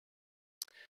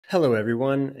Hello,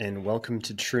 everyone, and welcome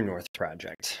to True North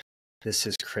Project. This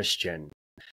is Christian,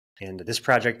 and this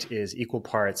project is equal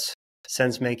parts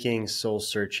sense-making,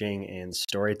 soul-searching, and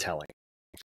storytelling.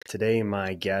 Today,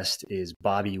 my guest is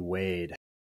Bobby Wade.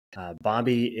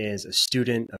 Bobby is a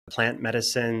student of plant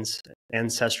medicines,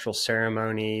 ancestral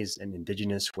ceremonies, and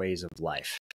indigenous ways of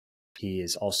life. He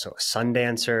is also a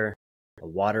Sundancer, a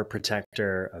water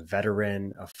protector, a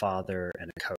veteran, a father, and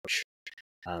a coach.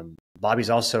 Bobby's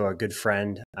also a good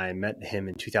friend. I met him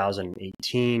in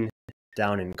 2018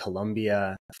 down in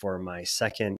Colombia for my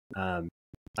second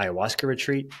ayahuasca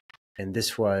retreat. And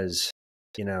this was,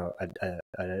 a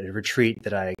retreat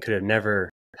that I could have never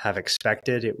have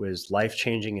expected. It was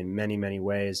life-changing in many, many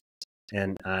ways.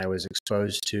 And I was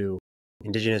exposed to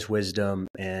indigenous wisdom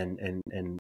and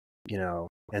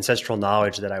ancestral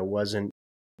knowledge that I wasn't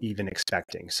even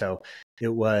expecting. So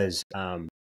it was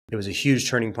a huge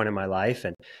turning point in my life.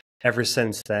 And ever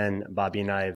since then, Bobby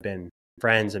and I have been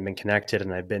friends and been connected.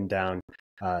 And I've been down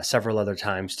several other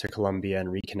times to Colombia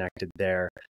and reconnected there.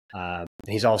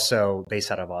 He's also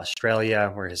based out of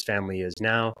Australia, where his family is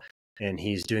now. And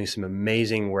he's doing some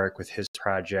amazing work with his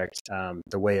project,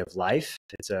 The Way of Life.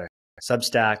 It's a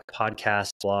Substack, podcast,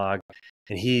 blog.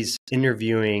 And he's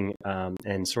interviewing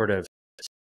and sort of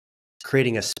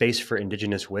creating a space for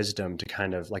indigenous wisdom to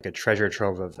kind of like a treasure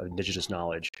trove of indigenous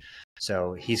knowledge.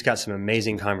 So he's got some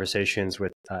amazing conversations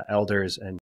with elders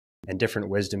and different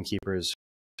wisdom keepers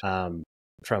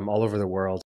from all over the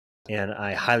world. And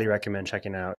I highly recommend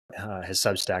checking out his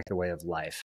Substack, The Way of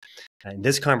Life. In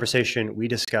this conversation, we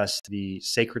discussed the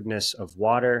sacredness of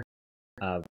water,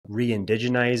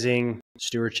 re-indigenizing,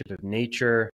 stewardship of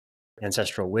nature,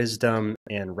 ancestral wisdom,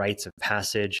 and rites of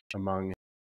passage, among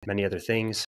many other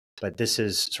things. But this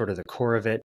is sort of the core of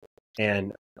it.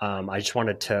 And I just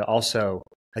wanted to also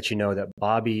let you know that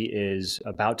Bobby is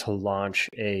about to launch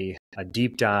a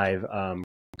deep dive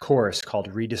course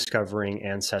called Rediscovering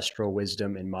Ancestral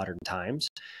Wisdom in Modern Times.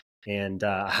 And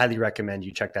I highly recommend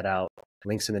you check that out.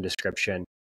 Links in the description.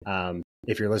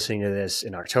 If you're listening to this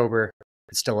in October,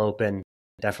 it's still open.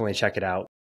 Definitely check it out.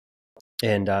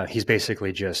 And he's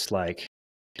basically just like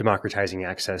democratizing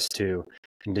access to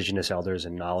indigenous elders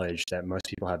and knowledge that most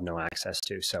people have no access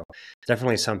to. So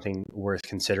definitely something worth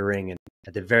considering. And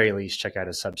at the very least, check out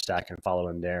his Substack and follow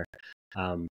him there.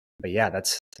 But yeah,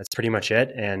 that's pretty much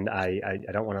it. And I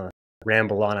don't want to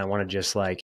ramble on. I want to just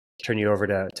like turn you over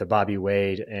to Bobby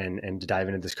Wade and to dive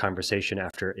into this conversation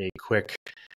after a quick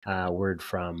word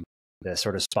from the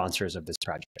sort of sponsors of this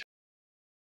project.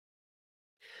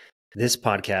 This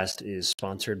podcast is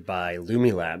sponsored by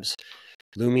Lumi Labs.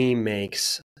 Lumi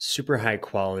makes super high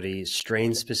quality,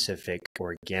 strain specific,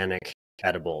 organic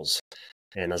edibles.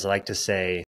 And as I like to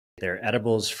say, they're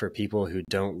edibles for people who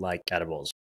don't like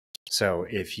edibles. So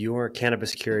if you're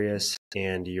cannabis curious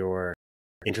and you're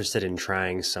interested in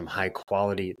trying some high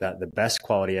quality, the best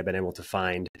quality I've been able to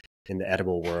find in the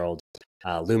edible world,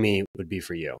 Lumi would be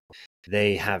for you.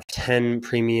 They have 10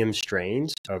 premium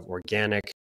strains of organic,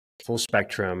 full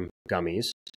spectrum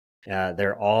gummies.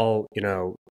 They're all,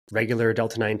 regular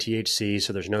Delta-9 THC,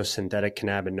 so there's no synthetic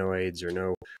cannabinoids or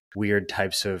no weird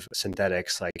types of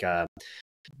synthetics like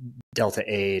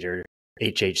Delta-8 or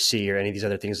HHC or any of these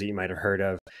other things that you might have heard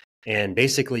of. And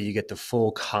basically, you get the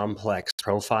full complex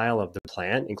profile of the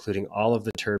plant, including all of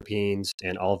the terpenes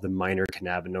and all of the minor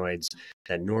cannabinoids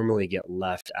that normally get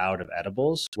left out of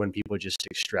edibles when people just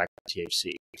extract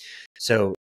THC.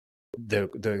 So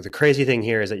the crazy thing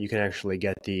here is that you can actually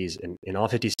get these in all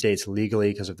 50 states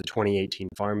legally because of the 2018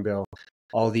 Farm Bill.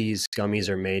 All these gummies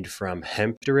are made from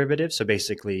hemp derivatives. So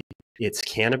basically, it's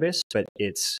cannabis, but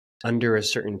it's under a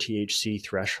certain THC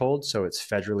threshold, so it's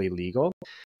federally legal.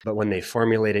 But when they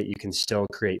formulate it, you can still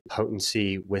create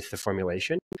potency with the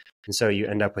formulation. And so you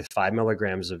end up with 5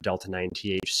 milligrams of Delta-9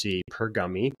 THC per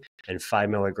gummy and 5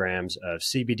 milligrams of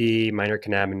CBD, minor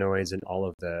cannabinoids, and all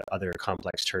of the other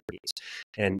complex terpenes.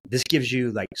 And this gives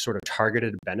you like sort of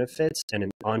targeted benefits and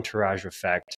an entourage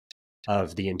effect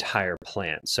of the entire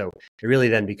plant. So it really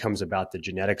then becomes about the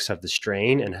genetics of the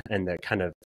strain and the kind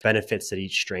of benefits that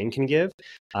each strain can give.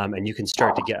 And you can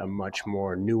start to get a much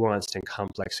more nuanced and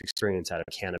complex experience out of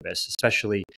cannabis,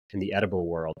 especially in the edible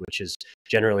world, which is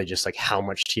generally just like how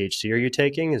much THC are you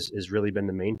taking has really been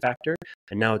the main factor.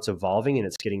 And now it's evolving and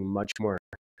it's getting much more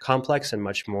complex and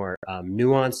much more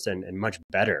nuanced and much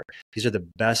better. These are the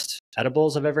best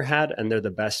edibles I've ever had, and they're the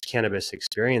best cannabis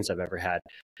experience I've ever had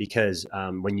because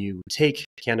when you take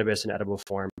cannabis in edible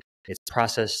form, it's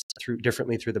processed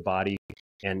differently through the body.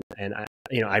 And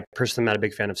I personally am not a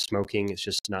big fan of smoking. It's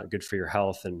just not good for your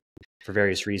health and for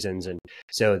various reasons. And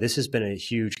so this has been a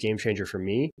huge game changer for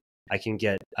me. I can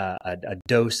get a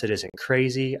dose that isn't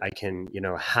crazy. I can,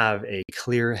 have a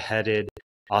clear-headed,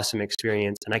 awesome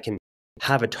experience, and I can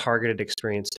have a targeted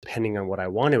experience depending on what I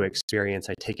want to experience.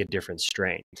 I take a different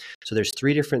strain. So there's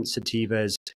 3 different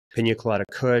sativas: Pina Colada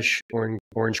Kush,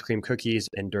 orange cream cookies,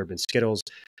 and Durban Skittles.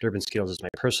 Durban Skittles is my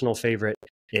personal favorite.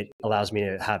 It allows me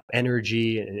to have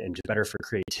energy and better for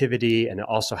creativity. And it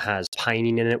also has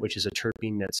pinene in it, which is a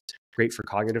terpene that's great for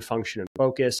cognitive function and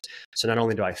focus. So not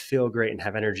only do I feel great and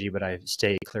have energy, but I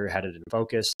stay clear-headed and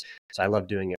focused. So I love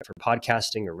doing it for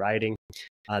podcasting or writing.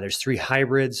 There's 3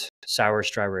 hybrids: sour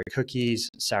strawberry cookies,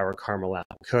 sour caramel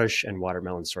apple kush, and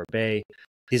watermelon sorbet.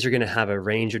 These are going to have a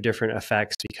range of different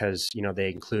effects because,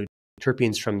 they include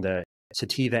terpenes from the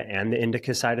sativa and the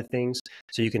indica side of things.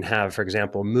 So you can have, for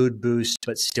example, mood boost,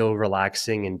 but still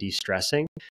relaxing and de-stressing,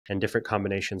 and different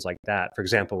combinations like that. For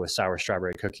example, with sour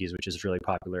strawberry cookies, which is really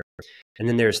popular. And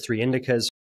then there's 3 indicas: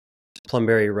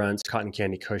 plumberry runts, cotton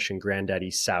candy kush, and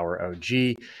granddaddy sour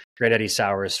OG. Granddaddy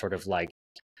sour is sort of like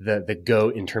the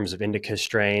goat in terms of indica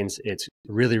strains. It's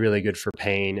really, really good for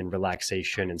pain and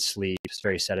relaxation and sleep. It's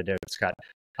very sedative. It's got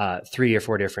 3 or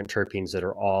 4 different terpenes that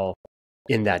are all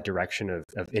in that direction of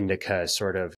indica,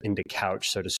 sort of indica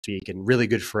couch, so to speak, and really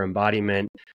good for embodiment,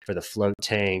 for the float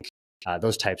tank,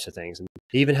 those types of things. And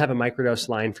they even have a microdose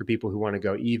line for people who want to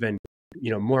go even,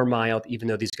 more mild, even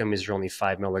though these gummies are only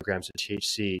 5 milligrams of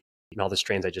THC in all the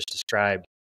strains I just described.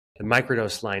 The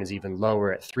microdose line is even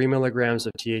lower at 3 milligrams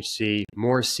of THC,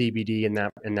 more CBD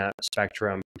in that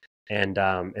spectrum. And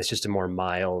it's just a more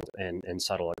mild and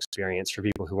subtle experience for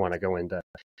people who want to go into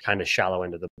kind of shallow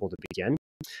into the pool to begin.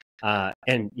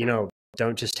 And,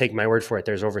 don't just take my word for it.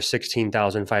 There's over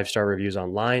 16,000 5-star reviews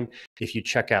online. If you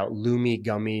check out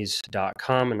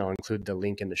lumigummies.com, and I'll include the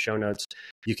link in the show notes,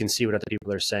 you can see what other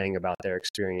people are saying about their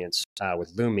experience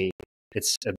with Lumi.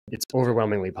 It's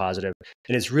overwhelmingly positive.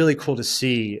 And it's really cool to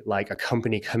see like a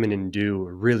company come in and do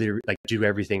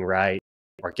everything right.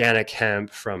 Organic hemp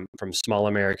from small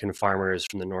American farmers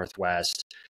from the Northwest.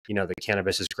 The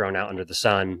cannabis is grown out under the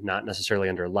sun, not necessarily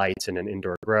under lights in an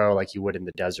indoor grow like you would in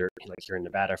the desert, like here in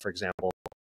Nevada, for example,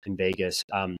 in Vegas.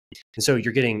 And so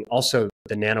you're getting also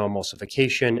the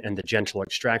nano-emulsification and the gentle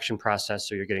extraction process.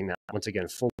 So you're getting that, once again,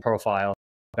 full profile,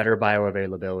 better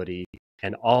bioavailability,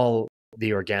 and all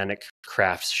the organic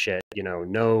crafts shit,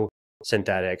 no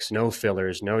synthetics, no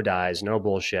fillers, no dyes, no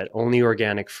bullshit, only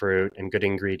organic fruit and good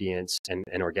ingredients and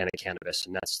organic cannabis.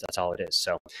 And that's all it is.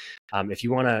 So if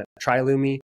you want to try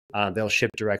Lumi, they'll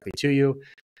ship directly to you.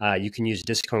 You can use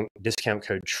discount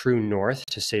code TrueNorth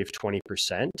to save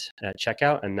 20% at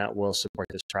checkout, and that will support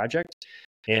this project.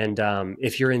 And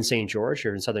if you're in St. George,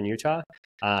 you're in Southern Utah,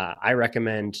 I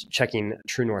recommend checking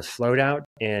True North Float out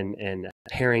and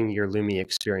pairing your Lumi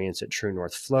experience at True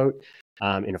North Float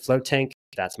in a float tank.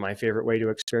 That's my favorite way to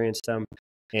experience them.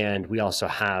 And we also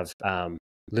have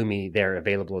Lumi there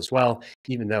available as well,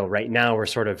 even though right now we're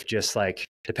sort of just like,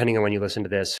 depending on when you listen to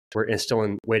this, we're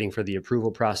still waiting for the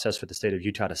approval process for the state of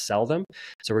Utah to sell them.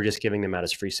 So we're just giving them out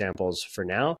as free samples for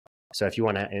now. So if you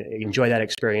want to enjoy that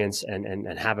experience and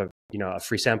have a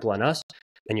free sample on us,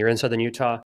 and you're in Southern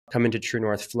Utah, come into True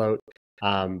North Float.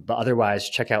 But otherwise,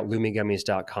 check out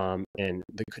lumigummies.com, and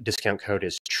the discount code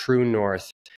is TrueNorth,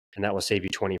 and that will save you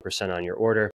 20% on your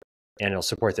order, and it'll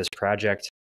support this project.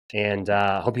 And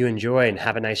hope you enjoy and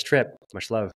have a nice trip. Much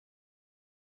love.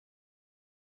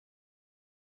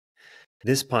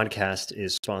 This podcast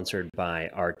is sponsored by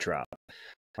ArtDrop.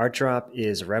 ArtDrop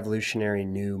is a revolutionary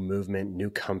new movement, new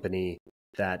company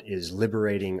that is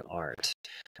liberating art.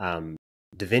 Da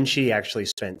Vinci actually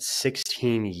spent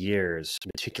 16 years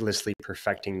meticulously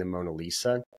perfecting the Mona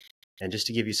Lisa. And just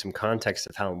to give you some context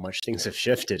of how much things have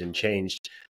shifted and changed,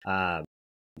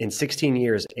 in 16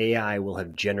 years, AI will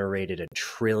have generated 1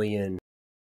 trillion,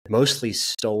 mostly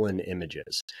stolen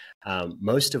images.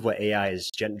 Most of what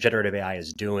generative AI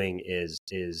is doing is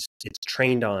it's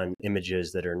trained on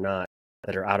images that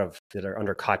are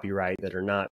under copyright, that are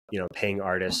not, paying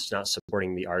artists, not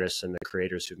supporting the artists and the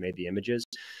creators who've made the images.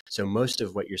 So most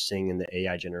of what you're seeing in the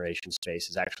AI generation space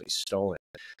is actually stolen.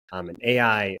 And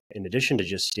AI, in addition to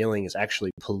just stealing, is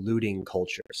actually polluting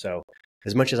culture. So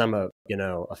as much as I'm a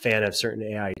fan of certain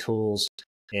AI tools,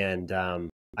 and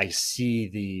I see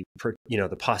the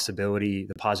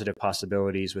positive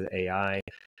possibilities with AI,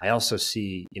 I also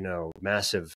see,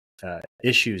 massive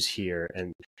issues here.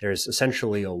 And there's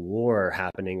essentially a war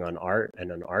happening on art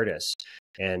and on artists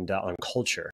and on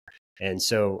culture. And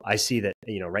so I see that,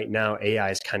 right now AI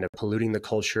is kind of polluting the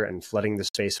culture and flooding the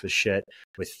space with shit,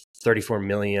 with 34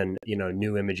 million,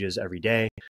 new images every day,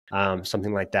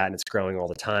 something like that. And it's growing all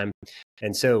the time.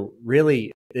 And so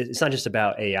really, it's not just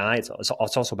about AI, it's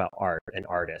also about art and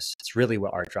artists. It's really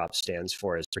what Art Drop stands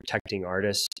for, is protecting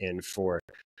artists and for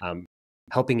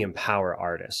helping empower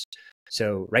artists.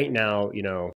 So right now,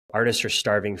 artists are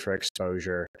starving for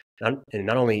exposure, and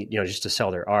not only, just to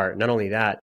sell their art. Not only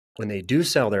that, when they do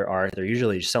sell their art, they're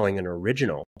usually selling an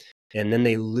original, and then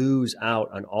they lose out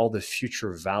on all the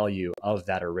future value of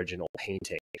that original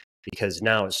painting, because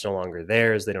now it's no longer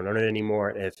theirs. They don't own it anymore.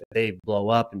 And if they blow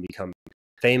up and become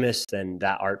famous, then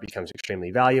that art becomes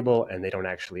extremely valuable, and they don't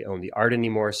actually own the art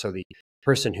anymore. So the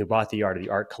person who bought the art, or the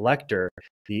art collector,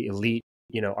 the elite,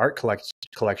 art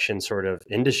collection sort of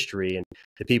industry, and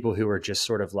the people who are just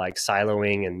sort of like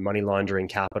siloing and money laundering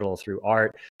capital through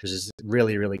art, there's this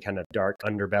really, really kind of dark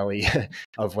underbelly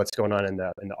of what's going on in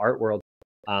the art world.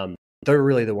 They're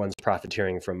really the ones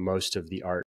profiteering from most of the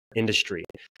art industry.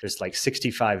 There's like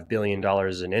 $65 billion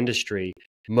in industry.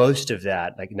 Most of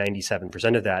that, like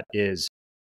 97% of that, is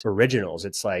originals.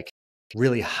 It's like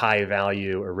really high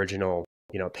value original,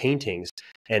 paintings.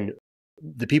 And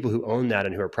the people who own that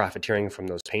and who are profiteering from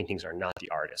those paintings are not the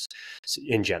artists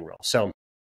in general. So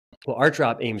what Art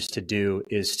Drop aims to do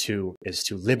is to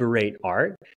liberate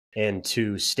art and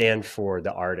to stand for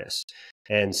the artist.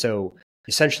 And so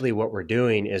essentially what we're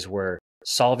doing is we're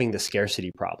solving the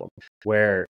scarcity problem,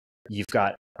 where you've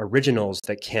got originals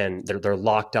that they're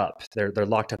locked up. They're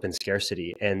locked up in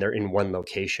scarcity, and they're in one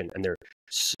location, and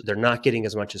they're not getting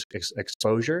as much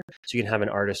exposure. So you can have an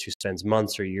artist who spends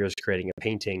months or years creating a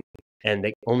painting, and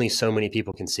only so many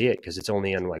people can see it because it's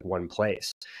only in like one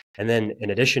place. And then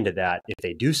in addition to that, if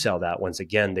they do sell that, once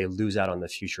again, they lose out on the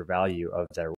future value of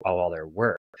all their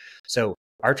work. So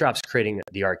Art Drop's creating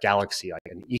the art galaxy, like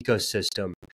an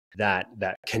ecosystem that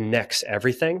connects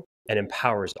everything and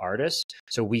empowers artists.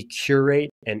 So we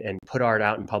curate and put art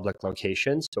out in public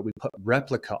locations, but we put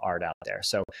replica art out there.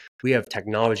 So we have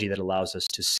technology that allows us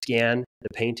to scan the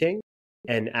painting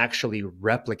and actually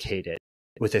replicate it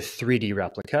with a 3D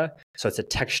replica. So it's a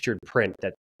textured print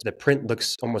that the print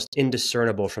looks almost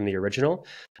indiscernible from the original.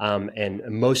 And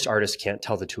most artists can't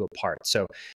tell the two apart. So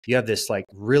you have this like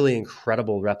really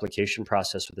incredible replication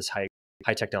process with this high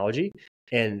technology.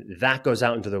 And that goes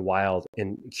out into the wild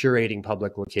and curating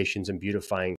public locations and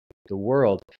beautifying the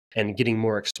world and getting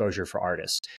more exposure for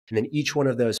artists. And then each one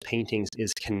of those paintings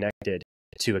is connected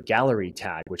to a gallery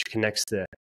tag, which connects the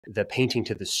painting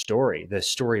to the story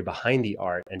behind the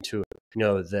art, and to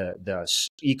the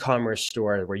e-commerce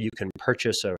store where you can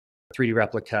purchase a 3D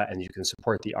replica and you can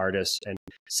support the artist. And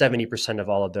 70% of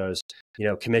all of those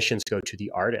commissions go to the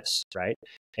artists, right?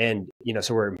 And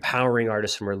so we're empowering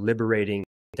artists and we're liberating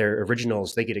their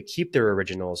originals. They get to keep their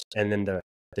originals, and then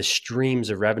the streams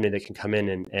of revenue that can come in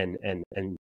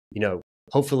and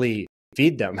hopefully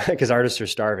feed them, because artists are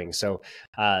starving. So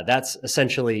that's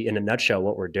essentially, in a nutshell,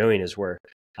 what we're doing is we're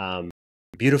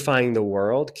beautifying the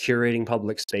world, curating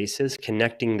public spaces,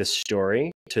 connecting the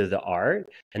story to the art,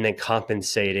 and then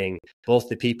compensating both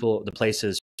the people, the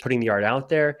places putting the art out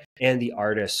there, and the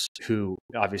artists who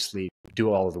obviously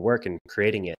do all of the work in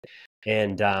creating it.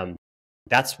 And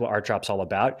that's what Art Drop's all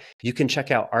about. You can check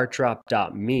out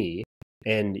artdrop.me,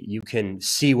 and you can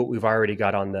see what we've already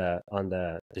got on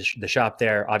the shop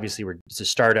there. Obviously, it's a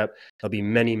startup. There'll be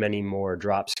many, many more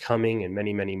drops coming, and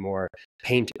many, many more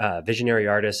visionary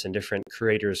artists and different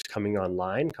creators coming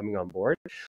on board.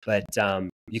 But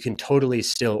you can totally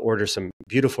still order some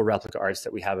beautiful replica arts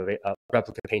that we have,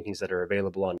 replica paintings that are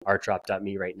available on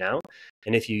artdrop.me right now.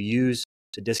 And if you use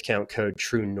the discount code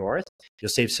True North, you'll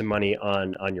save some money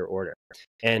on your order.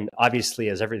 And obviously,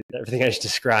 as everything I just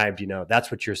described, that's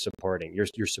what you're supporting.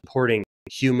 You're supporting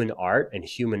human art and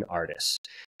human artists,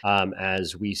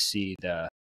 as we see the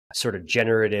sort of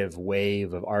generative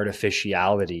wave of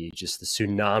artificiality, just the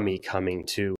tsunami coming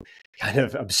to kind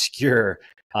of obscure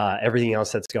everything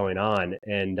else that's going on.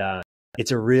 And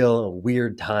it's a real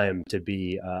weird time to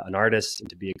be an artist and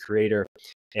to be a creator.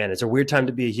 And it's a weird time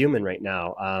to be a human right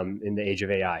now, in the age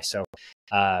of AI. So,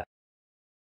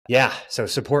 so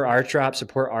support Art Drop,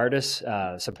 support artists,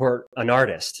 support an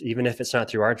artist, even if it's not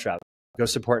through Art Drop. Go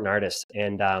support an artist.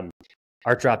 And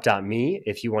artdrop.me,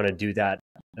 if you want to do that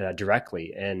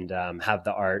directly and have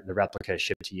the replica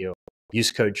shipped to you.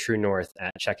 Use code True North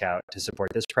at checkout to support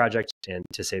this project and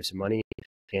to save some money.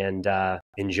 And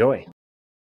enjoy.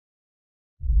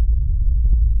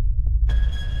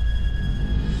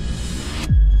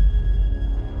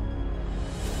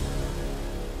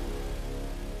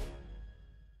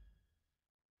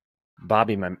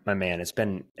 Bobby, my man, it's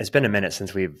been a minute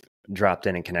since we've dropped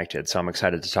in and connected. So I'm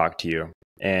excited to talk to you.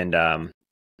 And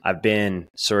I've been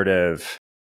sort of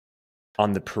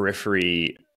on the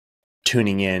periphery,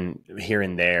 tuning in here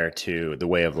and there to the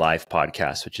Way of Life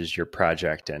podcast, which is your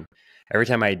project. And every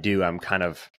time I do, I'm kind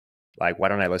of like, why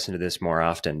don't I listen to this more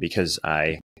often? Because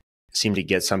I seem to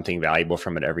get something valuable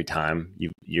from it every time.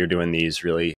 You're doing these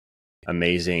really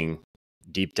amazing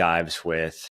deep dives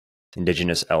with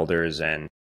indigenous elders and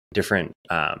different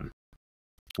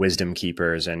wisdom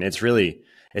keepers. And it's really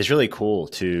cool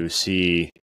to see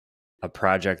a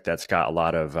project that's got a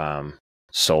lot of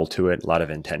soul to it, a lot of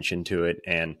intention to it.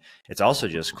 And it's also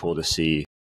just cool to see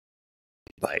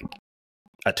like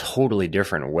a totally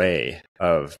different way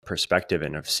of perspective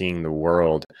and of seeing the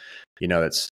world, you know,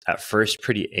 that's at first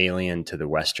pretty alien to the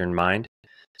Western mind.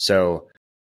 So,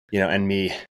 you know, and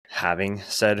me having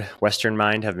said Western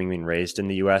mind, having been raised in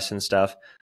the US and stuff,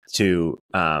 to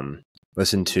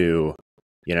listen to,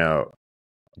 you know,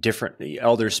 different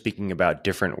elders speaking about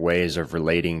different ways of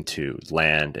relating to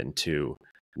land and to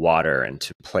water and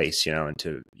to place, you know, and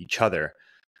to each other.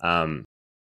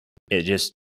 It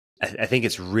just, I think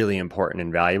it's really important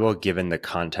and valuable given the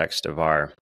context of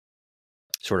our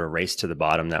sort of race to the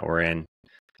bottom that we're in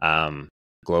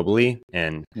globally,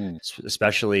 and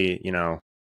especially, you know,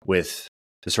 with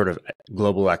the sort of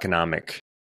global economic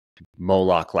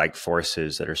Moloch-like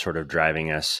forces that are sort of driving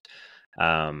us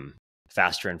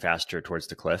faster and faster towards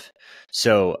the cliff.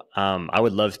 So I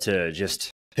would love to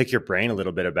just pick your brain a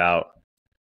little bit about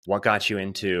what got you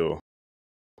into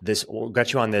this, what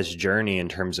got you on this journey in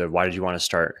terms of why did you want to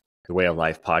start the Way of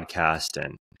Life podcast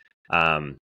and,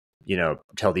 you know,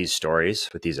 tell these stories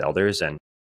with these elders. And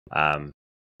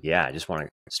yeah, I just want to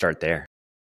start there.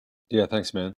 Yeah,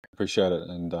 thanks, man. Appreciate it.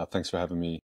 And thanks for having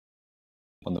me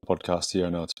on the podcast here. I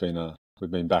know we've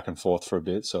been back and forth for a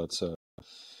bit, so it's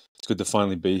good to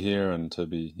finally be here and to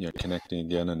be, you know, connecting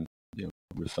again. And you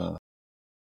know,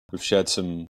 we've shared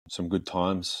some good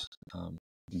times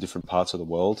in different parts of the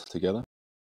world together.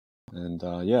 And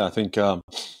yeah, I think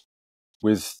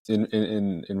with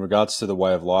in regards to the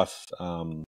Way of Life,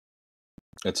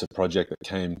 it's a project that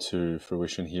came to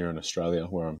fruition here in Australia,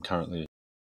 where I'm currently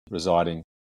residing.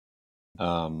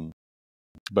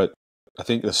 But I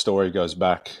think the story goes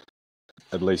back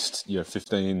at least, you know,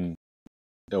 15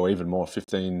 or even more,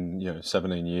 15, you know,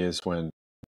 17 years when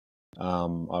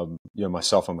I'm, you know,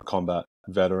 myself, I'm a combat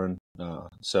veteran,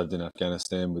 served in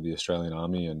Afghanistan with the Australian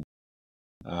Army, and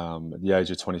at the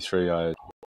age of 23, I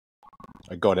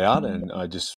got out and I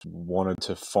just wanted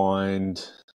to find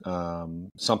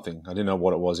something. I didn't know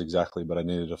what it was exactly, but I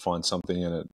needed to find something,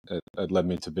 and it led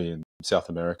me to be in South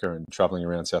America and traveling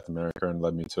around South America, and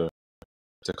led me to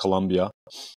Colombia,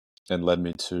 and led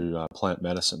me to plant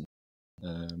medicine,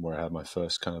 where I had my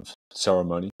first kind of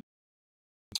ceremony.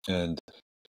 And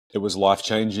it was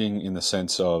life-changing in the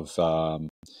sense of,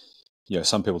 you know,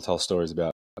 some people tell stories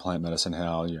about plant medicine,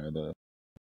 how, you know,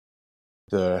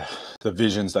 the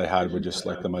visions they had were just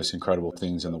like the most incredible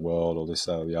things in the world, or this,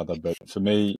 that, or the other. But for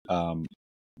me,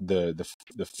 the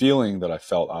feeling that I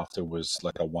felt after was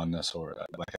like a oneness, or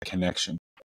like a connection.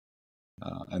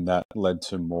 And that led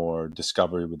to more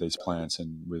discovery with these plants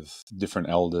and with different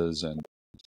elders, and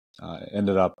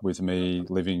ended up with me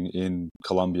living in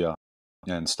Colombia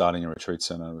and starting a retreat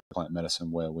center with plant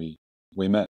medicine where we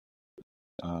met.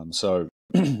 So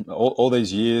all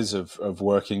these years of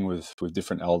working with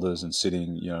different elders and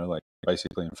sitting, you know, like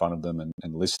basically in front of them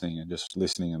and listening, and just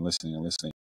listening and listening and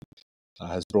listening,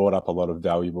 has brought up a lot of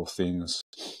valuable things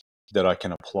that I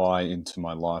can apply into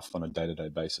my life on a day-to-day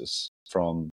basis,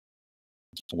 from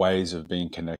ways of being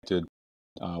connected,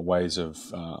 ways of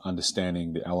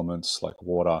understanding the elements like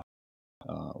water,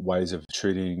 ways of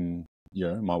treating, you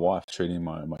know, my wife, treating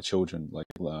my children, like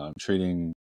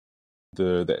treating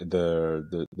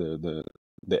the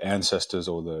ancestors,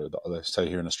 or they say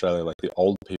here in Australia, like the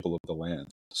old people of the land.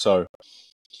 So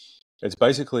it's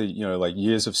basically, you know, like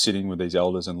years of sitting with these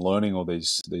elders and learning all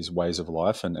these ways of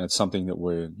life, and it's something that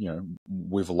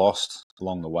we've lost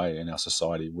along the way in our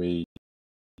society. We're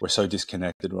so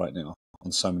disconnected right now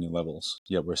on so many levels,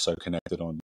 yet we're so connected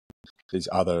on these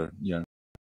other, you know,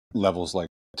 levels like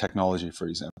technology, for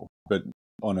example. But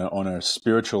on a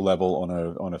spiritual level,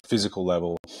 on a physical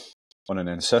level, on an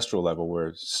ancestral level,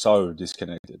 we're so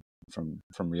disconnected from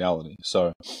reality.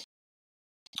 So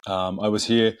I was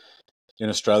here in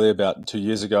Australia about 2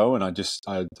 years ago, and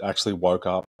I actually woke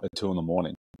up at 2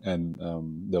 a.m, and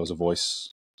there was a voice,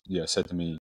 said to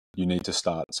me, "You need to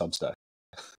start Substack."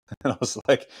 And I was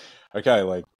like, okay,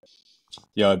 like,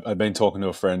 I'd been talking to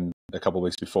a friend a couple of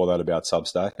weeks before that about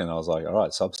Substack, and I was like, all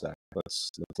right, Substack,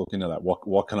 let's look into that.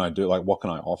 What can I do? Like, what can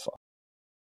I offer?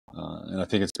 And I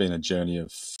think it's been a journey of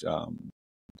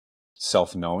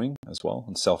self-knowing as well,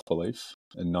 and self-belief,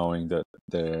 and knowing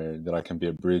that I can be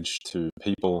a bridge to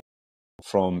people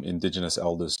from Indigenous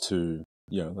elders to,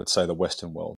 let's say the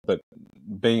Western world, but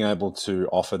being able to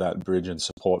offer that bridge and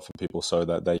support for people so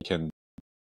that they can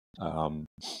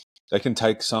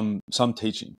take some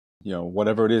teaching,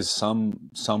 whatever it is,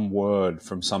 some word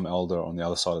from some elder on the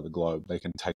other side of the globe, they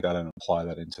can take that and apply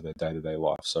that into their day-to-day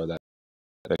life, so that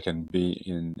they can be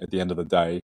at the end of the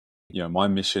day, my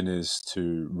mission is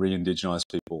to re-indigenize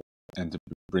people and to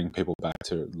bring people back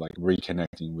to like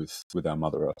reconnecting with our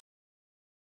Mother Earth.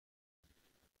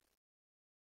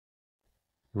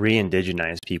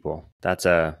 Re-indigenize people. It's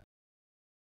a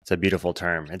beautiful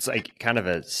term. It's like kind of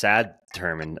a sad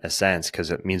term in a sense,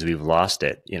 because it means we've lost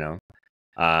it.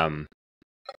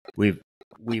 We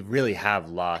really have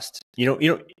lost.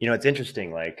 It's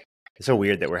interesting. Like, it's so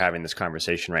weird that we're having this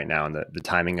conversation right now, and the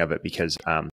timing of it, because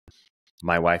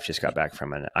my wife just got back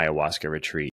from an ayahuasca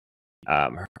retreat.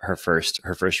 Her first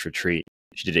retreat.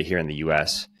 She did it here in the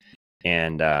U.S.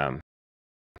 and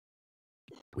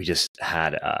we just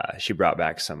had. She brought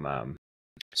back some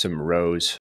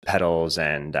rose petals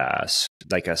and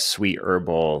like a sweet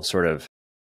herbal sort of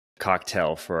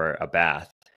cocktail for a bath.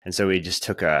 And so we just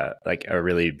took a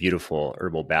really beautiful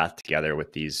herbal bath together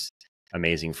with these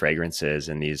amazing fragrances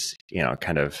and these,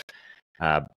 kind of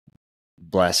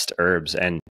blessed herbs,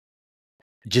 and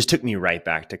it just took me right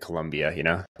back to Colombia,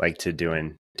 like to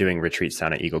doing retreats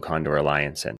down at Eagle Condor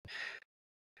Alliance. And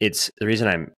it's the reason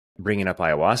I'm bringing up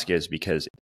ayahuasca is because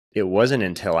it wasn't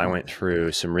until I went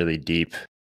through some really deep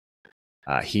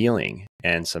healing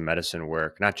and some medicine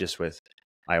work, not just with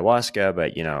ayahuasca,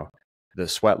 but the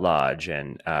sweat lodge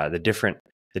and the different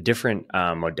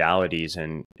modalities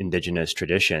and indigenous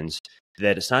traditions,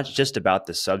 that it's not just about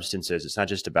the substances, it's not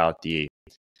just about the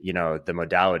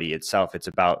modality itself, it's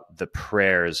about the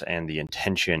prayers and the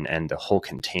intention and the whole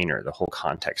container, the whole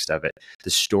context of it, the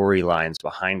storylines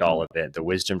behind all of it, the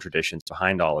wisdom traditions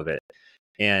behind all of it.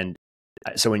 And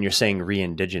so when you're saying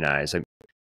re-indigenize,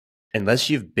 unless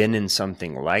you've been in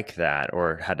something like that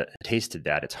or had tasted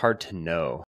that, it's hard to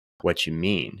know what you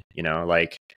mean.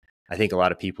 Like, I think a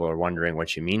lot of people are wondering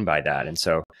what you mean by that. And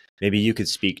so maybe you could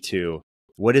speak to,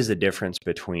 what is the difference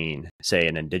between, say,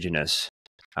 an indigenous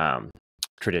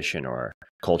tradition or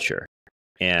culture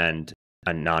and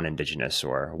a non-indigenous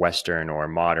or Western or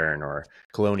modern or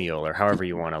colonial, or however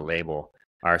you want to label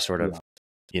our sort of,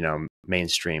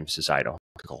 mainstream societal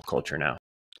culture now.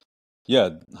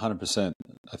 Yeah, 100%.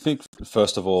 I think,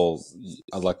 first of all,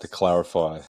 I'd like to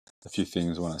clarify a few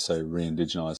things when I say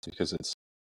re-indigenize, because it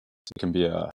can be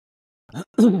a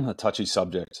touchy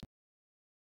subject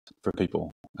for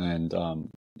people. And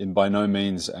by no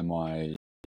means am I,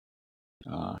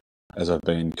 as I've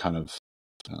been kind of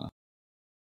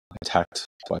attacked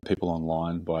by people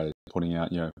online by putting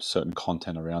out, certain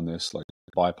content around this, like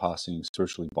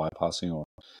spiritually bypassing or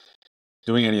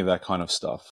doing any of that kind of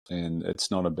stuff. And it's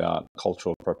not about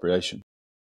cultural appropriation.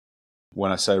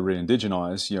 When I say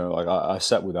re-indigenize, like I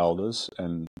sat with elders,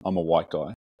 and I'm a white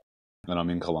guy, and I'm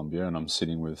in Colombia, and I'm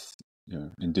sitting with,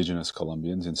 indigenous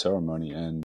Colombians in ceremony,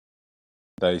 and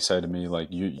they say to me, like,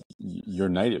 you're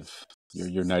native,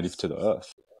 you're native to the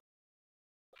earth.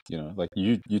 Like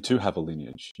you too have a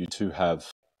lineage. You too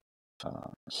have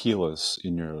healers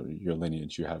in your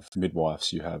lineage. You have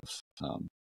midwives. You have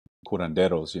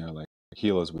curanderos. Like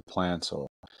healers with plants, or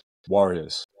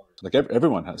warriors. Like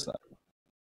everyone has that.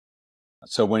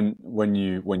 So when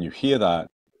you hear that,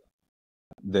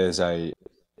 there's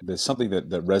something that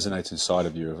resonates inside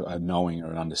of you, of a knowing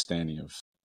or an understanding of,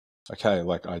 okay,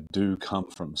 like I do come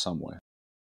from somewhere.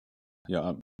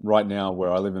 Right now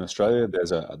where I live in Australia,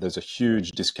 there's a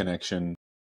huge disconnection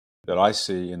that I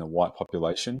see in the white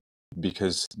population,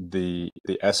 because the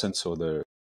essence or the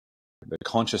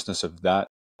consciousness of that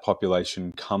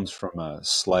population comes from a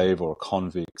slave or a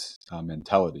convict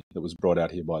mentality that was brought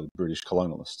out here by the British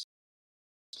colonialists.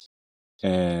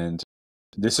 And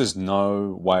this is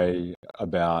no way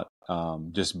about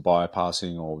just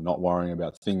bypassing or not worrying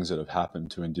about things that have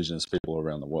happened to Indigenous people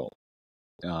around the world.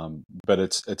 But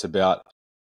it's about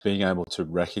being able to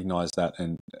recognize that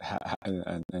and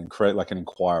create like an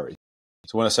inquiry.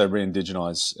 So when I say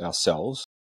re-indigenize ourselves,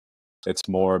 it's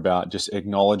more about just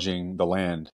acknowledging the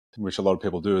land, which a lot of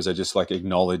people do, is they just like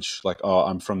acknowledge, like, oh,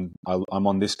 I'm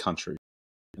on this country,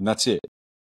 and that's it.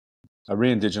 A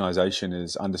re-indigenization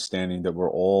is understanding that we're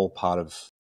all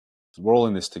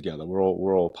in this together. We're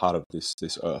all part of this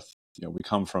earth. We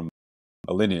come from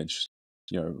a lineage.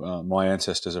 My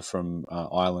ancestors are from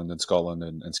Ireland and Scotland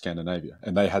and Scandinavia,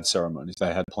 and they had ceremonies.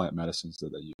 They had plant medicines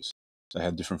that they used. They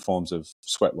had different forms of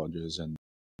sweat lodges and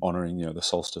honoring, the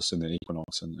solstice and the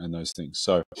equinox and those things.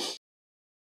 So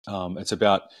it's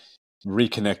about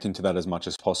reconnecting to that as much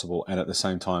as possible, and at the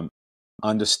same time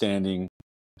understanding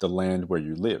the land where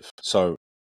you live. So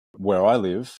where I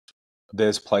live,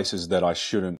 there's places that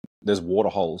there's water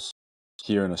holes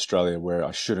here in Australia where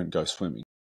I shouldn't go swimming.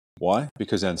 Why?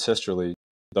 Because ancestrally,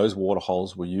 those water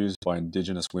holes were used by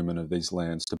indigenous women of these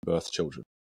lands to birth children.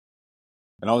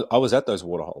 And I was at those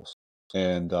water holes,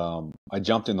 and I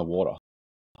jumped in the water,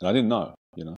 and I didn't know,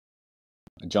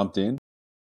 I jumped in,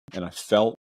 and I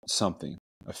felt something.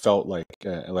 I felt like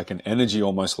an energy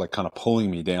almost like kind of pulling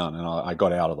me down, and I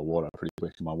got out of the water pretty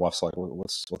quick. And my wife's like,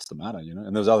 "What's the matter?"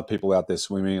 And there was other people out there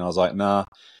swimming. And I was like, "Nah,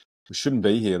 we shouldn't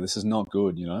be here. This is not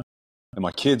good." And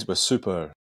my kids were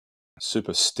super,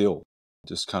 super still,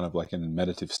 just kind of like in a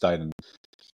meditative state, and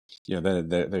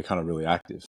they're kind of really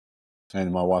active.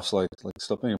 And my wife's like,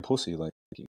 "Stop being a pussy, like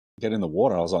get in the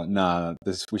water." I was like, "Nah,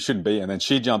 we shouldn't be." And then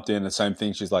she jumped in, the same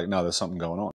thing. She's like, "No, there's something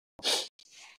going on."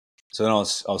 So then I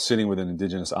was sitting with an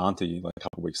indigenous auntie like a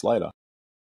couple of weeks later,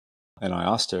 and I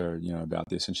asked her, about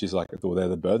this, and she's like, "Well, they're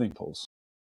the birthing pools.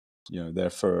 They're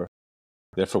for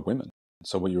women."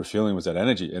 So what you were feeling was that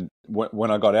energy. And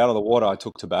when I got out of the water, I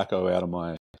took tobacco out of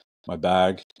my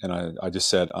bag, and I just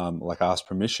said, like, I asked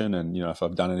permission, and if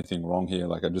I've done anything wrong here,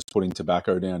 like I'm just putting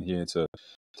tobacco down here to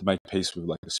make peace with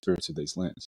like the spirits of these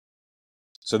lands.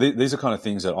 So these are kind of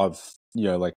things that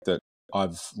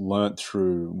I've learned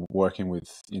through working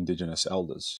with indigenous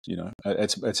elders.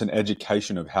 It's an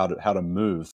education of how to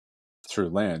move through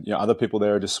land. Other people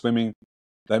there are just swimming.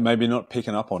 They may be not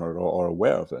picking up on it or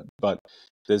aware of it, but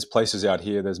there's places out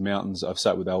here, there's mountains. I've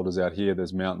sat with elders out here.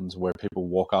 There's mountains where people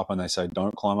walk up and they say,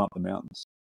 "Don't climb up the mountains,"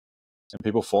 and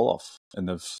people fall off, and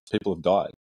people have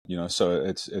died. So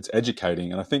it's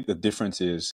educating, and I think the difference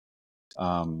is,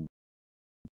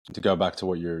 to go back to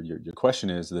what your question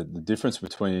is, the difference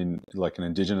between like an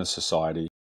indigenous society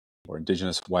or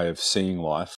indigenous way of seeing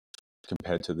life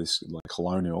compared to this like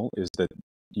colonial is that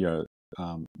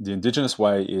the indigenous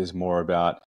way is more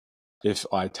about, if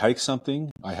I take something,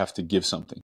 I have to give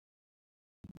something,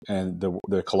 and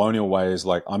the colonial way is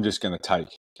like, I'm just going to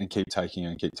take and keep taking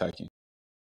and keep taking.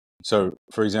 So,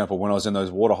 for example, when I was in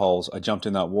those water holes, I jumped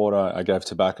in that water, I gave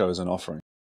tobacco as an offering.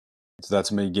 So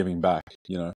that's me giving back.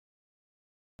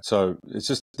 So it's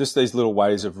just these little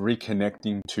ways of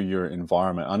reconnecting to your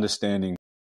environment, understanding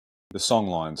the song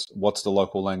lines. What's the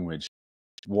local language?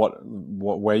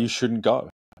 Where you shouldn't go?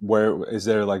 Where is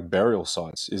there like burial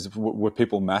sites? Were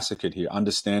people massacred here?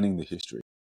 Understanding the history.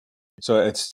 So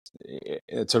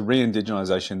it's a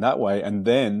re-indigenization that way, and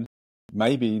then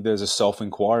maybe there's a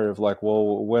self-inquiry of like,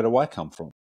 well, where do I come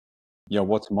from?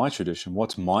 What's my tradition?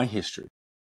 What's my history?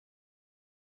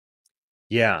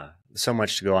 Yeah, so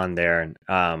much to go on there. And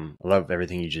I love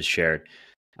everything you just shared.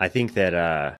 I think that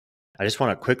I just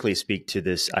want to quickly speak to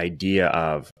this idea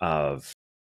of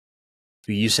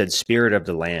you said spirit of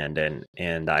the land,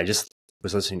 and I just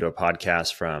was listening to a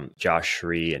podcast from Josh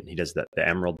Shree, and he does the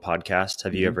Emerald podcast.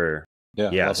 Have you ever?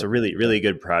 Yeah, so really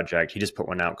good project. He just put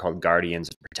one out called Guardians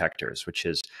and Protectors, which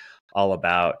is all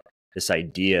about this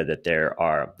idea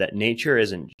that nature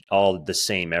isn't all the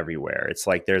same everywhere. It's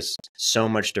like there's so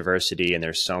much diversity, and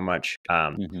there's so much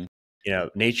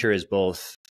nature is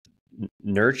both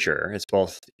nurture, it's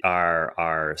both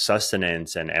our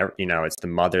sustenance, and it's the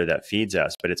mother that feeds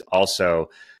us, but it's also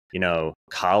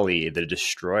Kali, the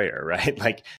destroyer, right?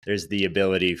 Like there's the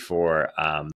ability for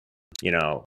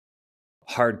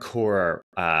hardcore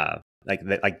like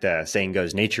the saying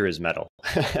goes, nature is metal.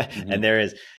 And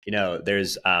there's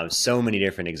so many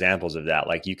different examples of that.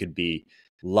 Like you could be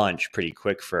lunch pretty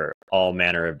quick for all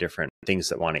manner of different things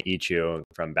that want to eat you,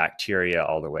 from bacteria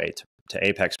all the way to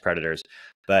apex predators.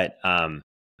 But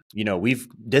we've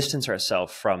distanced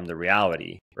ourselves from the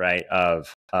reality, right,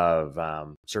 of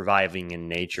surviving in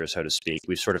nature, so to speak.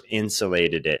 We've sort of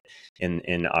insulated it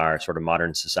in our sort of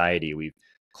modern society. We've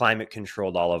climate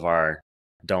controlled all of our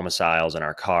domiciles and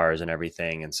our cars and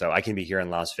everything. And so I can be here in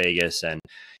Las Vegas and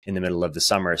in the middle of the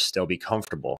summer still be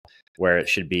comfortable, where it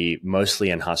should be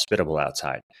mostly inhospitable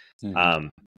outside.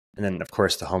 And then, of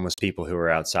course, the homeless people who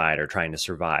are outside are trying to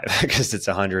survive because it's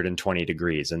 120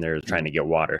 degrees and they're trying to get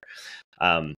water.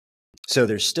 So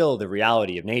there's still the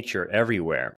reality of nature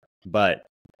everywhere, but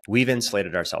we've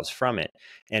insulated ourselves from it.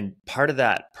 And part of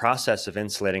that process of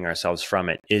insulating ourselves from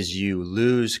it is you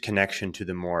lose connection to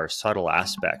the more subtle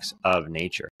aspects of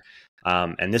nature.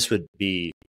 And this would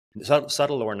be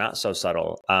subtle or not so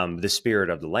subtle, the spirit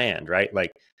of the land, right?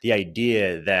 Like the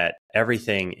idea that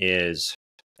everything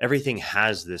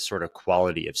has this sort of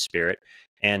quality of spirit.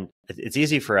 And it's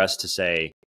easy for us to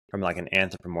say, from like an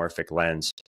anthropomorphic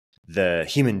lens, the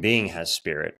human being has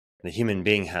spirit, the human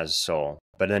being has soul,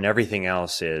 but then everything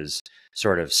else is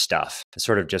sort of stuff. It's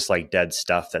sort of just like dead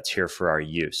stuff that's here for our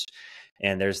use.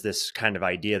 And there's this kind of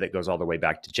idea that goes all the way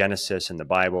back to Genesis in the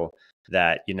Bible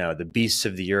that, you know, the beasts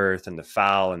of the earth and the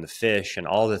fowl and the fish and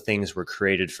all the things were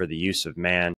created for the use of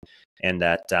man. And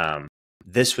that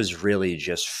this was really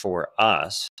just for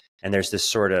us. And there's this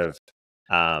sort of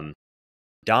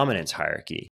dominance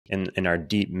hierarchy in our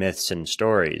deep myths and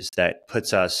stories that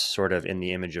puts us sort of in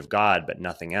the image of God, but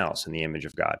nothing else in the image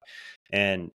of God.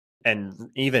 And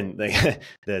even like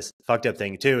this fucked up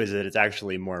thing too is that it's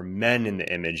actually more men in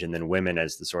the image and then women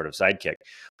as the sort of sidekick.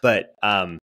 But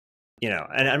you know,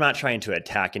 and I'm not trying to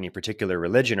attack any particular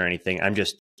religion or anything. I'm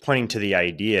just pointing to the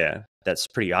idea that's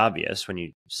pretty obvious when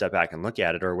you step back and look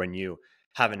at it, or when you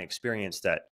have an experience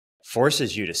that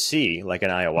forces you to see, like an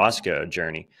ayahuasca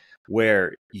journey,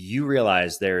 where you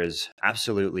realize there is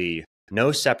absolutely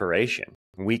no separation.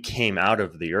 We came out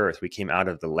of the earth, we came out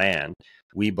of the land,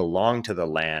 we belong to the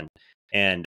land.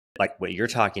 And like what you're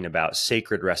talking about,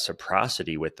 sacred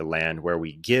reciprocity with the land, where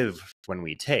we give when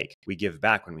we take, we give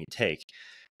back when we take.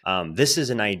 This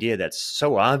is an idea that's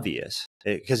so obvious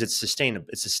because it's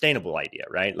sustainable idea,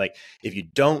 right? Like if you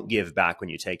don't give back when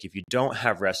you take, if you don't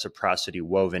have reciprocity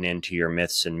woven into your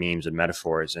myths and memes and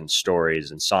metaphors and stories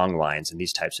and song lines and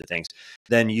these types of things,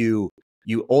 then you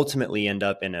ultimately end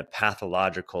up in a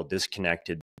pathological,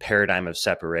 disconnected paradigm of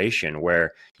separation,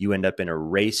 where you end up in a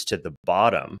race to the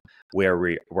bottom, where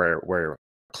we're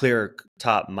clear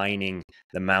top mining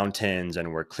the mountains,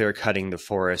 and we're clear cutting the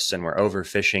forests, and we're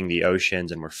overfishing the oceans,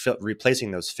 and we're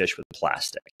replacing those fish with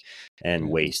plastic and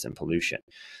waste and pollution.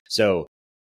 So,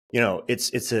 you know,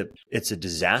 it's a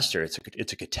disaster.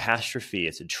 It's a catastrophe.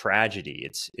 It's a tragedy.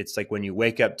 It's like when you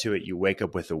wake up to it, you wake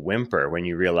up with a whimper when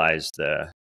you realize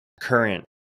the current,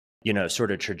 you know,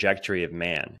 sort of trajectory of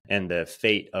man and the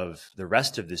fate of the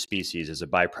rest of the species as a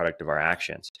byproduct of our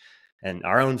actions. And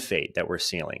our own fate that we're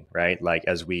sealing, right? Like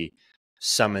as we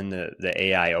summon the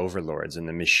AI overlords and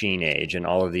the machine age and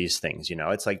all of these things, you know,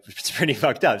 it's like, it's pretty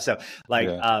fucked up. So like,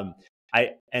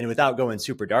 and without going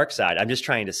super dark side, I'm just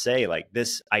trying to say like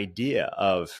this idea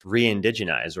of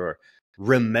re-indigenize, or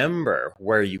remember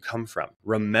where you come from,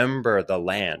 remember the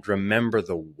land, remember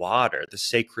the water, the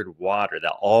sacred water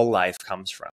that all life comes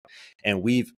from. And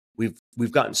we've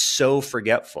gotten so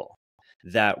forgetful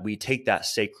that we take that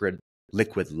sacred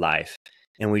liquid life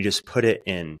and we just put it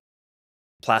in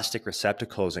plastic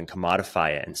receptacles and commodify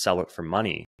it and sell it for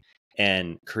money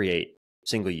and create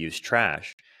single-use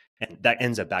trash. And that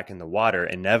ends up back in the water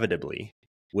inevitably,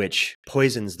 which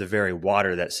poisons the very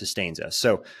water that sustains us.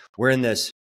 So we're in this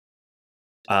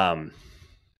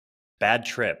bad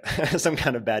trip, some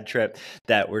kind of bad trip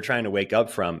that we're trying to wake up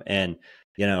from. And,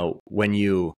 you know, when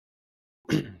you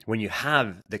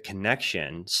have the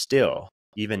connection still,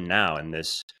 even now in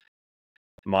this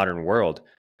modern world,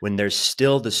 when there's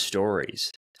still the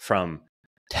stories from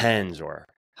tens or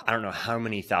I don't know how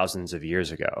many thousands of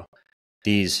years ago,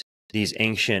 these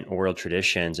ancient oral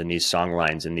traditions and these song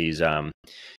lines and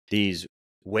these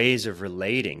ways of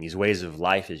relating, these ways of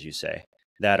life, as you say,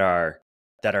 that are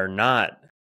not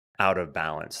out of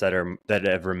balance, that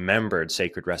have remembered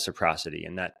sacred reciprocity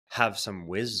and that have some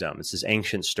wisdom. It's this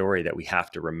ancient story that we have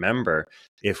to remember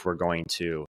if we're going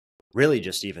to really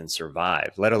just even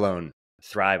survive, let alone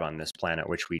thrive on this planet,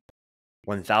 which we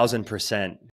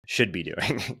 1000% should be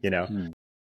doing, you know?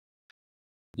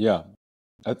 Yeah.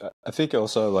 I think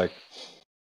also like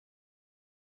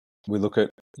we look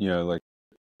at, you know, like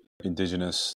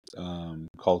indigenous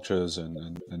cultures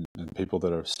and people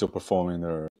that are still performing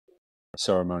their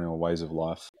ceremonial ways of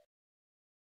life,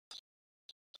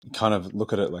 kind of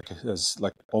look at it like as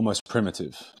like almost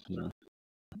primitive, you know,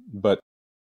 but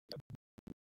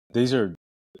these are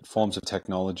forms of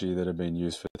technology that have been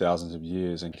used for thousands of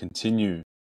years and continue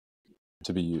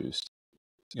to be used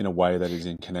in a way that is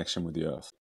in connection with the earth.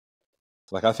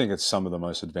 Like, I think it's some of the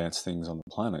most advanced things on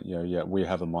the planet. You know, yeah, we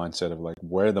have a mindset of like,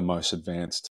 we're the most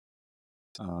advanced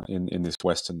in this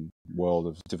Western world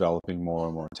of developing more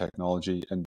and more technology.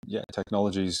 And yeah,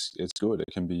 technology it's good.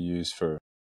 It can be used for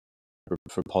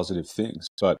positive things.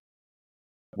 But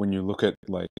when you look at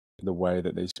like the way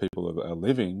that these people are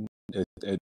living,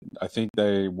 I think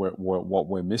what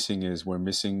we're missing is we're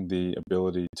missing the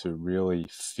ability to really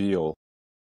feel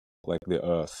like the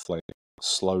earth, like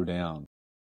slow down,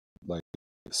 like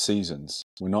seasons.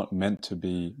 We're not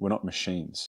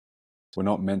machines. We're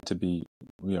not meant to be,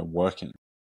 you know, working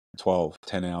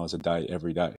 10 hours a day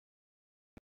every day.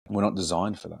 We're not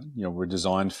designed for that. You know, we're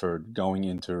designed for going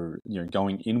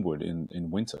inward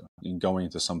in winter, and going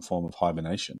into some form of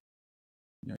hibernation,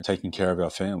 you know, taking care of our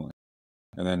family.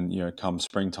 And then, come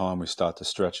springtime, we start to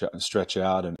stretch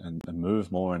out and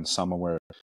move more. And summer, we're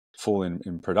full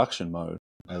in production mode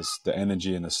as the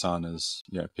energy in the sun is,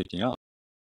 picking up.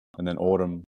 And then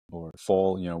autumn or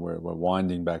fall, we're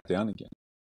winding back down again.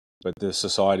 But the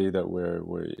society that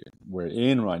we're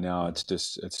in right now, it's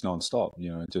nonstop.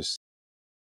 It just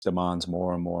demands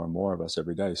more and more and more of us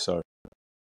every day. So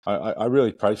I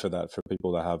really pray for that, for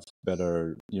people to have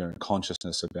better,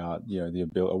 consciousness about, the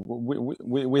ability.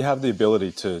 We have the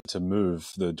ability to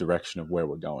move the direction of where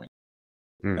we're going.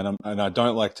 And I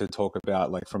don't like to talk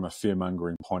about, like, from a fear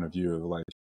mongering point of view, like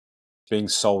being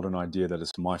sold an idea that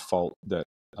it's my fault that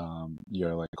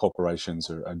like corporations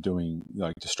are doing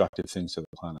like destructive things to the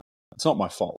planet. It's not my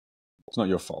fault. It's not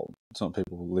your fault. It's not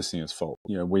people listening's fault.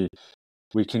 We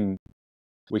can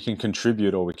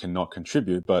contribute or we cannot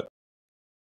contribute, but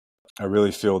I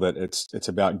really feel that it's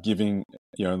about giving,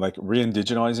 like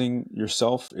re-indigenizing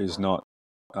yourself is not,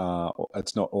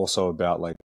 it's not also about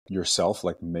like yourself,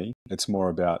 like me. It's more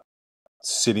about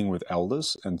sitting with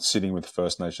elders and sitting with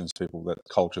First Nations people, that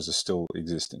cultures are still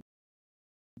existing.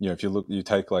 If you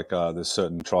take like there's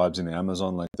certain tribes in the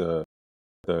Amazon, like the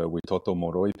Witoto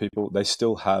Moroi people, they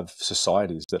still have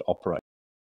societies that operate,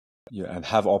 and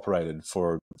have operated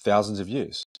for thousands of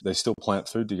years. They still plant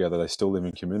food together. They still live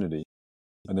in community,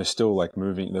 and they're still like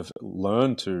moving. They've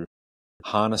learned to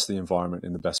harness the environment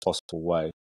in the best possible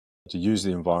way, to use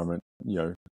the environment,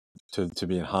 to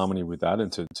be in harmony with that,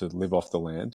 and to live off the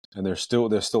land. And they're still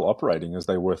operating as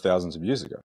they were thousands of years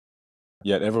ago.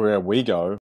 Yet everywhere we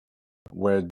go,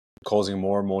 we're causing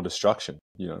more and more destruction.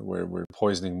 We're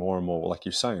poisoning more and more, like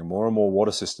you're saying, more and more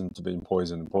water systems are being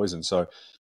poisoned. So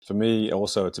for me,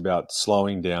 also, it's about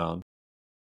slowing down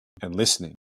and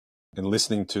listening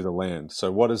to the land.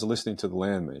 So what does listening to the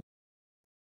land mean?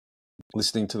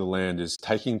 Listening to the land is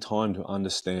taking time to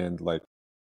understand, like,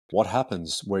 what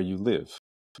happens where you live,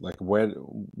 like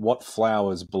what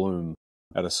flowers bloom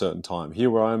at a certain time. Here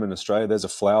where I am in Australia, there's a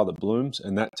flower that blooms,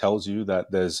 and that tells you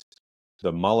that there's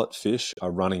the mullet fish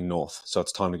are running north, so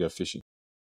it's time to go fishing.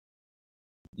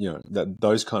 That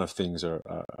those kind of things are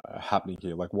happening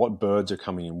here. Like, what birds are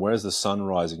coming in? Where's the sun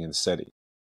rising and setting?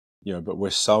 But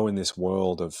we're so in this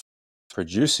world of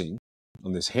producing,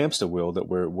 on this hamster wheel, that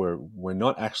we're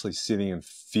not actually sitting and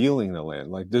feeling the land.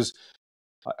 Like,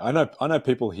 I know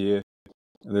people here.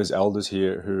 There's elders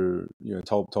here who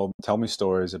tell me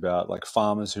stories about, like,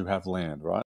 farmers who have land,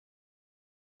 right?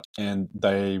 And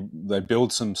they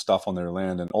build some stuff on their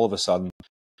land, and all of a sudden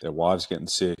their wives getting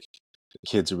sick, the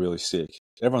kids are really sick,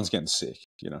 everyone's getting sick,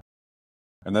 and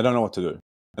they don't know what to do.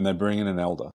 And they bring in an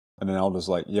elder, and an elder's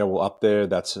like, yeah, well, up there,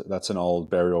 that's an old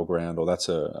burial ground, or that's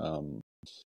a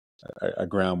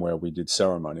ground where we did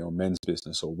ceremony, or men's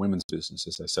business, or women's business,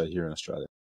 as they say here in Australia.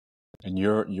 And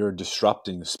you're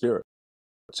disrupting the spirit,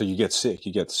 so you get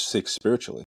sick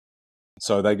spiritually.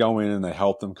 So they go in and they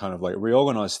help them kind of like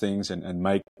reorganize things and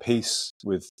make peace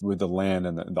with the land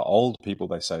and the old people,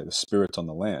 they say, the spirits on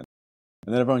the land.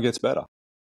 And then everyone gets better.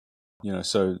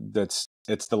 So it's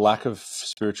the lack of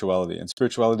spirituality. And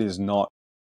spirituality it's not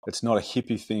a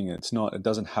hippie thing. It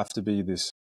doesn't have to be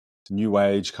this new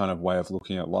age kind of way of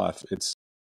looking at life. It's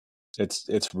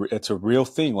a real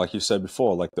thing. Like you said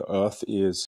before, like the earth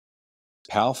is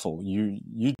powerful.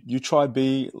 You try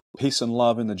be peace and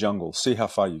love in the jungle. See how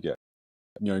far you get.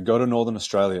 Go to Northern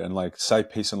Australia and like say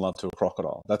peace and love to a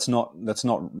crocodile. That's not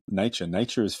nature.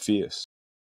 Nature is fierce.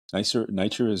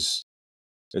 Nature is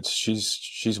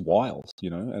she's wild,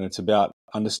 and it's about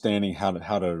understanding how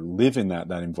to live in that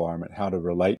environment, how to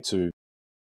relate to.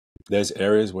 There's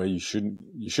areas where you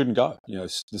shouldn't go.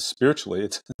 Spiritually,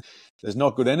 there's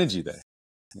not good energy there.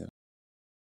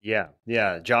 Yeah.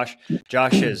 Josh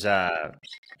is an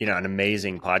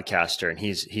amazing podcaster, and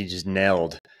he just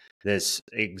nailed this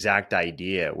exact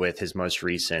idea with his most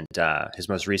recent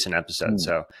episode.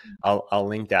 So I'll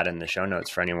link that in the show notes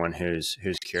for anyone who's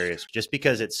curious, just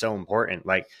because it's so important.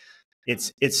 Like,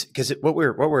 it's because what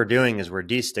we're doing is we're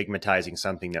destigmatizing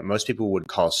something that most people would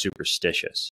call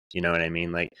superstitious. You know what I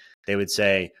mean? Like, they would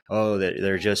say, oh,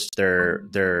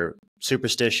 they're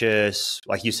superstitious,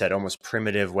 like you said, almost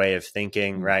primitive way of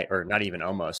thinking, right? Or not even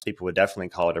almost. People would definitely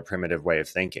call it a primitive way of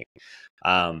thinking.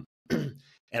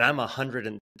 And I'm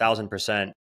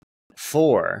 100,000%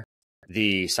 for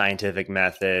the scientific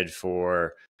method,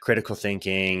 for critical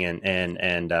thinking,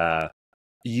 and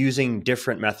using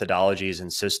different methodologies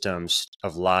and systems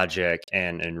of logic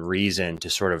and reason to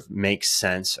sort of make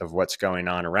sense of what's going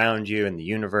on around you in the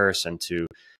universe, and to,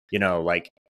 like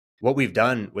what we've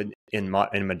done in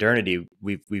modernity,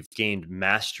 we've gained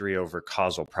mastery over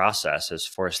causal process, as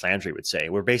Forrest Landry would say.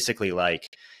 We're basically like,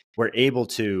 we're able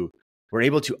to we're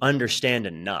able to understand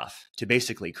enough to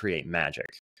basically create magic,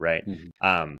 right?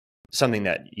 Something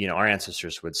that, you know, our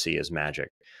ancestors would see as magic.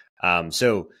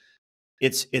 So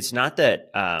it's not that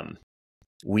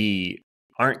we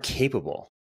aren't capable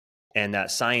and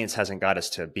that science hasn't got us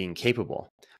to being capable,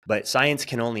 but science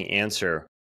can only answer,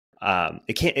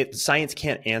 science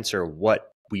can't answer what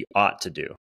we ought to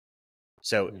do.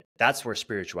 So that's where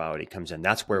spirituality comes in.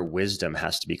 That's where wisdom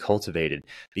has to be cultivated,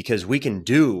 because we can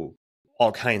do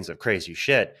all kinds of crazy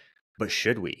shit, but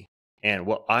should we? And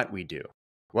what ought we do?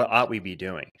 What ought we be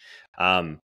doing?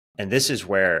 And this is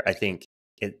where I think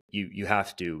you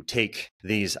have to take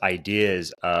these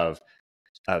ideas of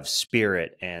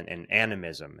spirit and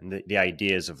animism and the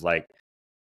ideas of like,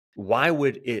 why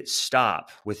would it stop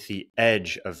with the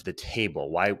edge of the table?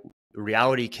 Why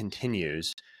reality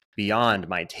continues beyond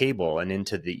my table and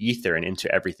into the ether and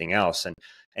into everything else,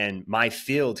 and my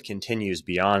field continues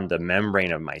beyond the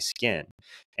membrane of my skin,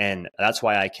 and that's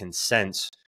why I can sense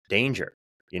danger,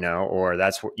 you know, or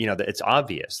that's, you know, it's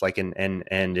obvious. Like, and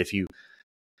if you,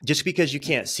 just because you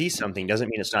can't see something doesn't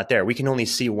mean it's not there. We can only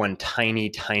see one tiny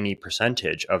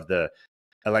percentage of the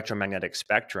electromagnetic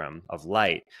spectrum of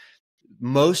light.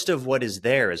 Most of what is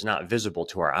there is not visible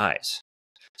to our eyes.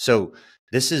 So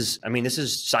this is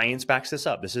science backs this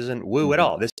up. This isn't woo at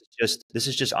all. This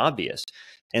is just obvious.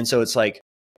 And so it's like,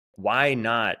 why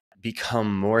not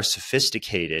become more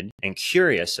sophisticated and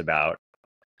curious about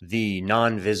the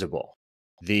non-visible,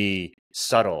 the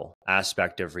subtle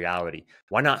aspect of reality?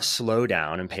 Why not slow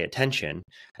down and pay attention?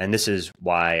 And this is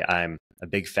why I'm a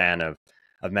big fan of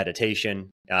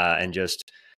meditation, and just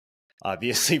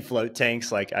obviously float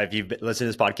tanks. Like, if you've listened to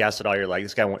this podcast at all, you're like,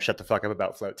 this guy won't shut the fuck up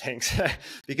about float tanks.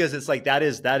 Because it's like, that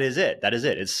is it.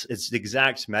 It's the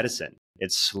exact medicine.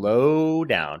 It's slow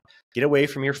down, get away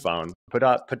from your phone, put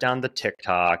down the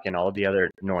TikTok and all of the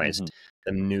other noise,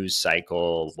 the news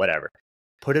cycle, whatever,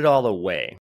 put it all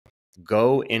away,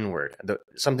 go inward.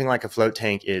 Something like a float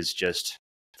tank is just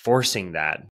forcing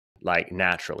that, like,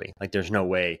 naturally. Like, there's no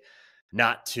way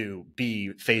not to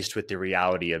be faced with the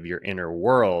reality of your inner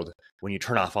world when you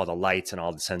turn off all the lights and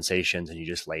all the sensations and you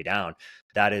just lay down.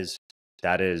 That is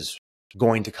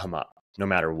going to come up no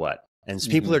matter what. And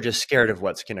people are just scared of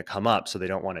what's going to come up, so they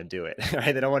don't want to do it,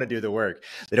 right? They don't want to do the work.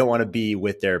 They don't want to be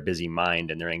with their busy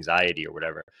mind and their anxiety or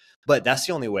whatever. But that's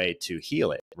the only way to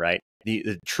heal it, right?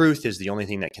 The truth is the only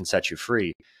thing that can set you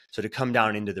free. So to come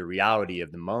down into the reality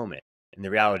of the moment and the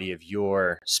reality of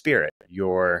your spirit,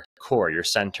 your core, your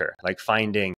center, like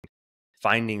finding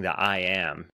the I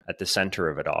am at the center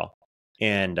of it all.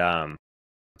 And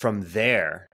from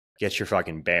there, get your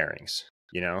fucking bearings,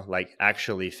 you know, like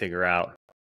actually figure out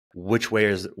which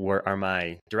where are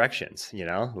my directions, you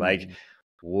know, like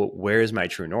where is my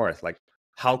true north? Like,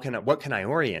 what can I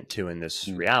orient to in this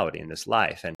reality, in this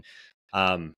life?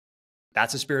 And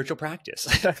that's a spiritual practice.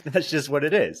 That's just what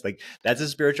it is. Like, that's a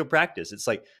spiritual practice. It's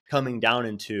like coming down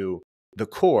into the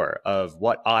core of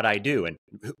what ought I do and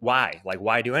why, like,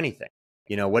 why do anything?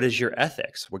 You know, what is your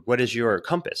ethics? What is your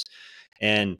compass?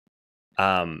 And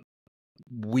our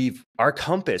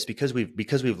compass, because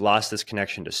we've lost this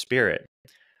connection to spirit,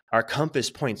 our compass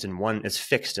points it's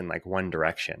fixed in like one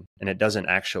direction, and it doesn't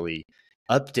actually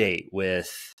update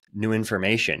with new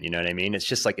information. You know what I mean? It's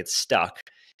just like it's stuck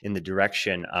in the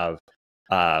direction of,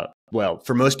 well,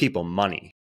 for most people,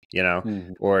 money, you know,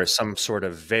 or some sort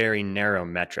of very narrow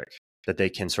metric that they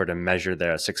can sort of measure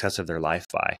the success of their life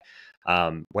by,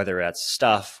 whether that's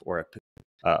stuff or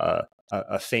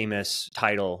a famous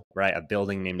title, right? A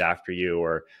building named after you,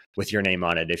 or with your name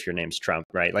on it if your name's Trump,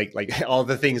 right? Like all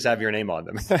the things have your name on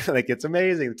them. Like, it's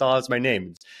amazing. It's my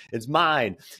name. It's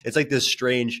mine. It's like this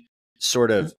strange sort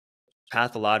of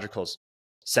pathological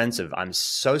sense of, I'm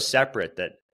so separate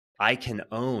that I can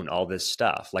own all this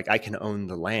stuff. Like, I can own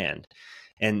the land.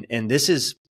 And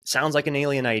this sounds like an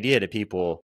alien idea to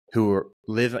people who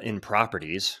live in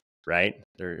properties, right?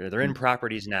 They're in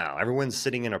properties now. Everyone's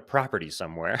sitting in a property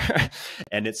somewhere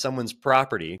and it's someone's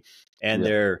property, and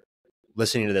they're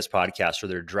listening to this podcast, or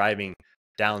they're driving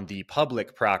down the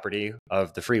public property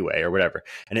of the freeway or whatever.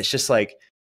 And it's just like,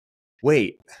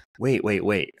 wait.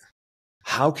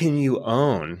 How can you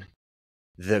own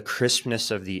the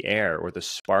crispness of the air or the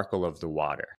sparkle of the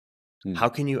water? How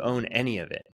can you own any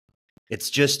of it? It's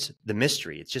just the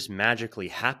mystery. It's just magically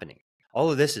happening.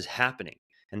 All of this is happening.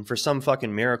 And for some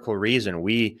fucking miracle reason,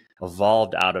 we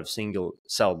evolved out of single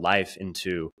cell life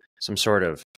into some sort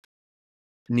of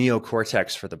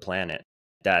neocortex for the planet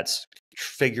that's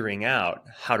figuring out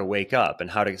how to wake up and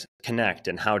how to connect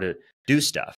and how to do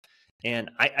stuff.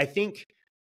 And I think,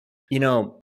 you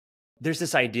know, there's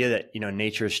this idea that, you know,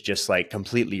 nature's just like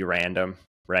completely random,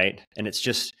 right? And it's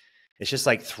It's just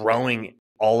like throwing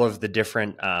all of the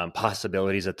different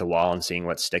possibilities at the wall and seeing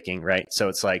what's sticking, right? So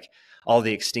it's like all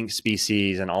the extinct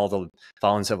species and all the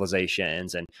fallen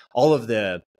civilizations and all of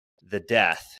the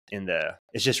death in the,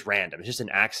 it's just random. It's just an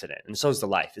accident. And so is the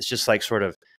life. It's just like sort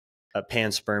of a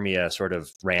panspermia sort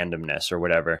of randomness or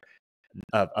whatever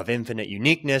of infinite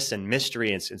uniqueness and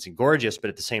mystery. It's gorgeous, but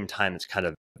at the same time, it's kind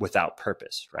of without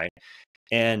purpose, right?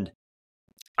 And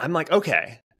I'm like,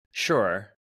 okay,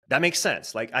 sure, that makes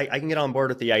sense. Like I can get on board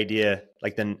with the idea,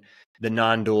 like the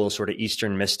non-dual sort of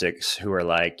Eastern mystics who are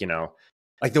like, you know,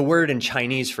 like the word in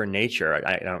Chinese for nature,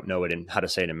 I don't know it in how to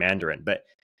say it in Mandarin, but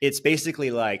it's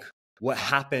basically like what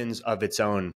happens of its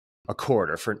own accord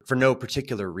or for no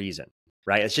particular reason,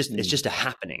 right? It's just a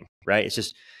happening, right?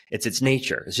 It's its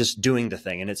nature. It's just doing the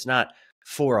thing. And it's not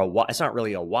for a why. It's not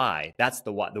really a why. That's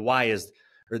the why. The why is,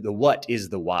 or the what is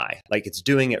the why. Like it's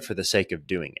doing it for the sake of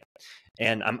doing it.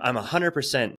 And I'm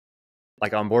 100%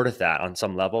 like on board with that on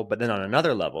some level. But then on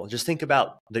another level, just think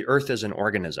about the earth as an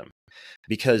organism,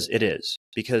 because it is,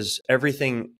 because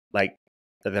everything, like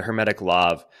the Hermetic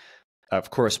law of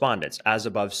correspondence, as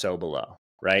above, so below,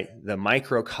 right? The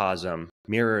microcosm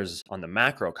mirrors on the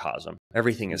macrocosm.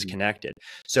 Everything is connected.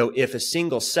 So if a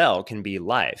single cell can be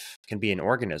life, can be an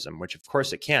organism, which of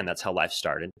course it can, that's how life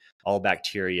started. All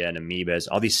bacteria and amoebas,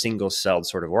 all these single-celled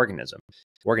sort of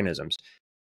organisms.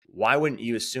 Why wouldn't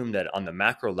you assume that on the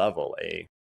macro level, a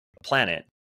planet,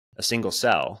 a single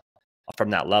cell from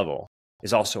that level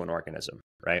is also an organism,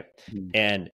 right?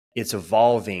 And it's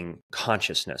evolving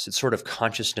consciousness. It's sort of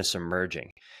consciousness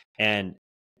emerging. And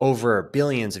over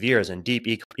billions of years and deep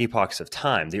epochs of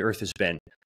time, the Earth has been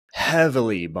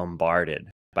heavily bombarded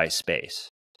by space.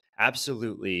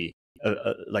 Absolutely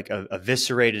like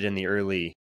eviscerated in the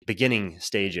early beginning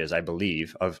stages, I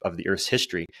believe, of the Earth's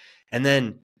history. And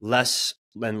then less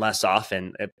and less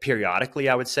often, periodically,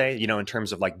 I would say, you know, in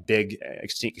terms of like big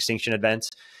extinction events.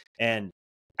 And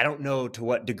I don't know to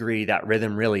what degree that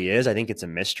rhythm really is. I think it's a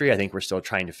mystery. I think we're still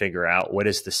trying to figure out what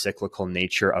is the cyclical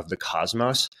nature of the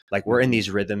cosmos. Like we're in these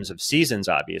rhythms of seasons,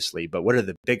 obviously, but what are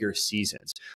the bigger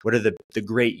seasons? What are the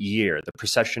great year, the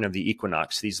precession of the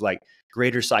equinox, these like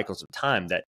greater cycles of time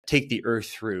that take the earth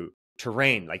through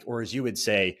terrain, like, or as you would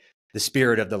say, the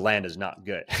spirit of the land is not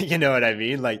good. You know what I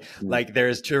mean? Like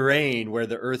there's terrain where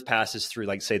the earth passes through,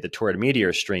 like say the Taurid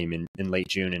meteor stream in late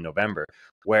June and November,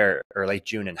 or late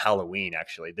June and Halloween,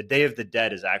 actually. The Day of the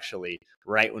Dead is actually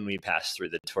right when we pass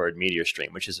through the Taurid meteor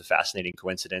stream, which is a fascinating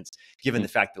coincidence, given the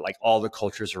fact that like all the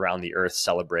cultures around the earth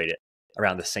celebrate it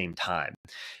around the same time.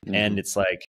 And it's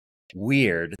like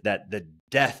weird that the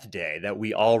death day, that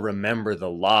we all remember the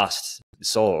lost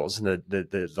souls,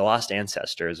 the lost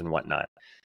ancestors and whatnot,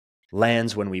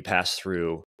 lands when we pass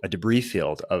through a debris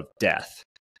field of death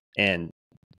and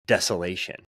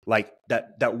desolation, like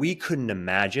that we couldn't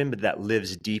imagine, but that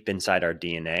lives deep inside our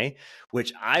DNA,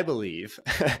 which I believe,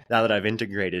 now that I've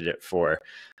integrated it for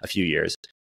a few years,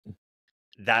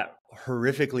 that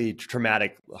horrifically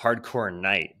traumatic, hardcore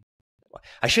night,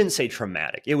 I shouldn't say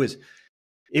traumatic. It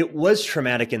was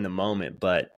traumatic in the moment,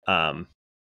 but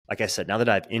like I said, now that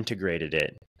I've integrated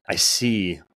it, I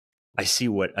see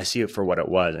it for what it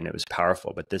was, and it was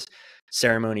powerful. But this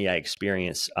ceremony I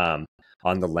experienced on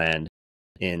the land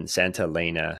in Santa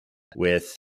Elena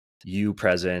with you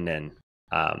present and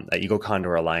at Eagle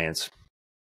Condor Alliance,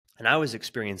 and I was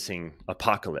experiencing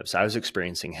apocalypse. I was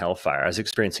experiencing hellfire. I was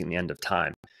experiencing the end of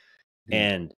time,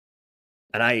 and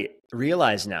I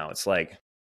realize now it's like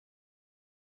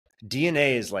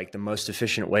DNA is like the most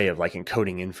efficient way of like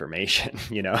encoding information,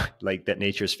 you know, like that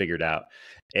nature's figured out.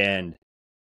 And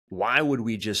why would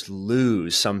we just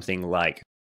lose something like,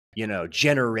 you know,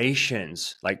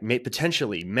 generations, like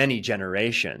potentially many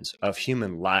generations of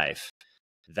human life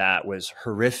that was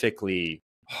horrifically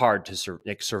hard to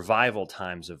like survival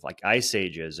times of like ice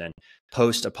ages and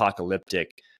post-apocalyptic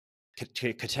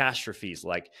catastrophes,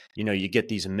 like, you know, you get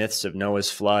these myths of Noah's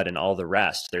flood and all the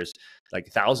rest. There's like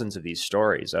thousands of these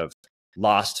stories of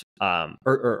lost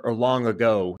or long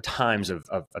ago times of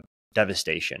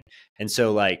devastation. And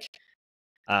so like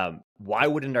why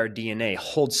wouldn't our DNA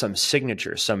hold some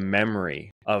signature, some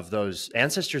memory of those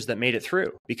ancestors that made it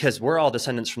through? Because we're all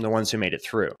descendants from the ones who made it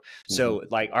through. So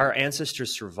like our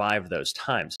ancestors survived those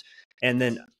times. And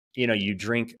then, you know, you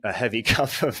drink a heavy cup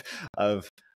of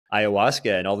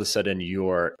ayahuasca and all of a sudden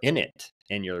you're in it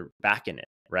and you're back in it,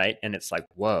 right? And it's like,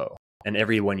 whoa. And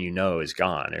everyone you know is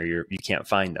gone, or you can't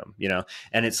find them, you know?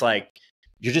 And it's like,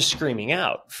 you're just screaming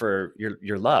out for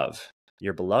your love,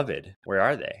 your beloved. Where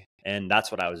are they? And that's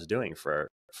what I was doing for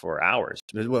hours.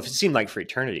 Well, it seemed like for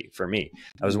eternity for me.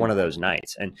 That was one of those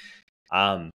nights. And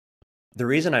the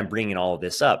reason I'm bringing all of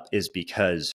this up is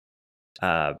because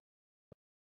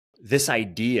this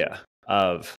idea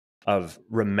of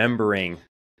remembering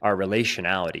our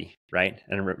relationality, right,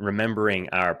 and remembering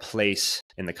our place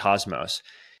in the cosmos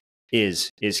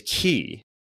is key.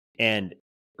 And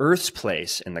Earth's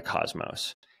place in the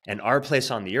cosmos and our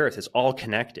place on the Earth is all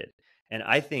connected. And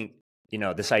I think,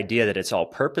 this idea that it's all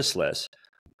purposeless,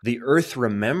 the Earth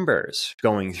remembers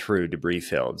going through debris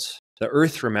fields. The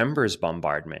Earth remembers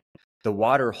bombardment. The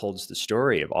water holds the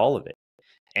story of all of it.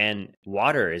 And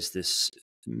water is this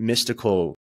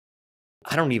mystical,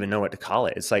 I don't even know what to call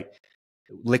it. It's like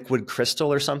liquid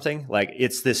crystal or something. Like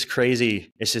it's this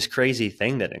crazy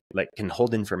thing that like can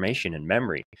hold information and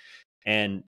memory.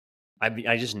 And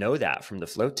I just know that from the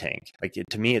float tank. Like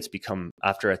to me, it's become,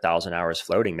 after 1,000 hours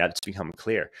floating, that's become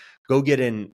clear. Go get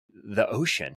in the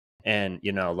ocean and,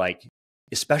 like,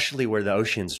 especially where the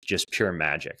ocean's just pure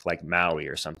magic, like Maui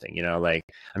or something, like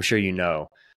I'm sure,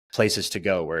 places to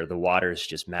go where the water is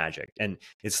just magic. And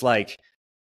it's like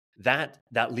that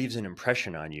leaves an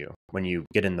impression on you when you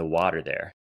get in the water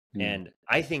there. And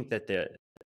I think that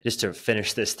just to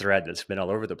finish this thread that's been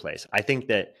all over the place, I think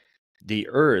that the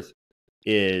Earth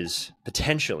is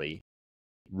potentially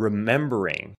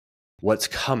remembering what's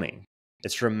coming.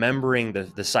 It's remembering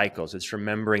the cycles. It's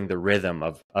remembering the rhythm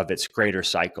of its greater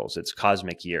cycles, its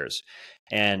cosmic years.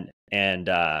 And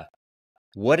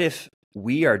what if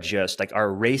we are just like,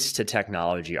 our race to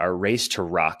technology, our race to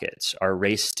rockets, our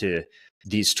race to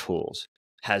these tools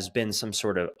has been some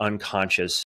sort of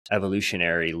unconscious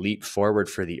evolutionary leap forward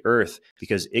for the Earth,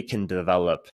 because it can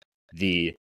develop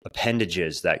the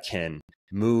appendages that can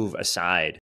move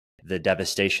aside the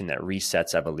devastation that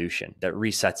resets evolution, that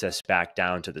resets us back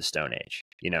down to the Stone Age,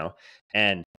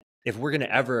 And if we're going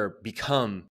to ever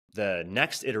become the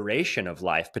next iteration of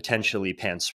life, potentially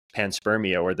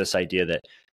panspermia, or this idea that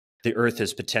the Earth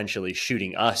is potentially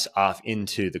shooting us off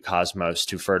into the cosmos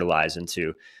to fertilize and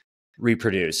to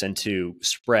reproduce and to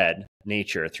spread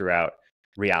nature throughout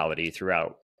reality,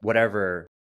 throughout whatever,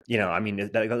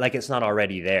 like it's not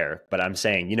already there, but I'm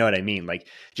saying, you know what I mean? Like,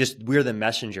 just we're the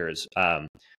messengers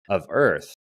of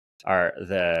Earth, are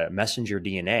the messenger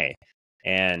DNA.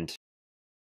 And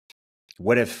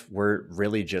what if we're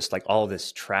really just like, all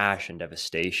this trash and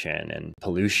devastation and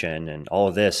pollution and all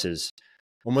of this is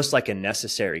almost like a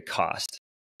necessary cost,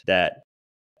 that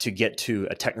to get to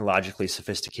a technologically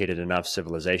sophisticated enough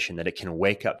civilization that it can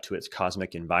wake up to its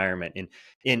cosmic environment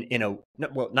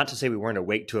not to say we weren't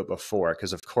awake to it before,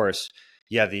 because of course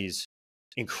you have these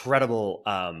incredible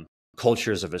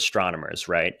cultures of astronomers,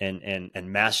 right? And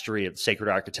mastery of sacred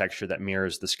architecture that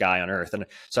mirrors the sky on Earth. And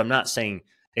so I'm not saying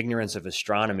ignorance of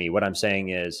astronomy. What I'm saying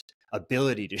is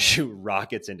ability to shoot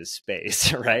rockets into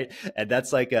space, right? And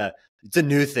that's like it's a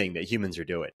new thing that humans are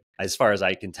doing, as far as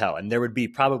I can tell. And there would be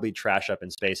probably trash up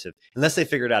in space unless they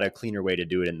figured out a cleaner way to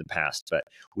do it in the past. But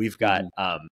we've got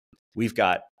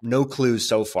no clues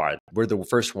so far. We're the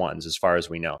first ones, as far as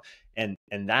we know. And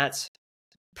that's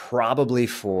probably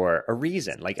for a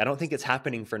reason. Like, I don't think it's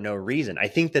happening for no reason. I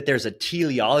think that there's a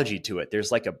teleology to it.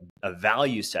 There's like a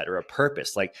value set or a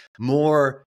purpose, like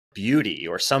more beauty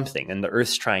or something. And the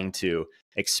Earth's trying to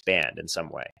expand in some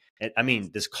way. And, I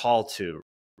mean, this call to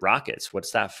rockets,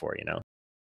 what's that for,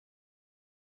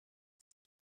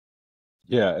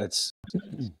 Yeah,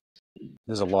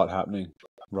 there's a lot happening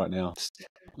right now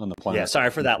on the planet. Yeah, sorry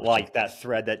for that, like that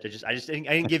thread that I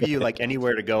didn't give you like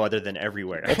anywhere to go other than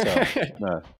everywhere.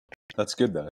 No, that's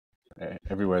good though.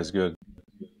 Everywhere is good.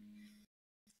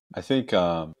 I think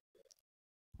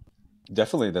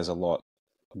definitely there's a lot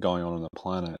going on the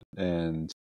planet,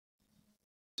 and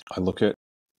I look at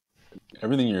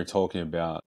everything you're talking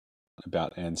about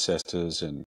ancestors,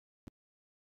 and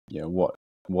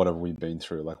what have we been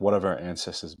through? Like, what have our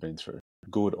ancestors been through,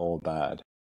 good or bad?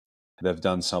 They've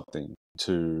done something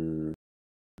to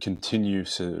continue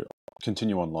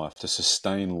on life, to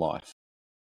sustain life,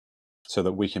 so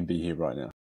that we can be here right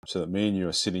now, so that me and you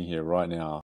are sitting here right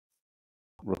now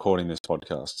recording this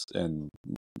podcast. And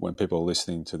when people are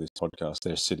listening to this podcast,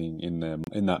 they're sitting in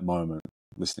that moment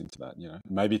listening to that.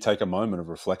 Maybe take a moment of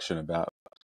reflection about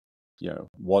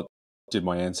what did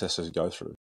my ancestors go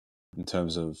through in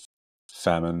terms of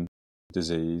famine,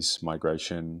 disease,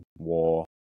 migration, war,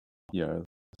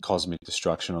 cosmic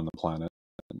destruction on the planet.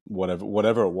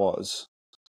 Whatever it was,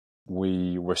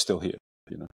 we're still here,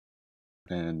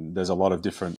 and there's a lot of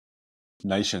different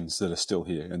nations that are still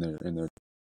here in their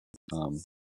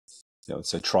let's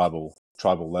say tribal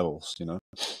levels,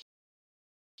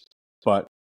 but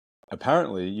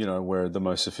apparently, we're the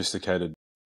most sophisticated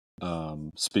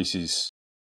species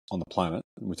on the planet.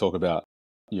 We talk about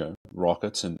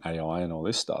rockets and AI and all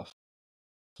this stuff,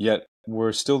 yet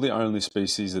we're still the only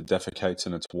species that defecates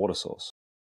in its water source.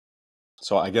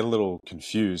 So I get a little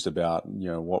confused about,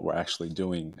 what we're actually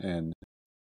doing. And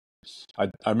I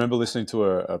remember listening to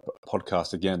a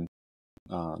podcast again,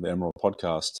 the Emerald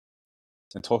podcast,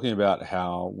 and talking about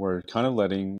how we're kind of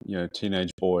letting,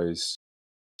 teenage boys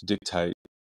dictate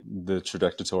the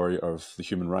trajectory of the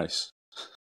human race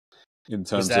in Was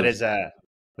terms that of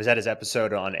his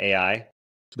episode on AI?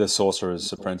 the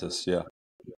Sorcerer's Apprentice. Yeah.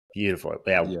 Beautiful.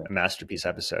 Yeah, Yeah. a masterpiece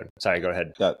episode. Sorry, go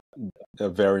ahead. That a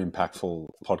very impactful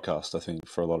podcast, I think,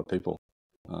 for a lot of people,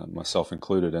 myself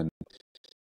included. And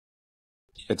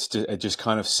it just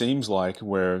kind of seems like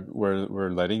we're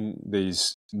letting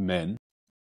these men,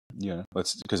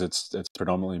 because it's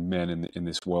predominantly men in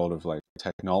this world of like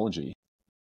technology,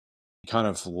 kind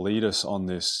of lead us on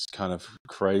this kind of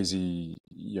crazy,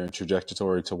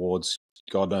 trajectory towards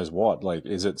God knows what. Like,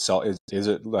 is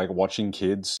it like watching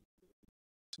kids,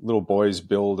 little boys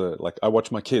I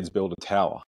watch my kids build a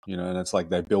tower, and it's like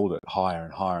they build it higher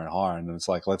and higher and higher, and it's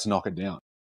like, let's knock it down.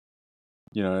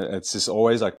 It's just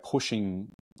always like pushing.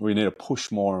 We need to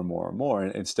push more and more and more,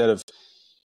 and instead of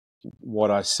what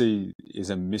I see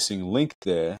is a missing link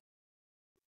there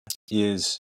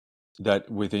is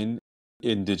that within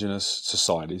indigenous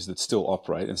societies that still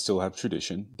operate and still have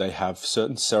tradition, they have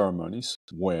certain ceremonies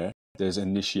where there's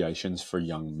initiations for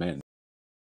young men.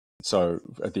 So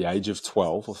at the age of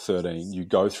 12 or 13, you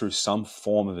go through some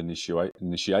form of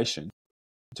initiation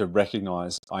to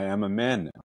recognize, I am a man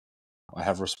now. I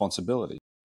have responsibility.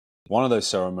 One of those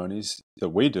ceremonies that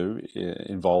we do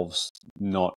involves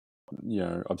not,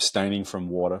 abstaining from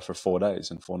water for 4 days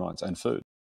and 4 nights and food,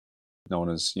 known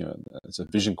as, it's a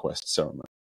vision quest ceremony.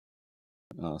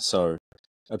 So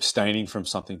abstaining from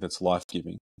something that's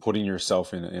life-giving, putting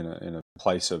yourself in a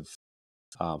place of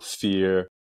fear,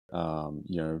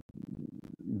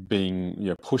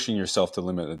 being, pushing yourself to the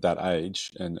limit at that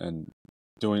age, and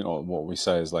doing what we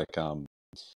say is like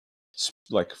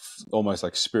almost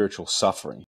like spiritual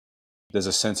suffering. There's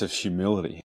a sense of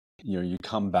humility. You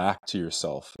come back to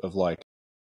yourself of like,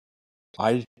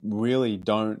 I really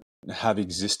don't have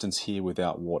existence here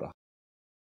without water.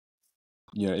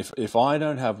 If I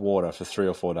don't have water for 3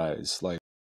 or 4 days, like,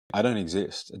 I don't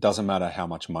exist. It doesn't matter how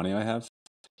much money I have,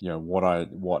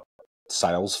 what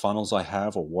sales funnels I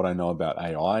have, or what I know about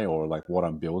AI, or like what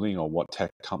I'm building, or what tech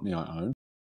company I own.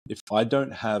 If I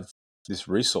don't have this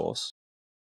resource,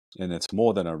 and it's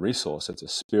more than a resource, it's a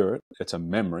spirit, it's a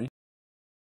memory,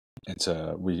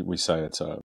 we say it's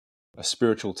a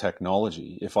spiritual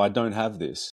technology. If I don't have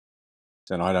this,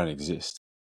 then I don't exist.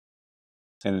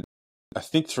 And I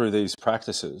think through these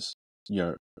practices,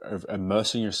 of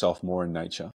immersing yourself more in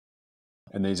nature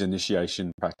and these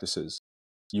initiation practices,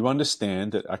 you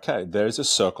understand that, okay, there's a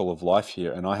circle of life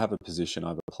here, and I have a position, I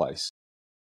have a place,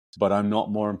 but I'm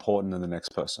not more important than the next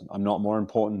person. I'm not more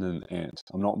important than an ant.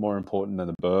 I'm not more important than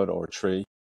a bird or a tree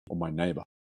or my neighbor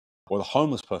or the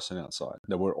homeless person outside.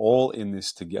 That we're all in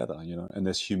this together, and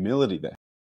there's humility there.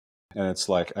 And it's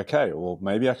like, okay, well,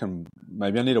 maybe I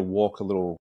need to walk a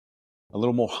little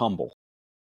more humble,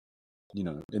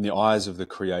 in the eyes of the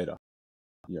Creator.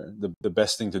 The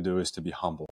best thing to do is to be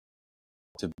humble,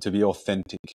 to be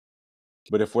authentic.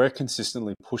 But if we're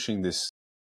consistently pushing this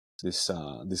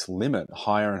limit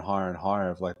higher and higher and higher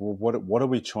of like, well, what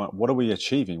are we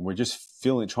achieving? We're just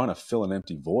trying to fill an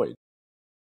empty void.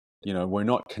 We're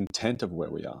not content of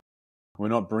where we are. We're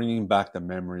not bringing back the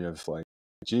memory of like,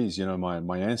 geez,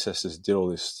 my ancestors did all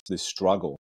this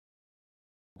struggle.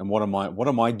 And what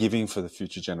am I giving for the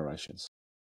future generations?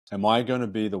 Am I going to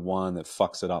be the one that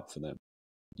fucks it up for them?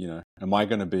 Am I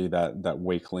going to be that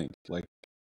weak link? Like,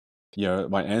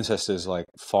 my ancestors like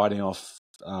fighting off,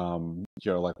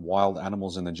 like wild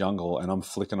animals in the jungle, and I'm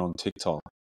flicking on TikTok,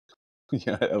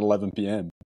 at 11 p.m.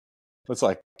 It's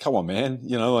like, come on, man,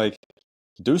 like,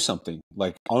 do something,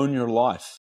 like, own your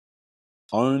life,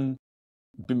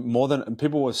 more than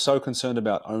people were so concerned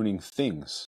about owning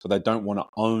things, so they don't want to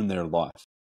own their life.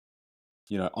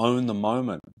 Own the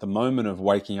moment of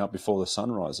waking up before the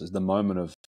sun rises, the moment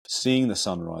of seeing the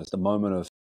sunrise, the moment of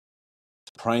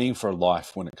praying for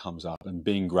life when it comes up, and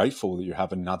being grateful that you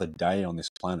have another day on this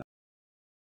planet.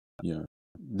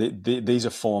 These are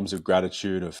forms of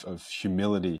gratitude, of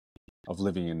humility, of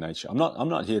living in nature. I'm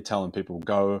not here telling people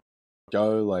go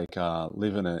like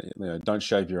live in don't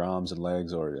shave your arms and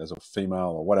legs, or as a female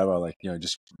or whatever, like,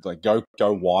 just like go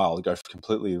wild, go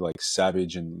completely like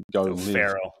savage, and go live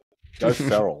feral. Go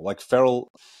feral. Like feral,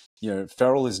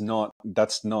 feral is not,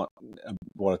 that's not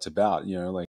what it's about.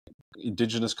 Like,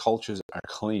 indigenous cultures are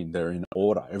clean. They're in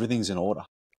order. Everything's in order.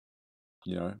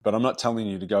 But I'm not telling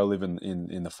you to go live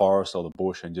in the forest or the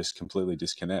bush and just completely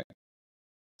disconnect.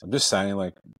 I'm just saying,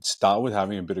 like, start with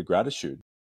having a bit of gratitude.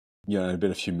 and a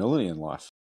bit of humility in life.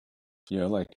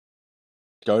 Like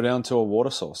go down to a water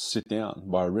source, sit down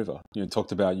by a river.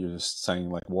 Talked about you just saying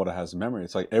like water has memory.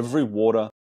 It's like every water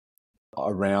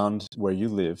around where you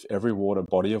live, every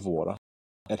body of water,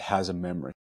 it has a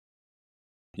memory.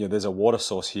 There's a water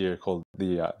source here called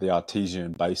the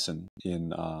Artesian Basin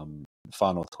in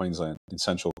far north Queensland, in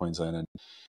central Queensland, and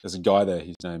there's a guy there.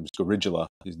 His name's Gorigula.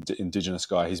 He's an indigenous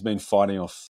guy. He's been fighting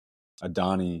off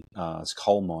Adani's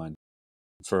coal mine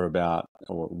for about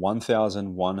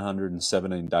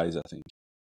 1,117 days, I think.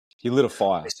 He lit a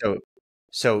fire.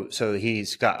 So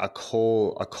he's got a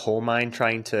coal mine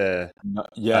trying to.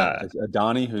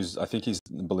 Adani, I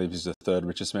believe he's the third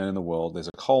richest man in the world. There's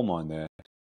a coal mine there,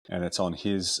 and it's on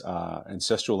his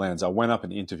ancestral lands. I went up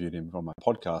and interviewed him on my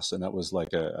podcast, and that was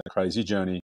like a crazy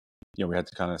journey. We had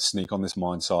to kind of sneak on this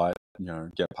mine site,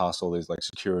 get past all these like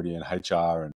security and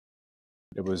HR, and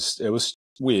it was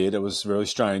weird. It was really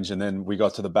strange. And then we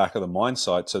got to the back of the mine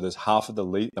site. So there's half of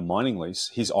the mining lease.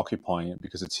 He's occupying it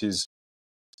because it's his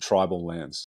tribal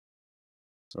lands,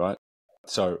 right?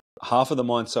 So half of the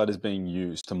mine site is being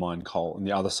used to mine coal, and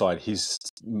the other side he's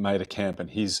made a camp, and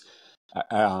he's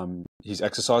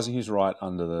exercising his right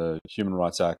under the Human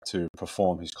Rights Act to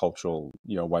perform his cultural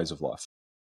ways of life,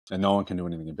 and no one can do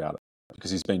anything about it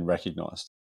because he's been recognized.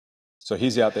 So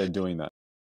he's out there doing that.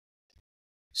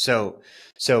 So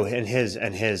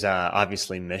his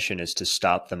obviously mission is to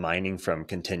stop the mining from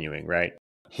continuing, right?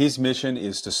 His mission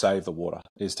is to save the water,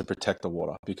 is to protect the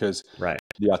water, because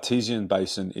the Artesian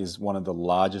Basin is one of the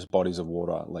largest bodies of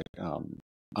water, like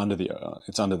under the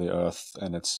earth,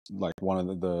 and it's like one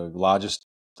of the largest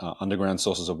underground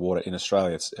sources of water in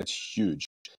Australia. It's huge,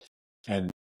 and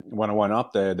when I went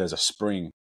up there, there's a spring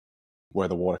where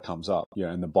the water comes up,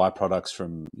 and the byproducts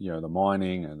from the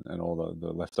mining and all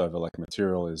the leftover like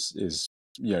material is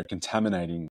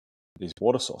contaminating these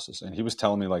water sources. And he was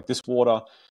telling me like this water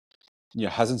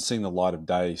hasn't seen the light of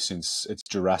day since it's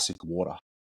Jurassic water.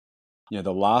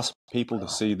 The last people to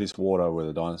see this water were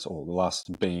the dinosaurs. The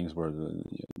last beings were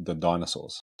the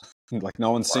dinosaurs. Like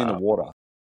no one's seen the water,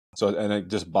 and it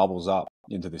just bubbles up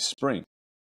into this spring.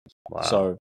 Wow.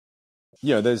 So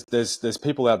there's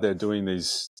people out there doing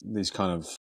these kind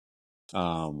of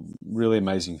really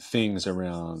amazing things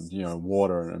around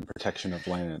water and protection of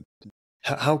land.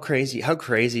 How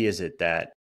crazy is it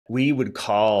that we would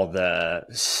call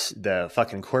the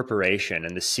fucking corporation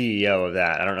and the CEO of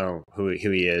that, I don't know who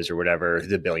he is or whatever, who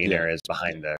the billionaire is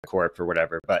behind the corp or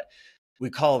whatever, but we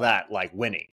call that like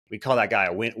winning. We call that guy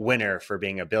a winner for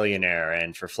being a billionaire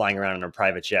and for flying around in a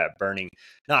private jet, burning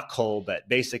not coal, but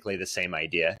basically the same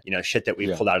idea, shit that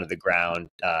we pulled out of the ground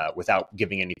without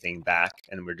giving anything back.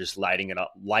 And we're just lighting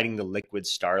the liquid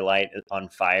starlight on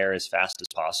fire as fast as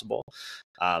possible,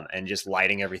 and just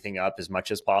lighting everything up as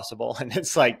much as possible. And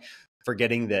it's like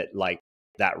forgetting that like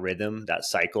that rhythm, that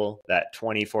cycle, that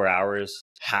 24 hours,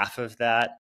 half of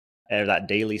that, or that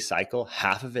daily cycle,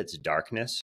 half of it's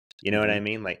darkness. You know what I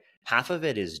mean? Like, half of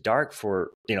it is dark for,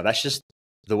 that's just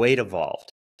the way it evolved.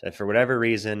 And for whatever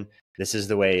reason, this is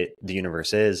the way the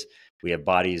universe is. We have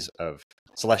bodies of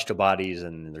celestial bodies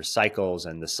and there's cycles,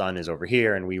 and the sun is over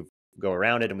here and we go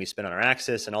around it and we spin on our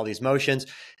axis and all these motions,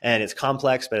 and it's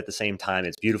complex, but at the same time,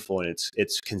 it's beautiful, and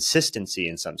it's consistency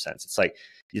in some sense. It's like,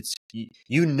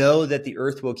 that the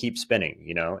earth will keep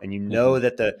spinning, and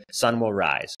that the sun will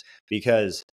rise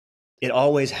because it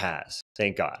always has,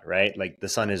 thank God, right? Like the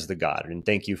sun is the God, and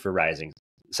thank you for rising,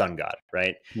 sun God,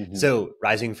 right? So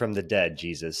rising from the dead,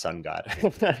 Jesus, sun God.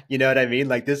 You know what I mean?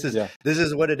 Like this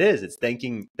is what it is. It's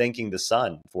thanking the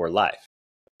sun for life,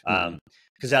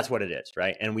 because that's what it is,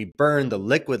 right? And we burn the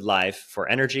liquid life for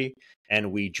energy,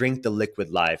 and we drink the liquid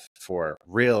life for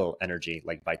real energy,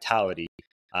 like vitality,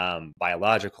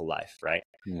 biological life, right?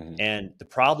 And the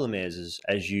problem is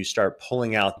as you start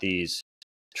pulling out these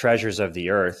treasures of the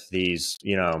earth, these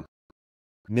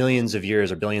millions of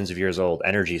years or billions of years old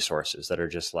energy sources that are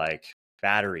just like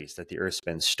batteries that the earth's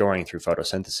been storing through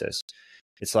photosynthesis,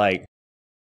 it's like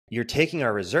you're taking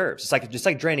our reserves. It's like just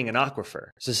like draining an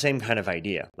aquifer. It's the same kind of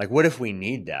idea. Like, what if we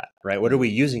need that, right? What are we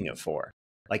using it for?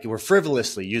 Like, we're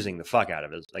frivolously using the fuck out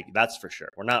of it. Like, that's for sure.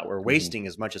 We're wasting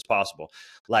as much as possible.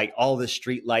 Like all the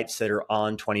street lights that are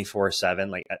on 24/7,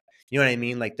 like, you know what I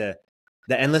mean? Like the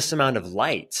endless amount of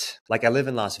light. Like I live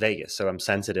in Las Vegas, so I'm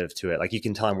sensitive to it. Like you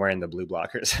can tell I'm wearing the blue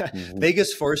blockers.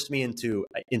 Vegas forced me into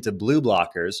blue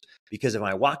blockers because if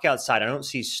I walk outside, I don't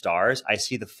see stars. I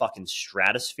see the fucking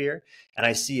stratosphere, and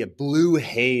I see a blue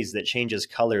haze that changes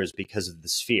colors because of the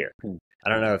sphere. I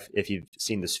don't know if you've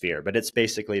seen the sphere, but it's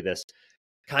basically this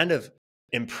kind of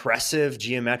impressive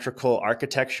geometrical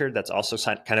architecture that's also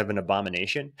kind of an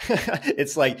abomination.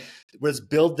 It's like, let's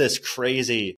build this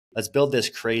crazy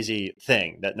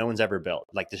thing that no one's ever built,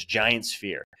 like this giant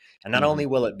sphere. And not only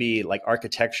will it be like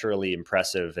architecturally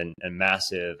impressive and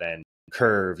massive and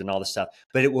curved and all this stuff,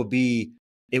 but it will be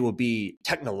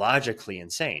technologically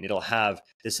insane. It'll have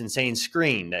this insane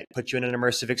screen that puts you in an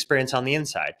immersive experience on the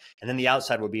inside. And then the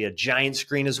outside will be a giant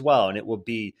screen as well. And it will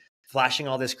be flashing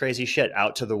all this crazy shit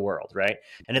out to the world, right?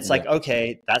 And it's like,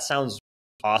 okay, that sounds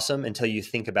awesome until you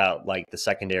think about like the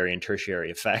secondary and tertiary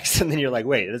effects. And then you're like,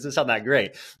 wait, this doesn't sound that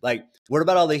great. Like, what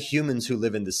about all the humans who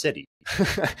live in the city?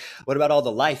 What about all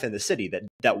the life in the city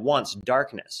that wants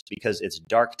darkness because it's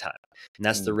dark time? And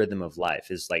that's the rhythm of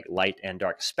life, is like light and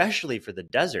dark, especially for the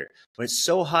desert when it's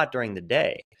so hot during the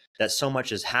day that so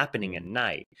much is happening at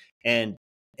night. And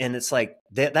it's like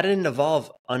that didn't evolve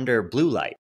under blue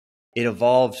light. It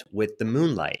evolved with the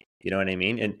moonlight. You know what I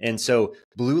mean? And so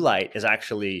blue light is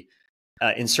actually,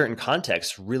 in certain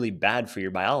contexts, really bad for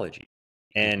your biology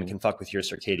and can fuck with your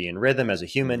circadian rhythm as a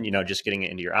human, you know, just getting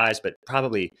it into your eyes, but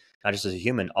probably not just as a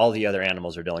human, all the other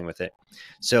animals are dealing with it.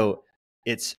 So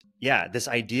it's, this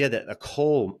idea that a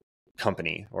coal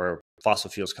company or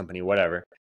fossil fuels company, whatever,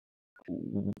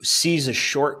 sees a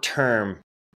short-term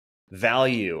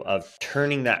value of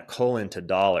turning that coal into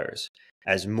dollars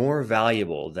as more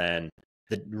valuable than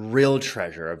the real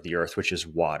treasure of the earth, which is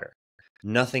water.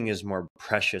 Nothing is more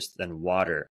precious than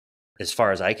water, as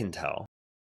far as I can tell,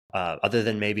 other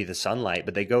than maybe the sunlight,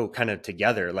 but they go kind of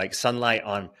together. Like sunlight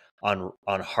on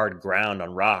hard ground,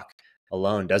 on rock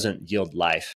alone doesn't yield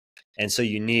life. And so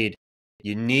you need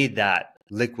that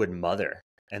liquid mother,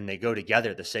 and they go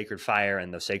together, the sacred fire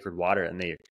and the sacred water. And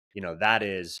they, you know, that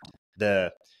is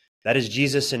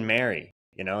Jesus and Mary.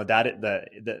 You know, that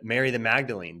the Mary the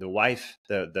Magdalene, the wife,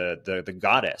 the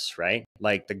goddess, right?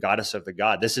 Like the goddess of the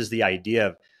god. This is the idea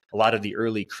of a lot of the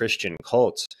early Christian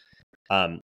cults,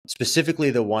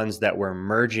 specifically the ones that were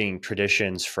merging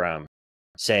traditions from,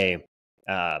 say,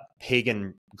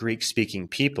 pagan Greek-speaking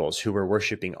peoples who were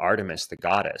worshiping Artemis, the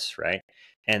goddess, right?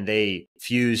 And they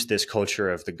fused this culture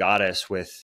of the goddess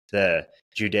with the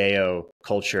Judeo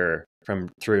culture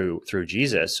through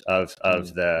Jesus of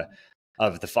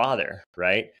the Father,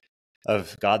 right?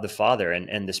 Of God the Father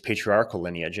and this patriarchal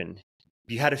lineage. And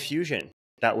you had a fusion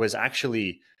that was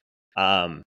actually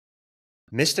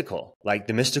mystical, like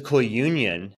the mystical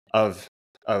union of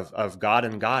God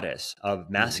and goddess, of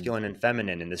masculine and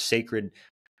feminine, in the sacred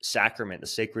sacrament, the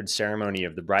sacred ceremony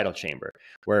of the bridal chamber,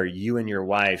 where you and your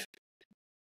wife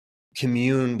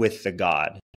commune with the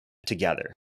God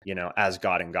together, you know, as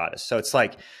God and goddess. So it's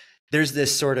like there's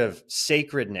this sort of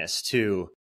sacredness to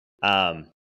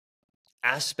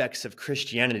aspects of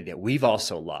Christianity that we've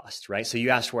also lost, right? So you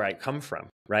asked where I come from,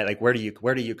 right? Like, where do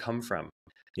you come from?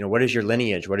 You know, what is your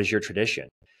lineage? What is your tradition?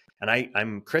 And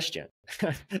I'm Christian.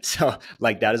 So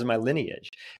like, that is my lineage.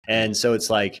 And so it's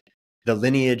like the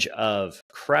lineage of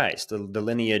Christ, the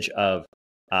lineage of,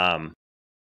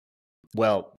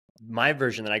 well, my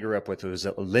version that I grew up with was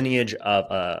a lineage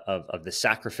of the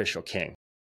sacrificial king.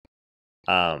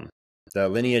 The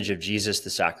lineage of Jesus, the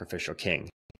sacrificial king,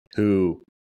 who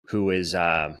is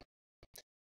God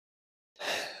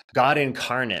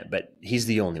incarnate, but he's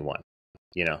the only one,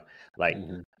 you know, like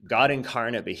God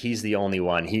incarnate, but he's the only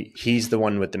one. He's the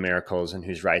one with the miracles and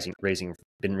who's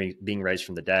being raised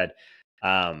from the dead.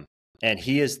 And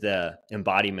he is the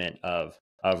embodiment of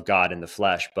God in the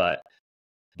flesh, but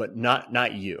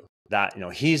not you. That, you know,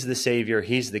 he's the savior,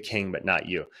 he's the king, but not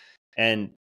you.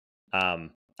 And I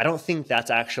don't think that's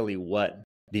actually what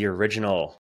the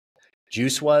original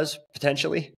juice was,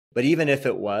 potentially. But even if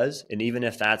it was, and even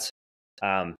if that's,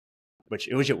 which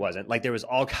it wasn't, like there was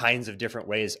all kinds of different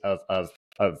ways of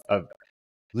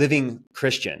living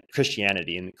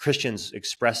Christianity, and Christians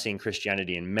expressing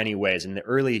Christianity in many ways. In the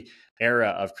early era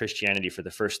of Christianity, for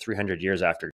the first 300 years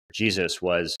after Jesus,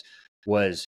 was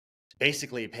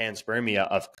basically panspermia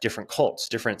of different cults,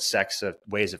 different sects of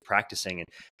ways of practicing, and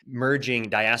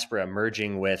diaspora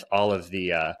merging with all of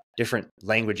the different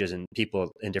languages and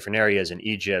people in different areas in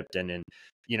Egypt and in,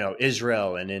 you know,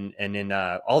 Israel and in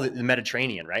all the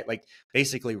Mediterranean, right? Like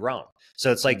basically Rome.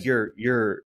 So it's like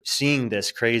you're seeing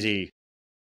this crazy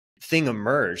thing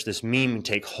emerge, this meme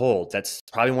take hold. That's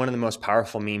probably one of the most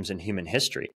powerful memes in human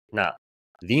history. Not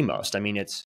the most. I mean,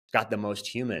 it's got the most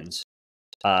humans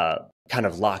kind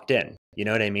of locked in, you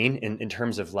know what I mean? In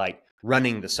terms of like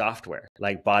running the software,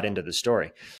 like bought into the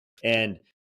story. And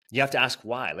you have to ask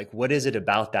why. Like, what is it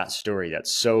about that story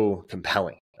that's so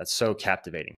compelling, that's so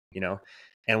captivating, you know?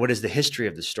 And what is the history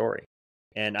of the story?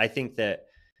 And I think that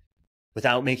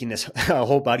without making this a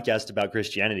whole podcast about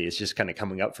Christianity, it's just kind of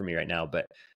coming up for me right now. But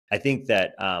I think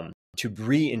that to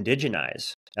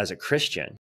re-indigenize as a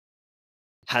Christian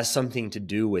has something to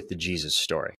do with the Jesus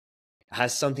story. It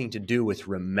has something to do with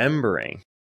remembering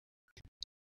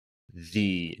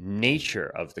the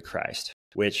nature of the Christ,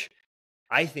 which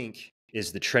I think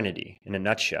is the Trinity in a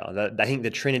nutshell. I think the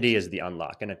Trinity is the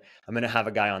unlock. And I'm going to have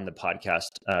a guy on the podcast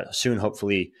soon,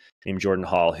 hopefully, named Jordan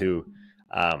Hall, who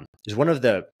is one of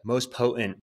the most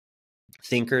potent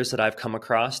thinkers that I've come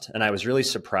across. And I was really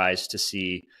surprised to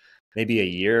see maybe a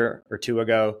year or two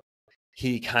ago,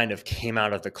 he kind of came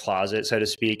out of the closet, so to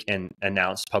speak, and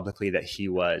announced publicly that he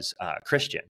was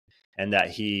Christian and that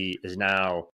he is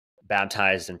now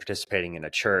baptized and participating in a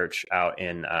church out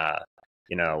in,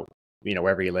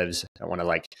 wherever he lives. I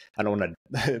don't want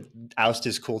to oust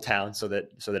his cool town so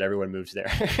that everyone moves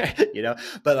there,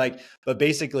 but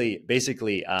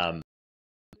basically,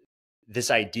 this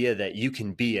idea that you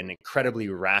can be an incredibly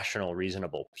rational,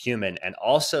 reasonable human and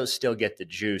also still get the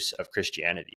juice of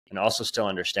Christianity and also still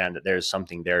understand that there's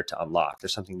something there to unlock.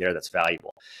 There's something there that's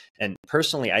valuable. And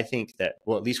personally, I think that,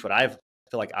 well, at least what I feel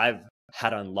like I've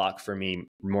had unlocked for me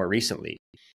more recently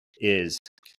is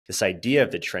this idea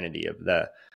of the Trinity, of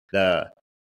the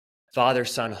Father,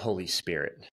 Son, Holy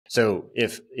Spirit. So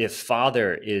if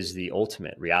Father is the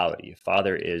ultimate reality, if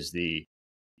Father is the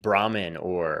Brahman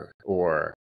or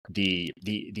the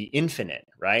infinite,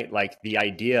 right? Like the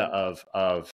idea of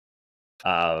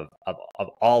all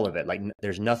of it, like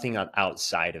there's nothing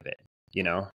outside of it,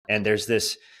 and there's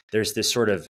this sort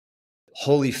of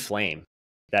holy flame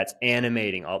that's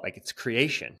animating all, like it's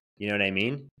creation. You know what I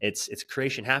mean? It's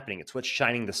creation happening. It's what's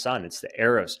shining the sun. It's the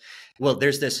arrows. Well,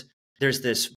 there's this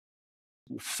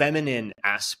feminine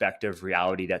aspect of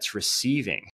reality that's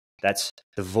receiving. That's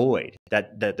the void,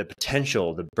 that the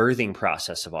potential, the birthing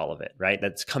process of all of it, right?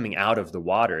 That's coming out of the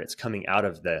water. It's coming out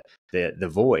of the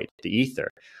void, the ether.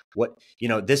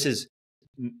 This is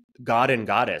God and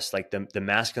goddess, like the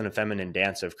masculine and feminine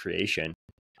dance of creation,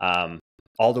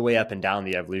 all the way up and down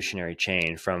the evolutionary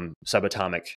chain from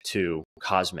subatomic to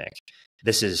cosmic.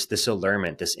 This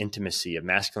allurement, this intimacy of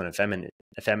masculine and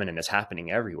feminine is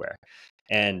happening everywhere.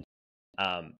 And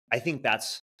I think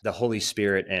that's the Holy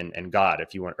Spirit and God,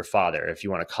 if you want, or Father, if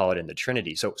you want to call it in the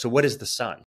Trinity. So what is the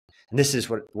Son? And this is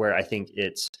where I think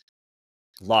it's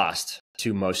lost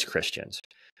to most Christians,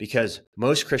 because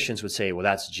most Christians would say, well,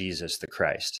 that's Jesus the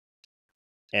Christ.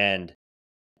 And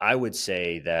I would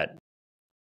say that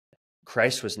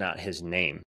Christ was not his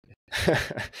name.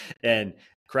 And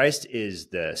Christ is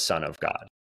the Son of God.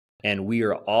 And we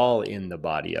are all in the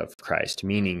body of Christ,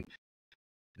 meaning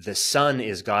the Son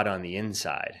is God on the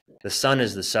inside. The Son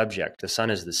is the subject. The Son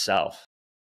is the self.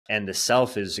 And the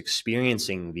self is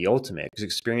experiencing the ultimate, is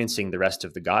experiencing the rest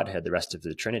of the Godhead, the rest of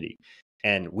the Trinity.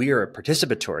 And we are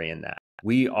participatory in that.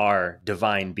 We are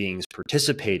divine beings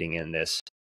participating in this,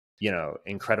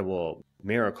 incredible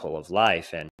miracle of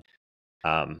life. And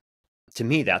to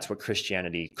me, that's what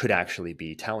Christianity could actually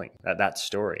be telling, that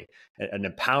story, an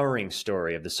empowering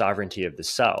story of the sovereignty of the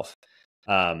self.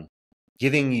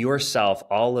 Giving yourself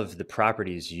all of the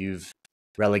properties you've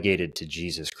relegated to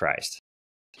Jesus Christ,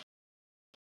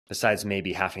 besides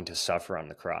maybe having to suffer on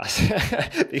the cross.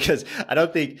 Because I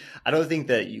don't think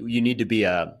that you need to be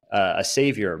a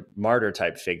savior, martyr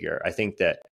type figure. I think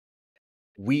that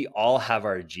we all have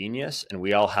our genius and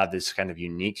we all have this kind of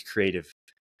unique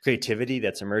creativity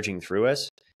that's emerging through us.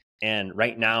 And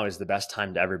right now is the best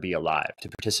time to ever be alive, to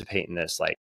participate in this,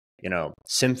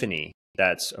 symphony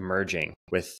that's emerging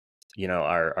with,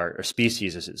 our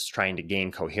species as it's trying to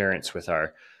gain coherence with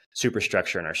our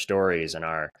superstructure and our stories and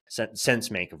our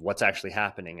sense make of what's actually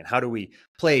happening, and how do we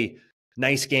play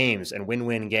nice games and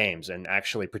win-win games and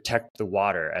actually protect the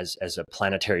water as a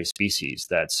planetary species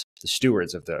that's the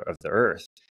stewards of the earth,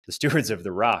 the stewards of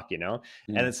the rock, And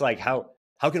it's like, how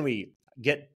can we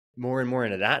get more and more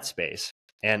into that space?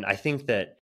 And I think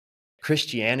that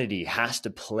Christianity has to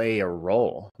play a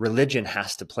role. Religion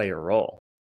has to play a role,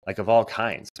 like of all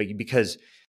kinds, because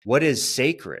what is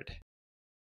sacred?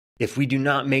 If we do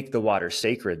not make the water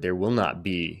sacred, there will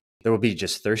be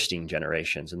just thirsting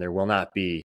generations, and there will not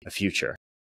be a future.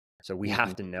 So we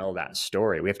have to know that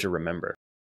story. We have to remember.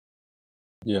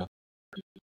 Yeah.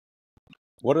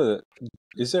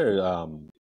 Is there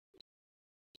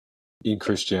in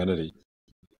Christianity,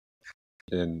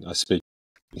 and I speak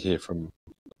here from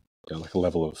like a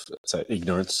level of, say,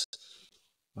 ignorance.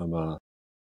 I'm a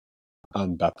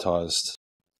unbaptized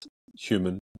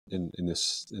human in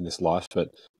this life, but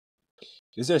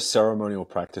is there ceremonial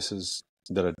practices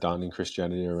that are done in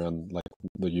Christianity around like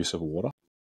the use of water?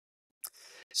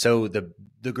 So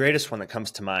the greatest one that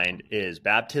comes to mind is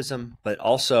baptism, but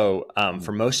also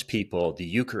for most people, the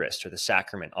Eucharist or the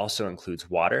sacrament also includes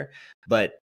water,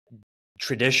 but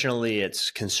traditionally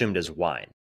it's consumed as wine.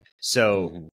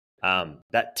 So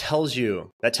that tells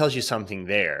you something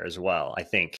there as well. I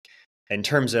think in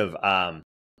terms of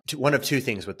one of two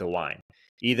things with the wine: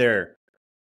 either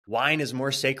wine is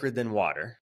more sacred than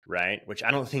water, right? Which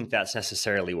I don't think that's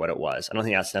necessarily what it was. I don't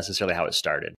think that's necessarily how it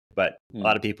started, but a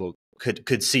lot of people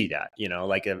could see that,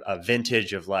 like a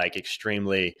vintage of like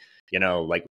extremely,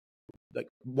 like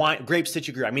wine, grapes that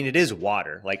you grew. I mean, it is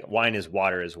water. Like wine is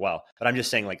water as well. But I'm just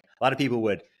saying, like a lot of people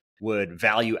would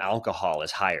value alcohol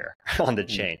as higher on the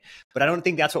chain. But I don't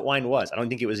think that's what wine was. I don't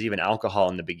think it was even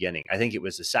alcohol in the beginning. I think it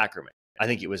was a sacrament. I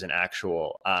think it was an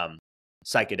actual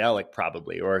psychedelic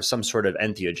probably, or some sort of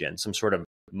entheogen, some sort of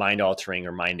mind altering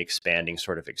or mind expanding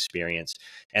sort of experience.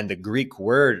 And the Greek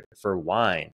word for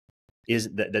wine is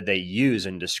that they use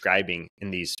in describing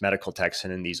in these medical texts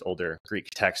and in these older Greek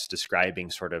texts describing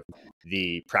sort of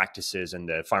the practices and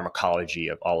the pharmacology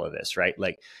of all of this, right?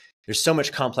 Like there's so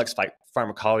much complex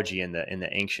pharmacology in the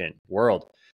ancient world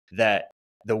that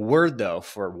the word though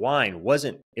for wine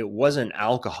wasn't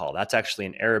alcohol. That's actually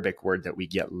an Arabic word that we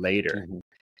get later.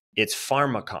 It's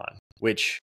pharmakon,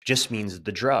 which just means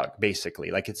the drug,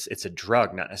 basically. Like it's a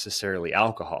drug, not necessarily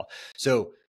alcohol.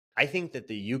 So I think that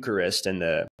the Eucharist and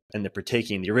the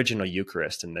partaking, the original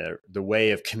Eucharist and the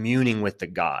way of communing with the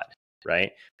God,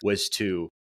 right, was to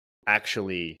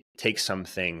actually take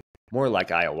something more like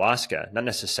ayahuasca, not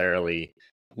necessarily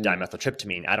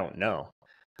dimethyltryptamine. I don't know,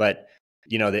 but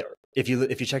if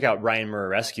you check out Ryan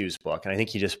Murarescu's book, and I think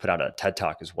he just put out a TED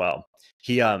Talk as well.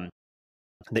 He The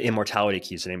Immortality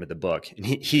Key is the name of the book, and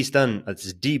he's done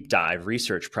this deep dive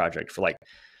research project for like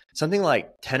something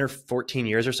like 10 or 14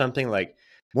 years or something, like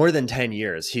more than 10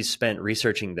 years he's spent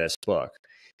researching this book.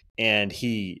 And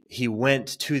he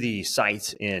went to the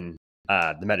sites in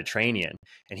the Mediterranean,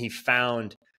 and he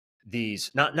found these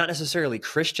not necessarily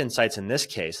Christian sites in this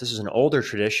case. This is an older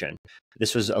tradition.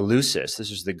 This was Eleusis.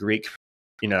 This was the Greek,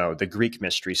 the Greek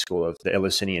mystery school of the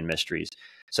Eleusinian mysteries.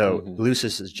 So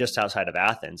Eleusis is just outside of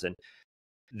Athens, and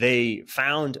they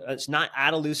found it's not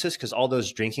at Eleusis because all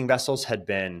those drinking vessels had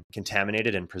been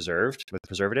contaminated and preserved with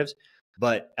preservatives.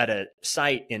 But at a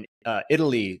site in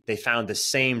Italy, they found the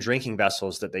same drinking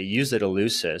vessels that they used at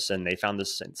Eleusis, and they found the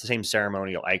same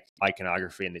ceremonial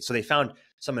iconography. And so they found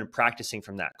someone practicing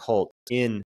from that cult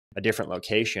in a different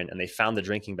location, and they found the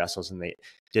drinking vessels, and they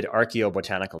did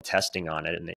archaeobotanical testing on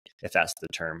it. And if that's the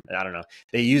term, I don't know.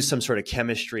 They used some sort of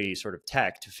chemistry sort of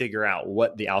tech to figure out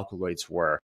what the alkaloids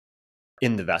were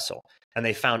in the vessel. And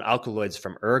they found alkaloids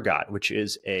from ergot, which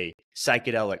is a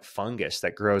psychedelic fungus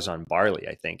that grows on barley,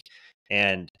 I think.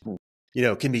 And,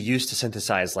 can be used to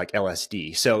synthesize like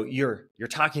LSD. So you're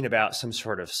talking about some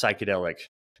sort of psychedelic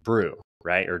brew,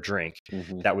 right? Or drink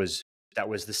that was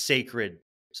the sacred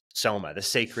soma, the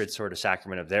sacred sort of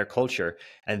sacrament of their culture.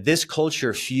 And this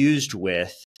culture fused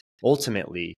with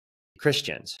ultimately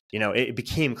Christians. It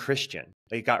became Christian.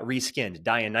 It got reskinned.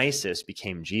 Dionysus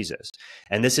became Jesus.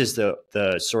 And this is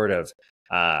the sort of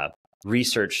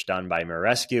research done by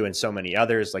Murarescu and so many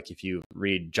others. Like if you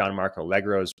read John Mark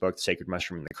Allegro's book, The Sacred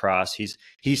Mushroom and the Cross,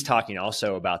 he's talking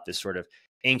also about this sort of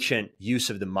ancient use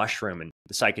of the mushroom and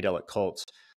the psychedelic cults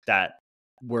that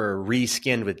were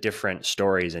reskinned with different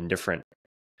stories and different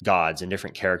gods and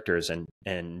different characters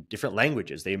and different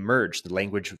languages. They merged, the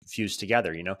language fused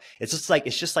together. It's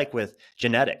just like with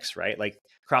genetics, right? Like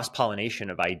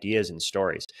cross-pollination of ideas and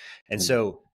stories. And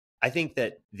so I think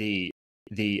that the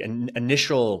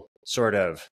initial sort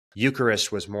of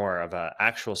Eucharist was more of an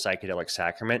actual psychedelic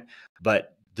sacrament,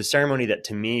 but the ceremony that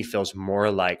to me feels more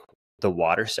like the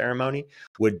water ceremony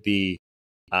would be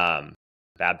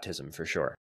baptism for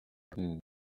sure.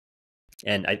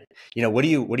 And what do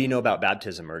you know about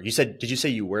baptism? Or did you say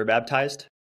you were baptized?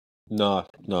 No,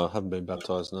 I haven't been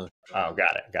baptized. No. Oh,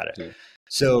 got it. Yeah.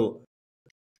 So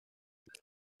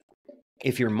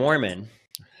if you're Mormon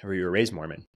or you were raised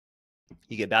Mormon,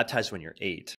 you get baptized when you're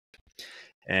 8.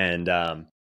 And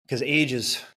because age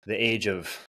is the age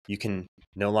of, you can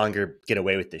no longer get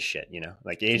away with this shit,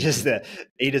 like age is the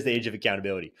age of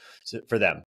accountability for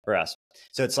them, for us.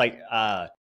 So it's like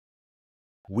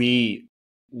we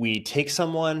take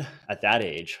someone at that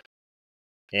age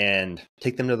and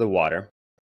take them to the water,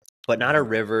 but not a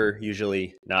river,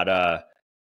 usually not a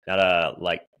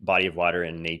like body of water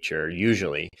in nature.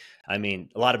 Usually, I mean,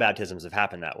 a lot of baptisms have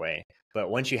happened that way, but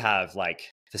once you have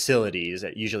like facilities,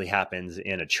 it usually happens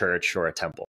in a church or a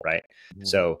temple, right?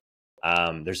 So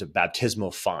there's a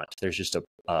baptismal font. There's just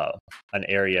an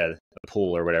area, a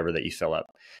pool or whatever that you fill up,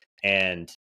 and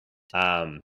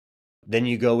Then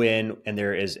you go in and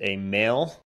there is a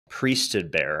male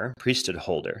priesthood bearer, priesthood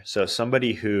holder. So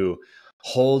somebody who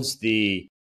holds the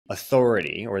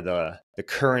authority or the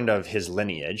current of his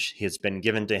lineage. He has been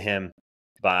given to him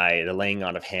by the laying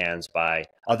on of hands by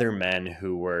other men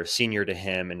who were senior to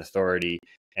him in authority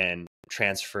and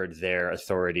transferred their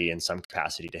authority in some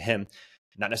capacity to him.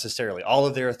 Not necessarily all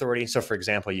of their authority. So, for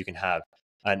example, you can have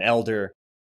an elder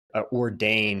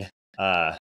ordain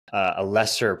a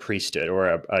lesser priesthood or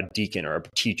a deacon or a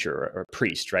teacher or a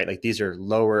priest, right? Like these are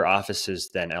lower offices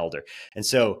than elder. And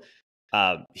so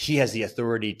he has the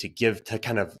authority to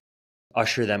kind of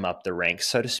usher them up the ranks,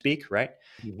 so to speak, right?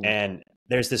 Mm-hmm. And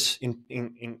there's this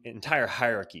entire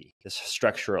hierarchy, this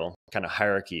structural kind of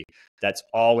hierarchy that's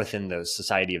all within the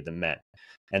society of the men.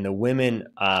 And the women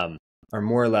are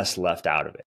more or less left out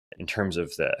of it in terms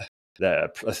of the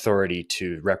authority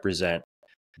to represent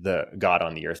the God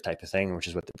on the earth type of thing, which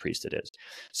is what the priesthood is.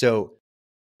 So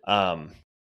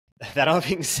that all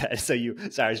being said, sorry,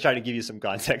 I was trying to give you some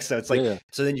context. So it's like,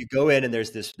 so then you go in and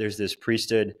there's this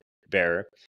priesthood bearer,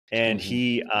 and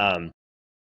he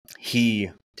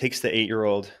takes the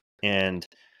 8-year-old and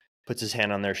puts his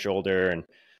hand on their shoulder and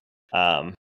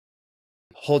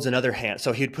holds another hand.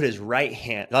 So he'd put his left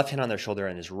hand on their shoulder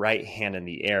and his right hand in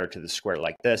the air to the square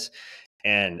like this.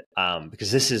 And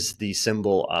because this is the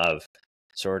symbol of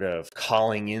sort of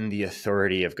calling in the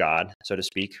authority of God, so to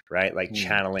speak, right? Like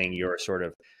channeling your sort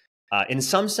of, in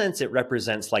some sense, it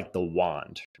represents like the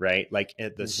wand, right? Like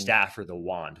the staff or the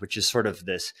wand, which is sort of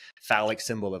this phallic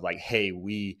symbol of like, hey,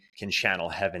 we can channel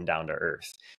heaven down to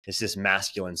earth. It's this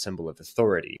masculine symbol of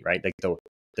authority, right? Like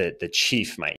the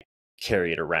chief might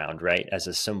carry it around, right, as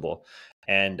a symbol.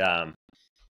 And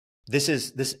this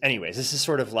is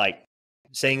sort of like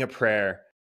saying a prayer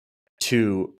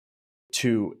to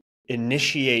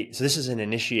initiate. So this is an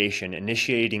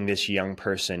initiating this young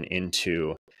person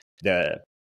into the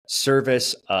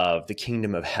service of the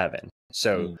kingdom of heaven.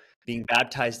 So being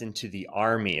baptized into the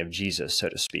army of Jesus, so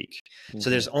to speak. So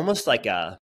there's almost like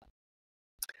a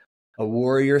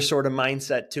warrior sort of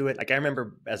mindset to it. Like I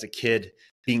remember as a kid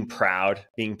being proud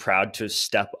to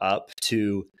step up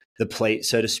to the plate,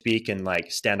 so to speak, and like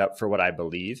stand up for what I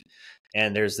believe.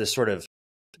 And there's this sort of,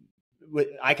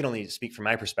 I can only speak from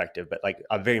my perspective, but like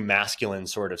a very masculine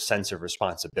sort of sense of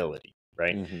responsibility,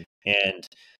 right? And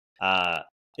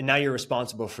now you're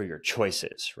responsible for your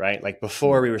choices, right? Like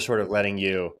before we were sort of letting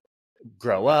you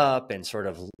grow up and sort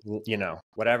of,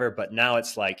 whatever, but now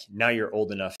it's like, now you're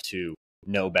old enough to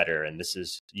know better. And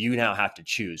you now have to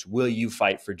choose, will you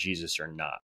fight for Jesus or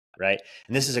not? Right.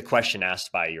 And this is a question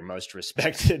asked by your most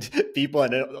respected people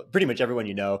and pretty much everyone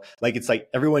you know. Like it's like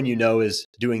everyone you know is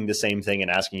doing the same thing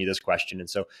and asking you this question. And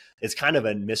so it's kind of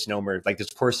a misnomer. Like,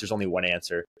 of course, there's only one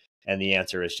answer. And the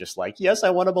answer is just like, yes,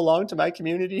 I want to belong to my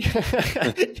community.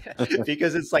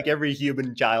 Because it's like every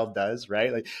human child does,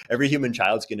 right? Like every human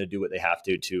child's going to do what they have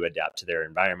to adapt to their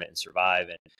environment and survive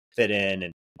and fit in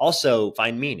and also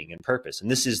find meaning and purpose.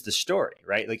 And this is the story,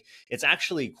 right? Like it's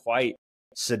actually quite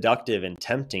seductive and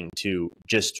tempting to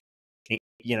just,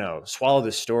 swallow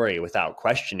the story without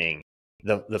questioning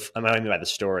I mean by the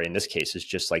story in this case is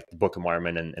just like the Book of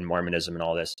Mormon and Mormonism and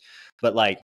all this, but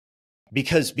like,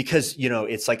 because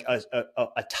it's like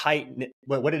a tight,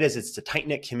 what it is, it's a tight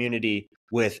knit community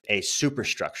with a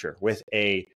superstructure, with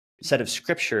a set of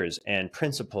scriptures and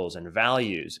principles and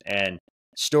values and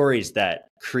stories that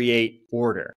create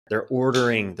order. They're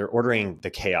ordering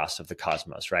the chaos of the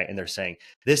cosmos, right? And they're saying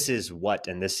this is what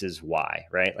and this is why,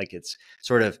 right? Like it's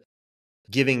sort of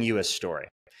giving you a story,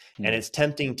 and it's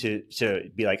tempting to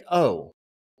be like, oh,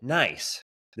 nice.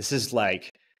 This is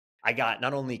like I got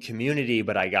not only community,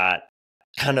 but I got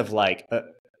kind of like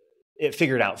it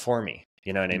figured out for me.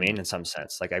 You know what I mean? In some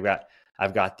sense, like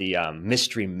I've got the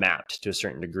mystery mapped to a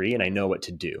certain degree, and I know what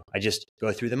to do. I just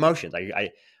go through the motions.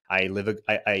 I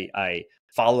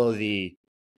follow the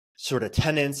sort of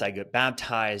tenets. I get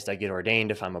baptized. I get ordained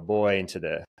if I'm a boy into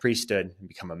the priesthood and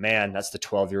become a man. That's the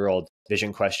 12-year-old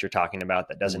vision quest you're talking about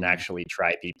that doesn't actually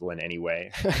try people in any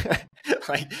way.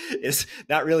 Like it's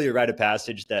not really a rite of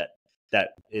passage that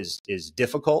is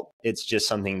difficult. It's just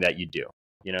something that you do,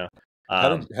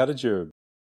 How did you,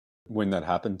 when that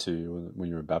happened to you, when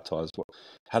you were baptized,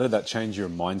 how did that change your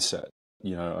mindset,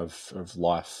 of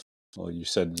life? Well, you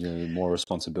said, more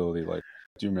responsibility. Like,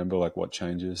 do you remember like what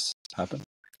changes happened?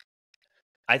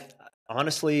 I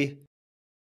honestly,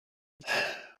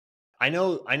 I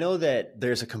know that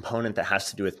there's a component that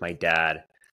has to do with my dad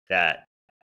that,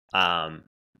 for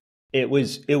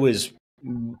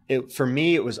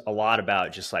me, it was a lot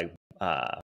about just like,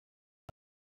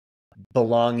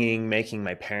 belonging, making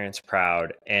my parents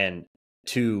proud. And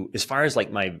as far as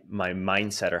like my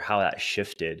mindset or how that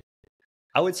shifted,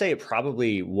 I would say it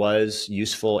probably was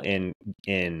useful in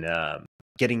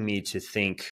getting me to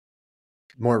think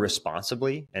more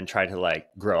responsibly and try to like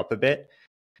grow up a bit.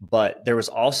 But there was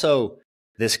also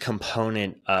this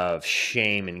component of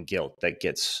shame and guilt that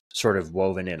gets sort of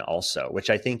woven in also, which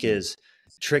I think is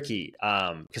tricky,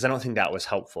 because I don't think that was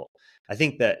helpful. I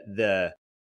think that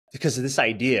because of this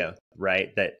idea,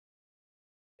 right, that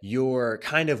you're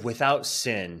kind of without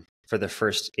sin for the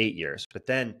first 8 years, but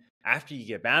then after you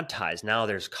get baptized, now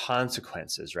there's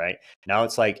consequences, right? Now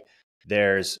it's like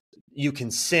you can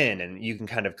sin and you can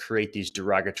kind of create these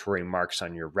derogatory marks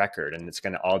on your record, and it's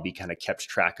going to all be kind of kept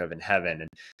track of in heaven, and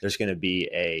there's going to be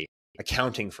a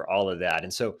accounting for all of that.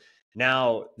 And so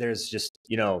now there's just,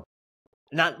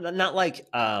 not like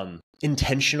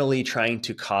intentionally trying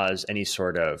to cause any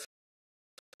sort of,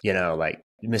 like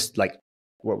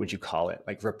what would you call it?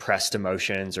 Like repressed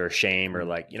emotions or shame or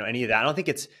like, any of that. I don't think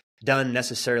it's done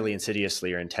necessarily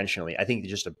insidiously or intentionally. I think it's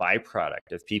just a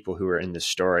byproduct of people who are in this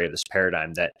story of this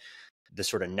paradigm that the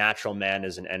sort of natural man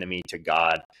is an enemy to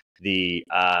God. The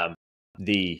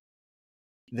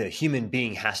human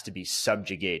being has to be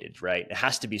subjugated, right? It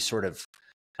has to be sort of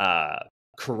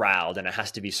corralled, and it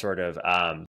has to be sort of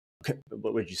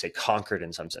what would you say, conquered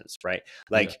in some sense, right?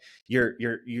 Like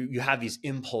you have these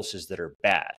impulses that are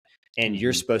bad, and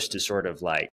you're supposed to sort of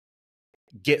like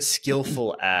get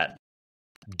skillful at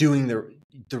doing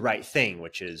the right thing,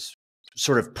 which is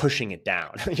sort of pushing it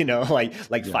down,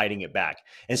 fighting it back.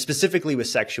 And specifically with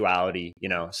sexuality,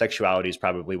 sexuality is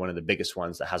probably one of the biggest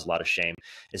ones that has a lot of shame,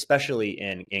 especially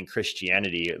in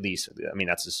Christianity, at least. I mean,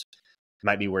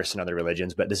 might be worse in other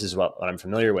religions, but this is what I'm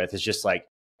familiar with. Is just like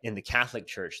in the Catholic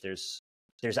Church, there's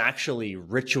actually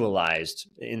ritualized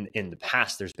in the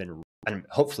past. There's been, and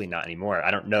hopefully not anymore. I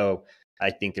don't know. I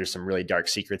think there's some really dark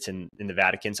secrets in the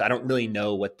Vatican. So I don't really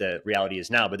know what the reality is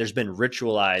now, but there's been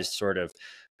ritualized sort of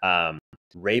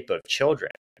rape of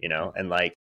children, and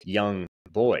like young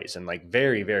boys, and like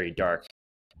very, very dark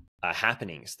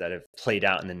happenings that have played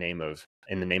out in the name of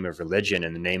religion,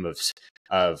 in the name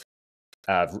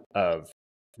of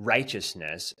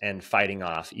righteousness and fighting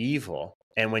off evil.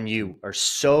 And when you are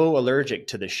so allergic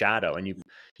to the shadow and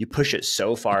you push it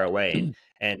so far away,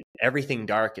 and everything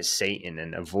dark is Satan,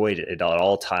 and avoid it at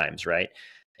all times, right?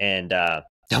 And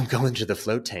don't go into the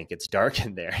float tank. It's dark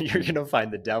in there. You're going to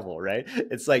find the devil, right?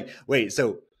 It's like, wait,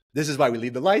 so this is why we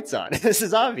leave the lights on. This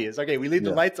is obvious. Okay, we leave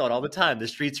the lights on all the time. The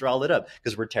streets are all lit up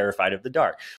because we're terrified of the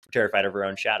dark. We're terrified of our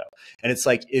own shadow. And it's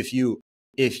like, if you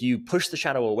push the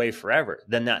shadow away forever,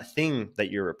 then that thing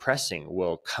that you're repressing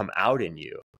will come out in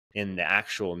you in the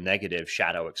actual negative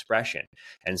shadow expression.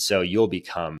 And so you'll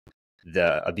become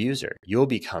the abuser. You'll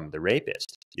become the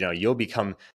rapist. You'll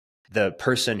become the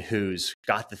person who's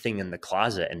got the thing in the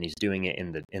closet and he's doing it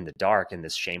in the dark in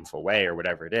this shameful way or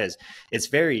whatever it is. It's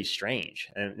very strange.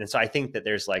 And so I think that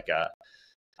there's like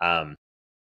I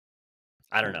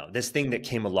don't know, this thing that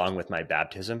came along with my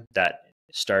baptism that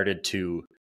started to,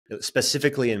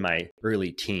 specifically in my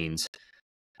early teens,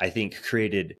 I think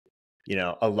created,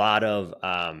 a lot of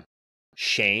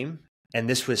shame. And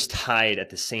this was tied at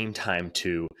the same time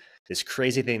to this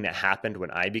crazy thing that happened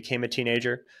when I became a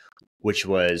teenager, which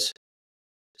was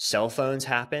cell phones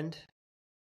happened.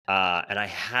 And I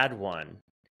had one,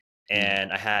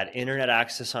 and I had internet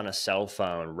access on a cell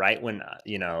phone right when,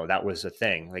 that was a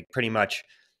thing, like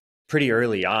pretty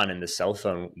early on in the cell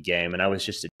phone game. And I was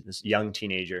just this young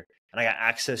teenager, and I got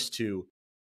access to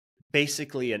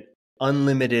basically an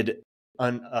unlimited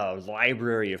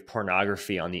library of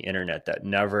pornography on the internet that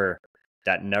never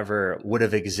would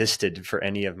have existed for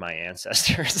any of my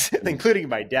ancestors, including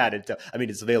my dad.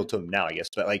 It's available to him now, I guess,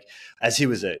 but like as he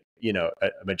was a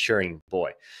maturing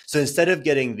boy. So instead of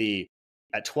getting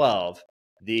at 12,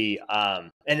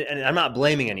 and I'm not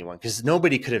blaming anyone, because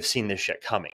nobody could have seen this shit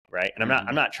coming, right? And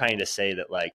I'm not trying to say that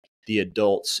like the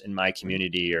adults in my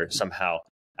community are somehow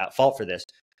at fault for this,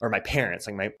 or my parents.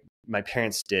 Like my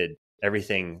parents did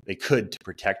everything they could to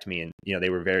protect me, and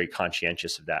they were very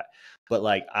conscientious of that. But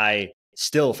like I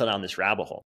still fell down this rabbit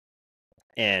hole,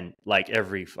 and like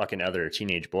every fucking other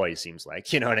teenage boy seems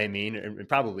like, you know what I mean, and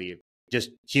probably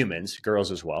just humans,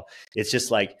 girls as well. It's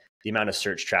just like the amount of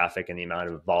search traffic and the amount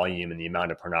of volume and the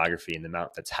amount of pornography and the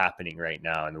amount that's happening right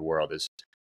now in the world is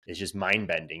just mind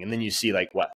bending. And then you see like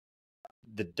what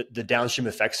the downstream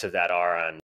effects of that are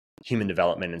on human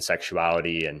development and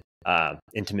sexuality and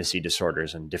intimacy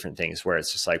disorders and different things, where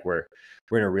it's just like we're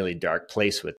in a really dark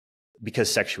place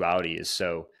because sexuality is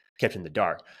so kept in the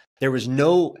dark. There was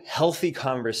no healthy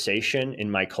conversation in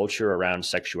my culture around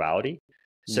sexuality.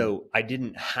 So I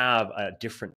didn't have a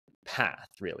different path,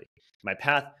 really. my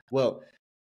path. Well,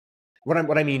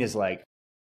 what I mean is like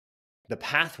the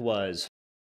path was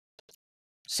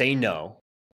say no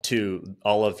to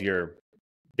all of your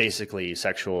basically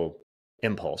sexual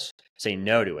impulse. Say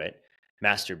no to it.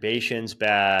 Masturbation's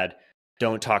bad.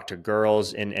 Don't talk to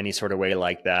girls in any sort of way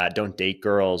like that. Don't date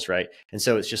girls, right? And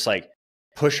so it's just like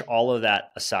push all of that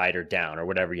aside or down or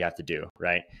whatever you have to do,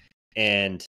 right?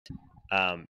 And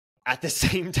at the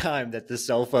same time that the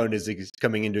cell phone is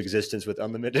coming into existence with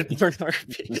unlimited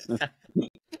pornography.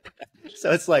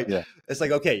 So it's like, Yeah. it's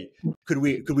like, okay, could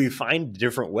we find a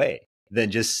different way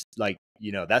than just like,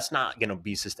 you know, that's not going to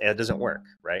be it doesn't work,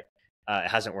 right? It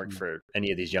hasn't worked for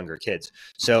any of these younger kids.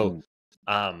 So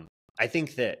I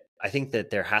think that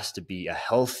there has to be a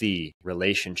healthy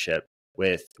relationship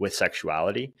with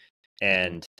sexuality,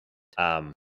 and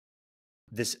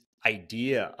this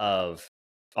idea of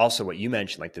also what you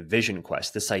mentioned, like the vision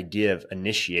quest, this idea of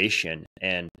initiation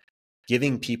and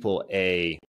giving people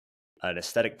an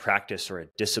aesthetic practice or a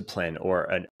discipline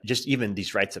or just even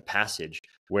these rites of passage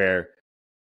where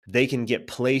they can get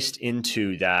placed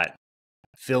into that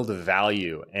field of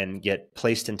value and get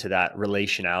placed into that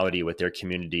relationality with their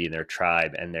community and their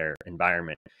tribe and their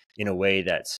environment in a way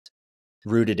that's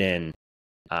rooted in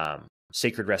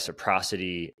sacred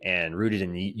reciprocity and rooted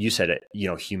in, you said it, you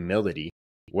know, humility,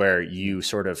 where you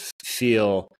sort of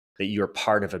feel that you're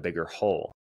part of a bigger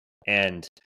whole. And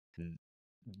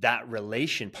that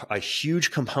a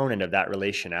huge component of that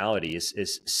relationality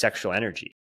is sexual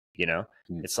energy. You know,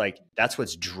 it's like, that's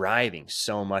what's driving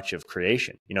so much of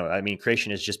creation. You know, I mean,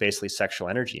 creation is just basically sexual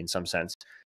energy in some sense.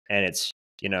 And it's,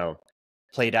 you know,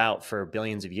 played out for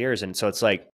billions of years. And so it's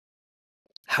like,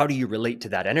 how do you relate to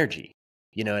that energy?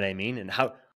 You know what I mean? And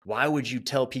why would you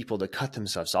tell people to cut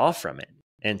themselves off from it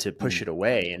and to push it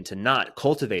away and to not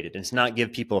cultivate it and to not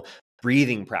give people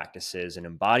breathing practices and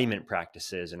embodiment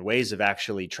practices and ways of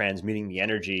actually transmuting the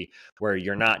energy where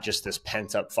you're not just this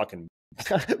pent up fucking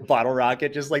bottle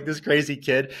rocket, just like this crazy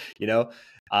kid, you know?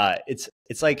 It's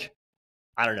like,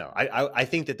 I don't know. I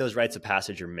think that those rites of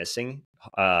passage are missing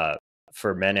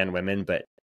for men and women, but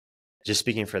just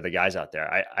speaking for the guys out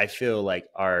there, I feel like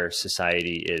our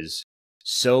society is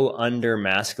so under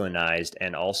masculinized,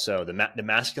 and also the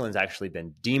masculine's actually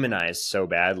been demonized so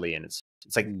badly, and it's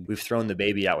like we've thrown the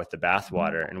baby out with the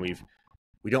bathwater, and we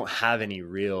don't have any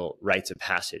real rites of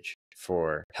passage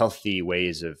for healthy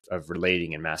ways of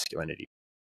relating in masculinity.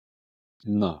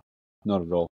 No, not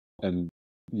at all. And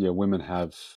yeah, women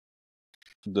have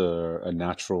a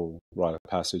natural rite of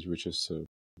passage, which is to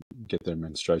get their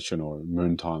menstruation or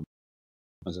moon time,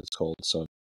 as it's called. So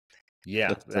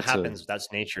yeah, that happens.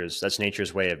 That's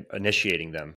nature's way of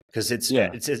initiating them, because it's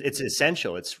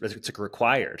essential. It's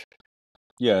required.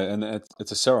 Yeah, and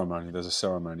it's a ceremony. There's a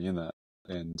ceremony in that,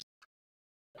 and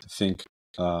I think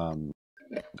I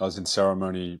was in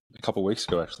ceremony a couple of weeks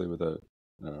ago actually with a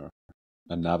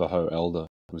Navajo elder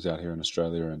who was out here in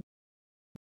Australia, and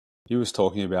he was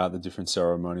talking about the different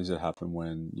ceremonies that happen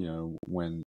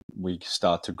when we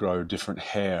start to grow different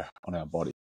hair on our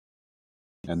body.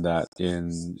 And that in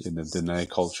the Dene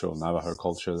culture or Navajo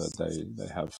culture, that they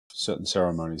have certain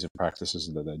ceremonies and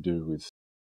practices that they do with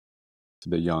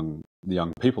the young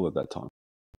people at that time.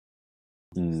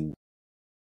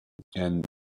 And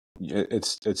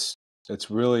it's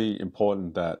really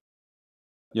important that,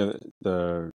 you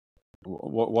know,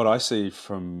 what I see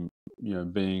from, you know,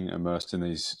 being immersed in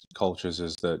these cultures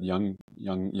is that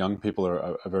young people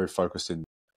are very focused in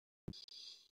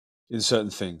certain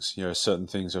things, you know, certain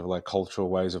things of like cultural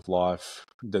ways of life,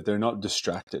 that they're not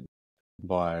distracted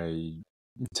by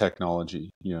technology.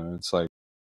 You know, it's like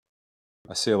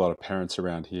I see a lot of parents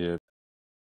around here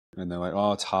and they're like,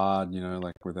 oh, it's hard, you know,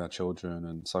 like with our children.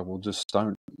 And it's like, well, just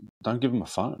don't give them a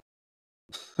phone.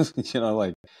 You know,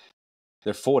 like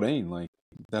they're 14, like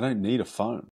they don't need a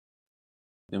phone.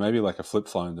 It may be like a flip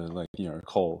phone to, like, you know,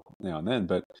 call now and then,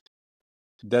 but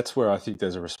that's where I think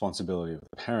there's a responsibility of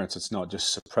the parents. It's not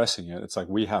just suppressing it. It's like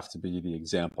we have to be the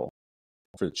example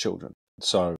for the children.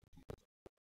 So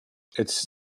it's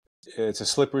a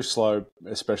slippery slope,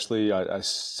 especially I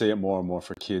see it more and more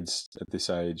for kids at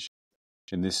this age.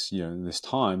 In this, you know, in this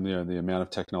time, you know, the amount of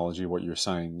technology, what you're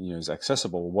saying, you know, is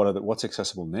accessible. What's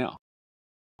accessible now?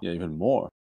 Yeah, even more.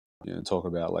 You know, talk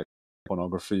about like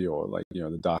pornography or like, you know,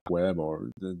 the dark web,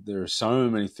 or there are so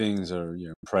many things that are, you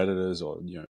know, predators or,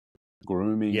 you know,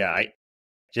 grooming. Yeah,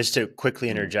 just to quickly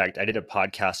interject, I did a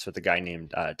podcast with a guy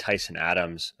named Tyson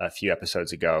Adams a few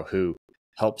episodes ago, who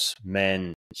helps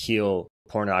men heal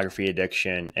pornography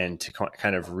addiction and to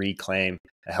kind of reclaim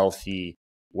a healthy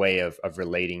way of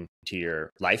relating to your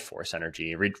life force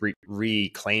energy,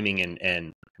 reclaiming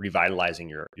and revitalizing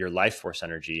your life force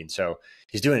energy. And so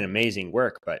he's doing amazing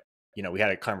work, but you know, we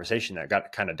had a conversation that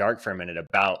got kind of dark for a minute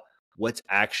about what's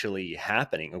actually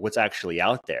happening, what's actually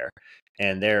out there.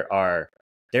 And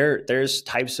there's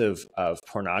types of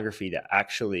pornography that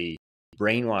actually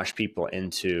brainwash people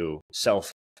into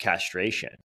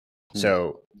self-castration.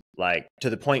 So like to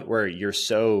the point where you're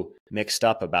so mixed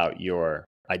up about your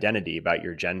identity, about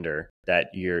your gender,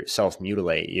 that you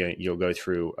self-mutilate. You'll go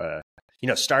through, you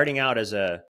know, starting out as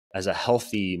a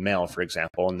healthy male, for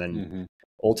example, and then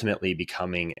ultimately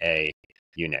becoming a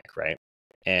eunuch, right?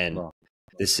 And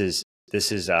this is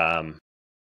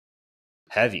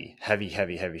heavy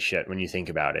shit when you think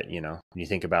about it. You know, when you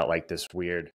think about like this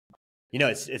weird, you know,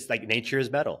 it's like nature is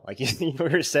metal. Like you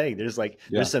were saying, there's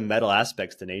some metal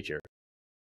aspects to nature.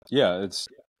 Yeah, it's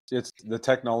the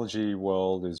technology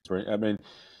world is. I mean,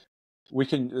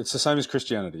 it's the same as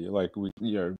Christianity. Like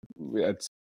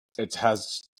it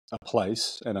has a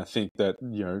place, and I think that,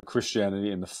 you know,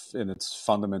 Christianity in its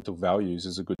fundamental values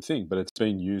is a good thing, but it's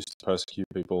been used to persecute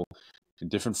people in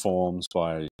different forms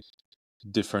by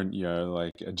different, you know,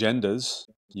 like agendas.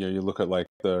 You know, you look at like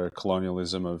the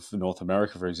colonialism of North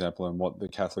America, for example, and what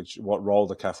role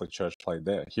the Catholic Church played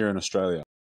there. Here in Australia,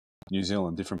 New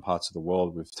Zealand, different parts of the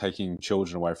world, with taking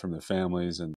children away from their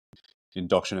families and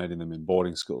indoctrinating them in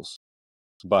boarding schools.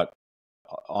 But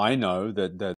I know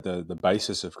that the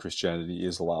basis of Christianity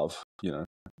is love, you know,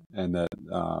 and that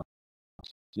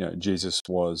you know, Jesus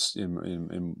was,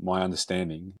 in my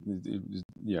understanding,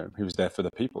 you know, he was there for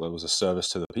the people. It was a service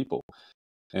to the people,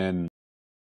 and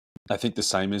I think the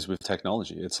same is with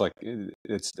technology. It's like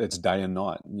it's day and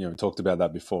night. You know, we talked about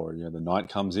that before. You know, the night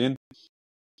comes in,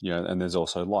 you know, and there's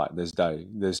also light. There's day.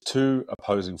 There's two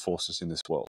opposing forces in this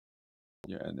world.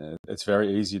 Yeah, and it's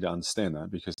very easy to understand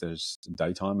that because there's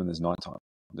daytime and there's nighttime.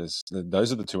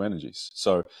 Those are the two energies.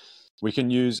 So we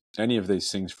can use any of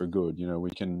these things for good. You know,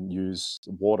 we can use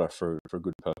water for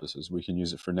good purposes. We can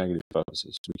use it for negative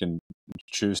purposes. We can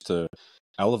choose to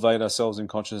elevate ourselves in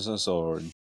consciousness, or,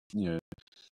 you know,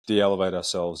 de-elevate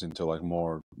ourselves into like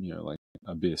more, you know, like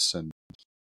abyss. And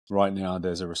right now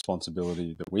there's a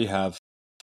responsibility that we have.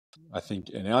 I think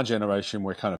in our generation,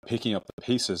 we're kind of picking up the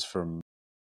pieces from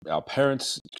our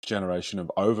parents' generation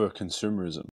of over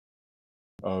consumerism,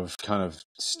 of kind of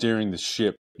steering the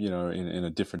ship, you know, in a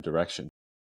different direction.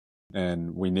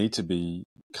 And we need to be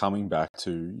coming back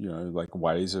to, you know, like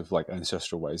ways of like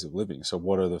ancestral ways of living. So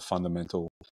what are the fundamental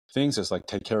things? It's like,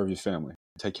 take care of your family,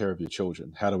 take care of your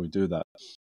children. How do we do that?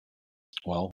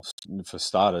 Well, for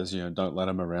starters, you know, don't let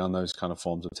them around those kind of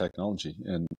forms of technology,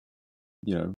 and,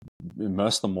 you know,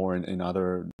 immerse them more in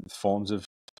other forms of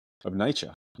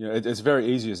nature. You know, it's very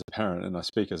easy as a parent, and I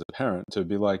speak as a parent, to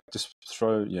be like, just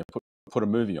put a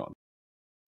movie on.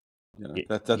 You know,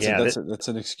 that's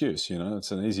an excuse. You know,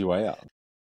 it's an easy way out.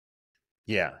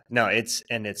 Yeah, no, it's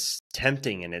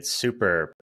tempting, and it's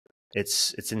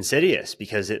insidious,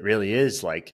 because it really is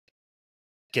like,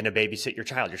 going to babysit your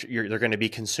child. They're going to be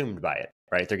consumed by it,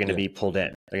 right? They're going to be pulled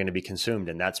in. They're going to be consumed,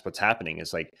 and that's what's happening.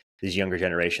 Is like these younger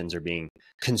generations are being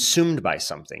consumed by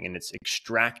something, and it's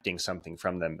extracting something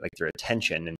from them, like their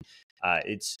attention, and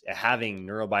it's having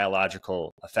neurobiological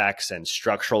effects and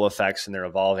structural effects, and they're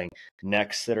evolving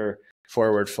necks that are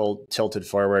tilted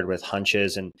forward with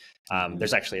hunches, and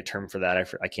there's actually a term for that.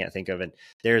 I can't think of it.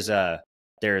 There's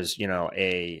you know,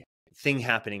 a thing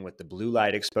happening with the blue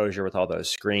light exposure with all those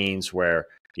screens, where,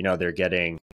 you know, they're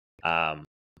getting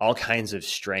all kinds of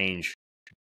strange,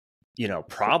 you know,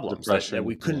 problems that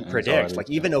we couldn't predict. Like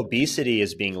even obesity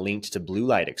is being linked to blue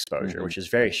light exposure, which is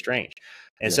very strange.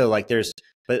 And so like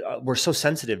but we're so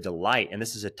sensitive to light, and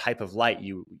this is a type of light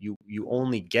you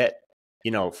only get,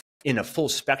 you know, in a full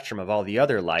spectrum of all the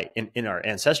other light. In our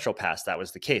ancestral past, that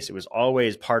was the case. It was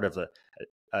always part of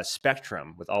a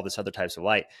spectrum with all this other types of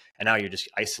light, and now you're just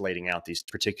isolating out these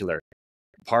particular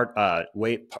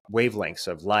wavelengths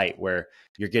of light, where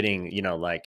you're getting, you know,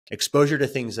 like exposure to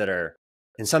things that are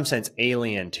in some sense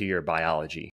alien to your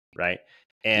biology, right?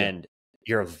 And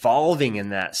you're evolving in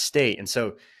that state. And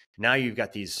so now you've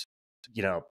got these, you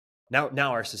know,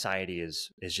 now our society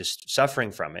is just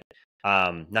suffering from it,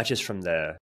 not just from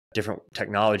the different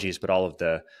technologies, but all of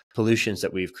the pollutions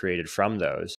that we've created from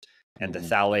those, and the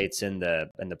phthalates and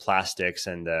the plastics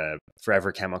and the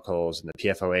forever chemicals and the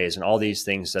PFOAs and all these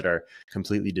things that are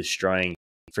completely destroying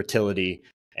fertility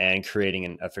and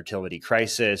creating a fertility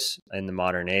crisis in the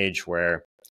modern age, where,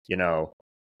 you know,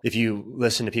 if you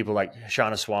listen to people like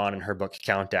Shauna Swan and her book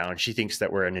Countdown, she thinks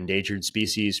that we're an endangered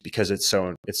species because it's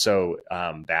so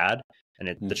bad,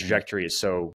 and the trajectory is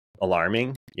so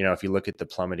alarming. You know, if you look at the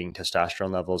plummeting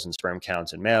testosterone levels and sperm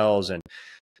counts in males, and,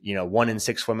 you know, 1 in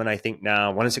 6 women, I think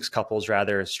now, 1 in 6 couples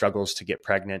rather, struggles to get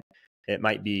pregnant. It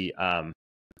might be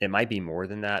more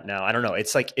than that now. I don't know.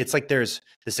 It's like there's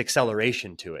this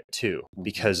acceleration to it too,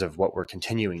 because of what we're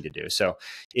continuing to do. So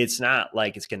it's not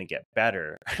like it's going to get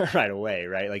better right away,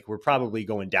 right? Like we're probably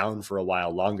going down for a while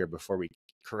longer before we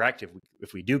correct,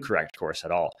 if we do correct course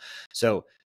at all. So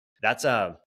that's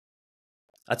a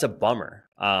bummer.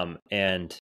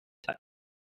 And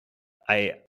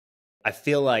I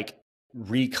feel like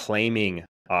reclaiming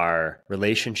our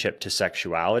relationship to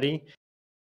sexuality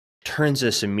turns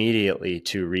us immediately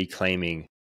to reclaiming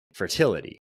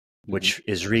fertility, which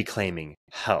is reclaiming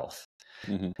health,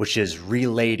 which is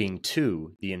relating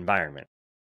to the environment.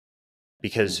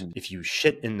 Because if you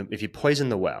if you poison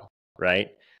the well, right,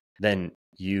 then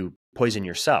you poison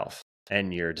yourself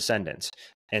and your descendants.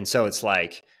 And so it's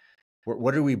like,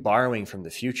 what are we borrowing from the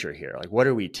future here? Like, what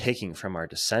are we taking from our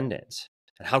descendants?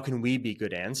 And how can we be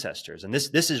good ancestors? And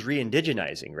this is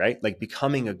re-indigenizing, right? Like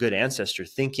becoming a good ancestor,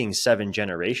 thinking 7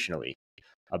 generationally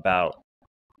about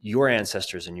your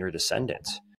ancestors and your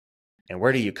descendants. And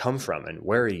where do you come from? And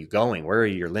where are you going? Where are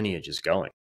your lineages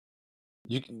going?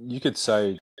 You could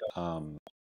say, talk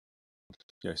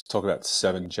about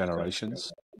 7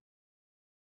 generations.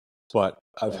 But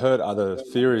I've heard other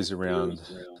theories around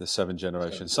the 7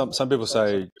 generations. Some people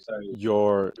say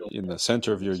you're in the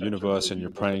center of your universe and you're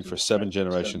praying for 7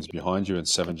 generations behind you and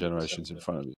 7 generations in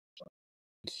front of you.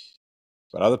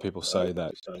 But other people say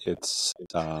that it's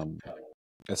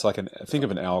like think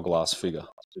of an hourglass figure.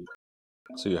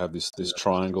 So you have this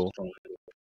triangle,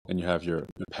 and you have your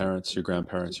parents, your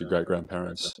grandparents, your great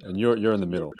grandparents, and you're in the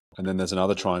middle. And then there's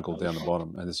another triangle down the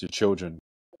bottom, and there's your children,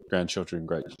 grandchildren,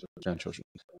 great grandchildren.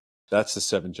 That's the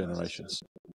 7 generations.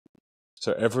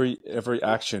 So every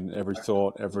action, every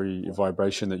thought, every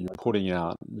vibration that you're putting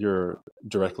out, you're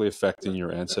directly affecting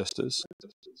your ancestors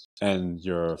and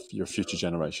your future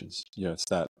generations. It's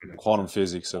that quantum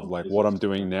physics of like what I'm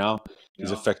doing now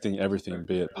is affecting everything,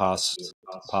 be it past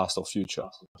or future.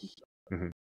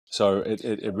 So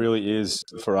it really is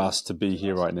for us to be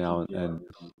here right now and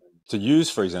to use,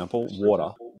 for example,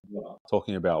 water.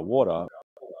 Talking about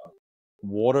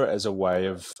water as a way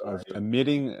of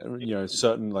emitting,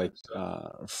 certain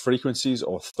frequencies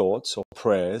or thoughts or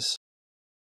prayers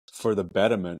for the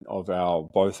betterment of our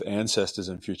both ancestors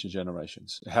and future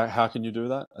generations. How can you do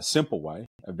that? A simple way,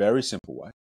 a very simple way,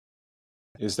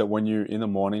 is that in the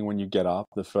morning, when you get up,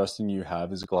 the first thing you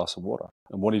have is a glass of water.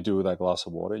 And what do you do with that glass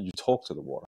of water? You talk to the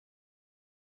water.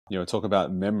 Talk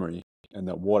about memory, and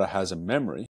that water has a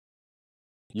memory.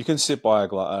 You can sit by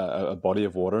a body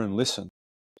of water and listen.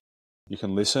 You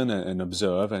can listen and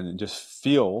observe and just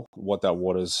feel what that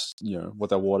water's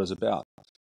about.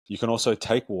 You can also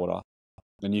take water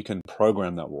and you can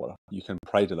program that water. You can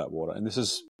pray to that water. And this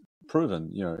is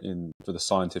proven, for the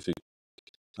scientific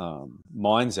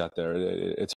minds out there.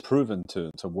 It's proven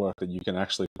to work, that you can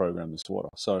actually program this water.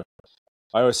 So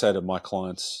I always say to my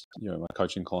clients, my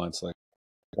coaching clients, like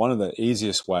one of the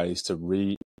easiest ways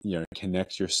to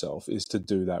connect yourself is to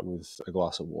do that with a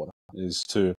glass of water, is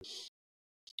to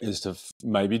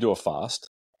maybe do a fast,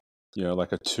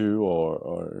 like a 2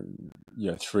 or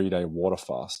 3 day water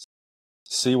fast.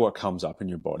 See what comes up in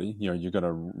your body. You're going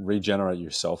to regenerate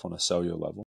yourself on a cellular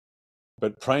level.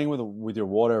 But praying with your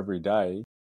water every day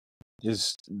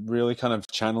is really kind of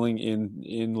channeling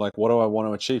in like, what do I want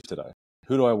to achieve today?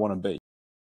 Who do I want to be?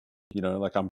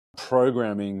 Like I'm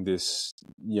programming this,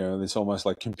 this almost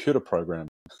like computer program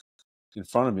in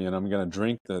front of me, and I'm going to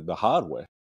drink the hardware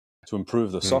to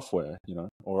improve the software,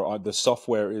 or the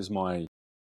software is my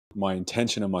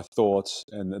intention and my thoughts,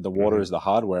 and the water is the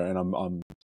hardware, and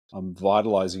I'm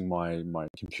vitalizing my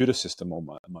computer system on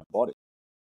my body.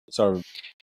 So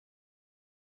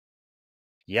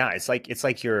yeah, it's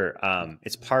like you're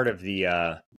it's part of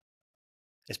the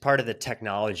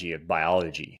technology of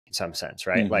biology in some sense,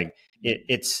 right? Like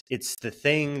it's the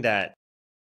thing that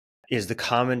is the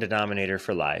common denominator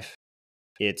for life.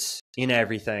 It's in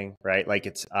everything, right? Like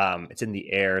it's in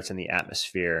the air, it's in the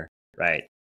atmosphere, right?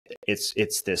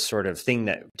 It's this sort of thing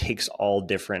that takes all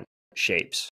different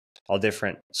shapes, all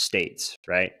different states,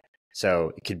 right?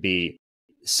 So it could be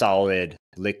solid,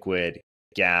 liquid,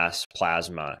 gas,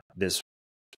 plasma, this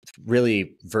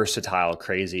really versatile,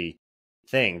 crazy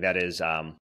thing that is,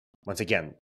 once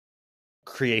again,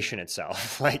 creation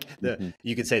itself. Like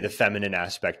you could say the feminine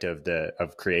aspect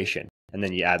of creation. And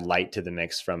then you add light to the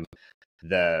mix from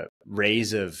the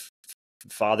rays of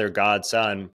Father, God,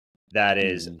 Son that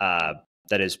is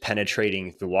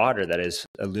penetrating the water, that is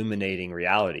illuminating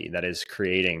reality, that is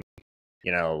creating,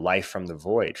 life from the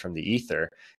void, from the ether.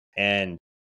 And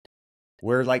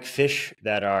we're like fish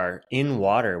that are in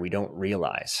water we don't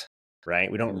realize,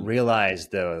 right? We don't realize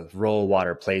the role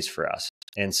water plays for us.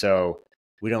 And so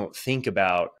we don't think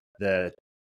about the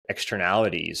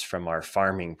externalities from our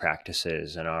farming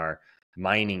practices and our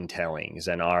mining tailings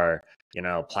and our,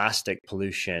 plastic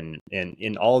pollution and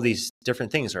in all these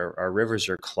different things. Our rivers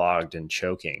are clogged and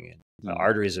choking, and the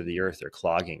arteries of the earth are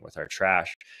clogging with our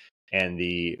trash. And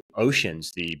the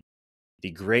oceans, the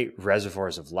great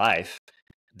reservoirs of life,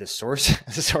 the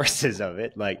sources of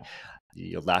it, like,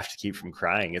 you'll laugh to keep from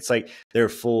crying. It's like they're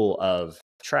full of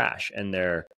trash, and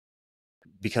they're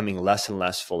becoming less and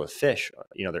less full of fish.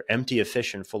 They're empty of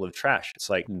fish and full of trash. It's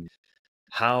like,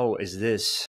 how is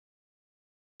this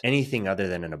anything other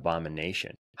than an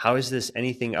abomination? How is this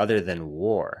anything other than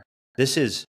war? This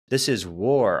is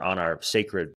war on our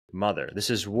sacred mother. This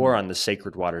is war on the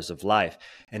sacred waters of life.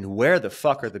 And where the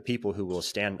fuck are the people who will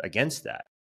stand against that?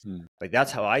 Like,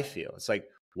 that's how I feel. It's like,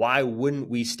 why wouldn't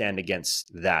we stand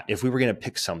against that if we were going to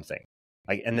pick something?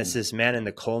 Like, and it's this man in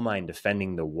the coal mine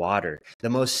defending the water, the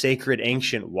most sacred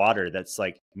ancient water that's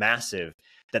like massive,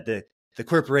 that the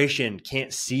corporation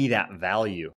can't see that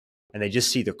value, and they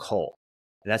just see the coal.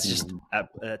 And that's just,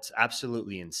 that's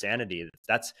absolutely insanity.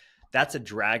 That's a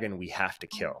dragon we have to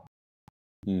kill.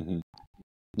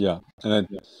 Yeah. And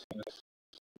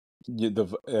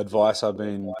the advice I've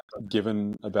been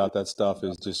given about that stuff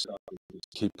is just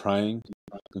keep praying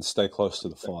and stay close to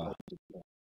the fire.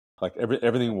 Like,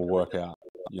 everything will work out,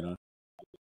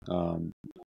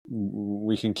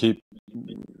 we can keep,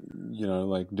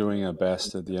 like, doing our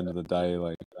best. At the end of the day,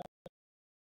 like,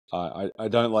 I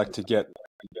don't like to get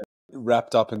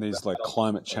wrapped up in these, like,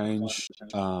 climate change,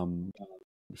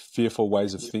 fearful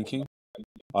ways of thinking.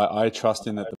 I trust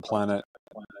in that the planet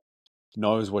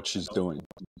knows what she's doing,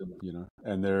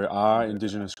 and there are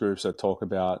indigenous groups that talk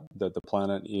about that the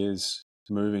planet is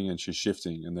moving and she's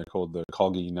shifting, and they're called the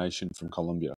Kogi Nation from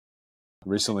Colombia.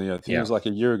 Recently, I think it was like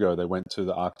a year ago, they went to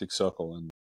the Arctic Circle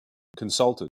and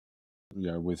consulted,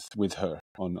 with her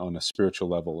on a spiritual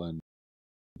level, and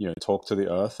talked to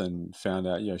the earth and found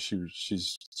out,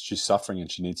 she's suffering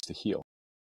and she needs to heal.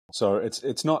 So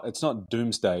it's not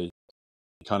doomsday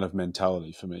kind of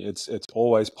mentality for me. It's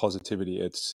always positivity.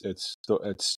 It's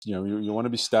you want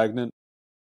to be stagnant,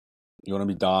 you want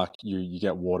to be dark, you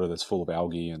get water that's full of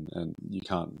algae and you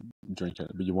can't drink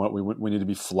it. But we need to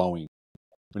be flowing.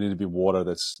 We need to be water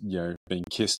that's being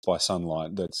kissed by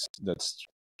sunlight, that's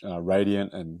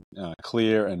radiant and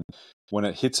clear, and when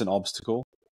it hits an obstacle,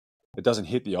 it doesn't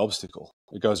hit the obstacle.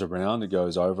 It goes around, it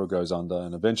goes over, it goes under,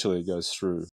 and eventually it goes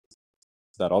through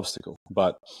that obstacle.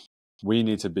 But we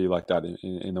need to be like that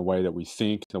in the way that we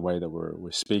think, the way that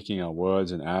we're speaking our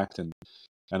words and act, and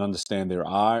understand there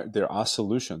are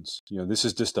solutions. This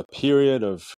is just a period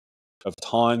of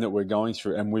time that we're going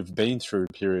through, and we've been through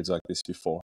periods like this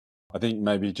before. I think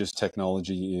maybe just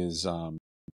technology is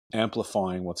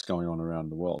amplifying what's going on around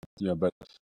the world. But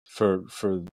for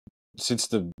since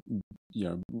the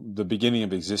beginning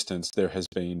of existence, there has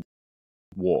been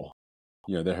war.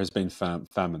 There has been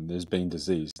famine. There's been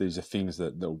disease. These are things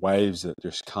the waves that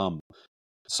just come,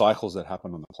 cycles that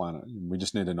happen on the planet. We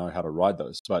just need to know how to ride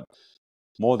those. But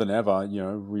more than ever,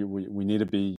 we need to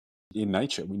be in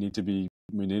nature. We need to be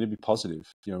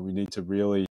positive. We need to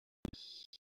really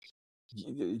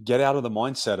get out of the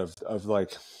mindset of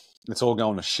like, it's all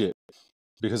going to shit,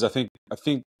 because I think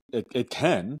it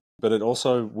can, but it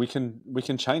also, we can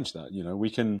change that.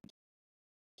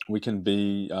 We can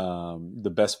be the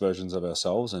best versions of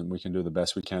ourselves, and we can do the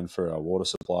best we can for our water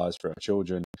supplies, for our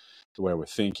children, the way we're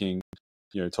thinking.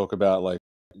 Talk about, like,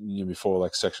 before,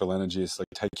 like, sexual energy. It's like,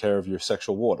 take care of your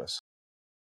sexual waters.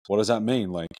 What does that mean?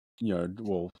 Like,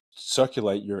 well,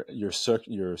 circulate your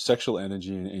sexual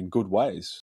energy in good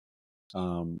ways.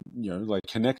 Like,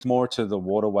 connect more to the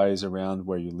waterways around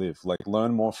where you live. Like,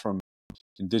 learn more from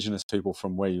indigenous people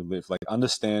from where you live. Like,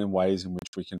 understand ways in which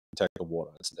we can protect the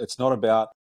water. It's not about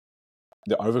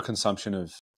the overconsumption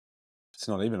of. It's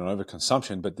not even an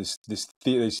overconsumption, but these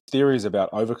theories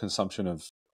about overconsumption of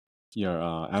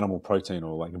animal protein,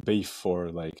 or like beef, or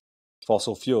like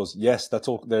fossil fuels. Yes, that's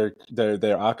all. There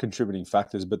are contributing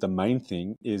factors, but the main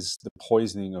thing is the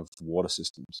poisoning of water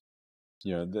systems.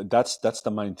 That's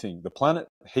the main thing. The planet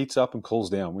heats up and cools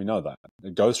down. We know that.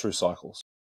 It goes through cycles.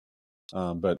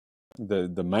 But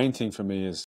the main thing for me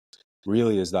is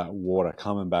that water,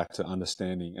 coming back to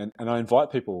understanding. And I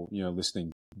invite people,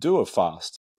 listening, do a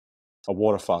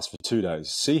water fast for 2 days.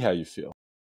 See how you feel.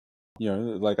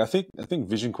 Like, I think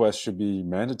Vision Quest should be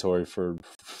mandatory for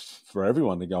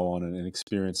everyone to go on and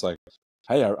experience, like,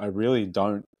 hey, I really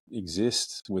don't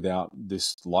exist without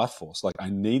this life force. Like, I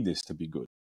need this to be good.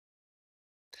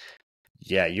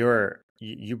 Yeah,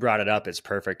 you brought it up. It's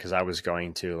perfect because I was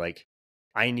going to like,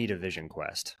 I need a vision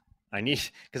quest. I need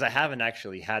because I haven't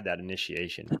actually had that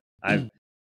initiation.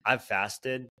 I've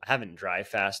fasted. I haven't dry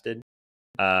fasted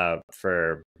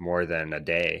for more than a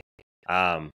day.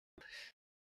 Um,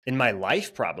 in my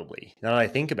life, probably. Now that I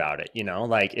think about it, you know,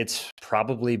 like it's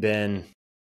probably been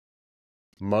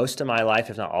most of my life,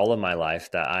 if not all of my life,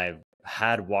 that I've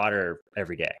had water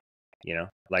every day. You know,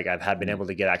 like I've had been able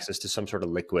to get access to some sort of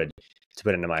liquid to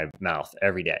put into my mouth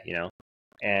every day. You know,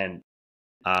 and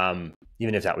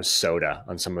even if that was soda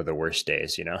on some of the worst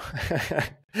days, you know,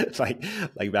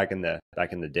 like back in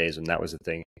the days when that was a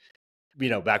thing. You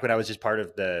know, back when I was just part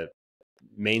of the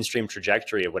mainstream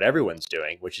trajectory of what everyone's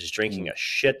doing, which is drinking a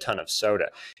shit ton of soda.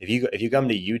 If you come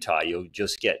to Utah, you'll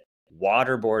just get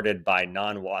waterboarded by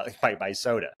by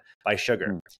soda, by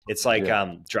sugar. It's like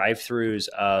drive-throughs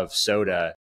of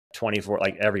soda 24,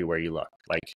 like everywhere you look.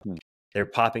 Like they're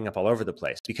popping up all over the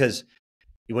place because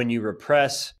when you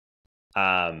repress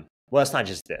well, it's not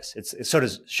just this. It's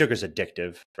sugar's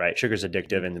addictive, right? Sugar's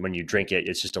addictive, and when you drink it,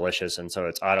 it's just delicious, and so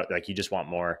it's like you just want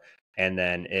more, and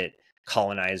then it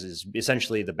colonizes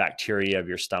essentially the bacteria of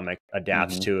your stomach,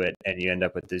 adapts to it, and you end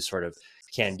up with this sort of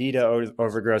candida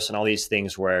overgrowth and all these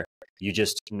things where you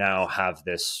just now have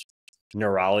this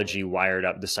neurology wired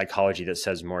up, the psychology that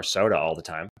says more soda all the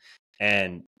time.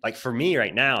 And like for me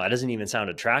right now, that doesn't even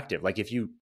sound attractive. Like if you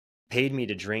paid me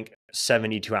to drink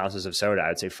 72 ounces of soda,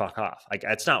 I'd say fuck off. Like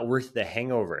it's not worth the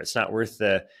hangover. It's not worth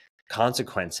the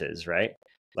consequences, right?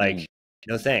 Like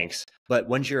no thanks. But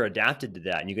once you're adapted to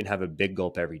that and you can have a big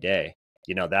gulp every day,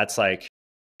 you know, that's like,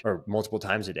 or multiple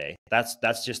times a day,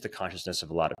 that's just the consciousness of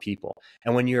a lot of people.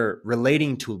 And when you're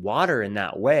relating to water in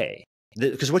that way,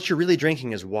 because what you're really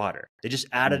drinking is water. They just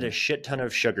added a shit ton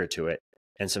of sugar to it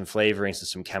and some flavorings and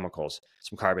some chemicals,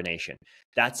 some carbonation.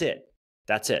 That's it.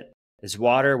 That's it. It's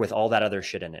water with all that other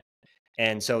shit in it.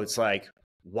 And so it's like,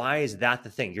 why is that the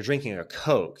thing? You're drinking a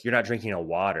Coke. You're not drinking a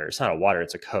water. It's not a water.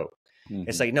 It's a Coke.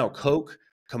 It's like, no, Coke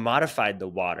commodified the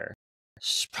water,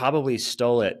 probably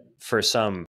stole it for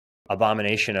some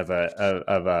abomination of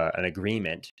an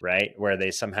agreement, right? Where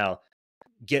they somehow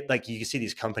get, like, you can see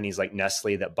these companies like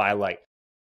Nestle that buy like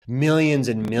millions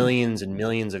and millions and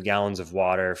millions of gallons of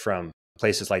water from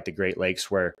places like the Great Lakes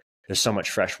where there's so much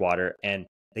fresh water, and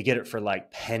they get it for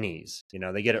like pennies. You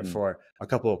know, they get it for a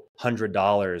couple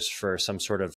 $100 for some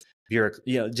sort of you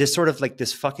know, just sort of like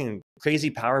this fucking crazy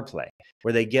power play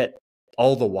where they get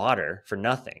all the water for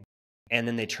nothing, and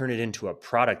then they turn it into a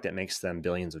product that makes them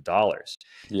billions of dollars.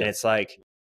 And it's like,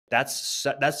 that's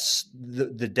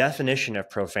the definition of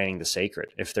profaning the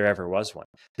sacred, if there ever was one.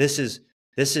 This is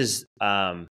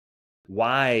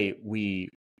why we,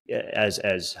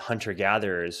 as hunter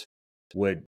gatherers,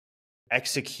 would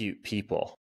execute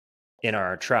people in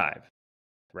our tribe,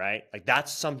 right? Like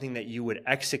that's something that you would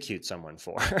execute someone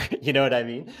for. You know what I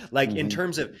mean? Like in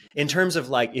terms of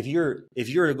like, if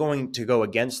you're going to go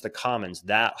against the commons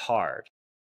that hard,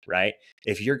 right?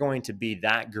 If you're going to be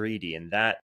that greedy and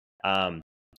that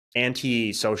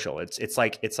anti-social, it's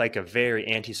like a very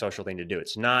anti-social thing to do.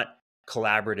 It's not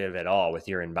collaborative at all with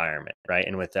your environment, right?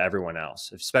 And with everyone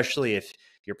else, especially if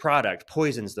your product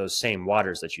poisons those same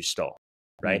waters that you stole,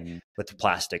 right? With the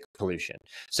plastic pollution.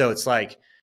 So it's like,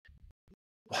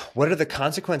 what are the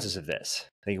consequences of this?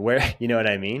 Like, where, you know what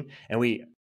I mean? And we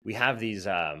have these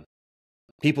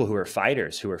people who are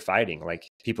fighters, who are fighting, like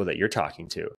people that you're talking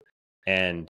to,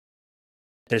 and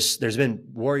there's been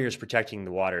warriors protecting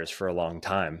the waters for a long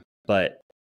time, but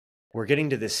we're getting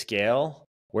to this scale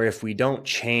where if we don't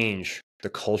change the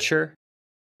culture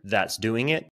that's doing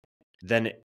it,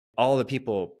 then all the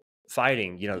people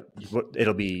fighting, you know,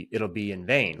 it'll be in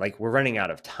vain. Like we're running out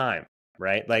of time,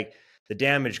 right? Like the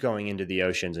damage going into the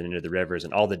oceans and into the rivers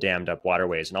and all the dammed up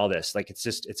waterways and all this, like it's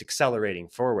accelerating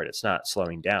forward. It's not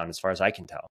slowing down as far as I can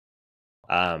tell.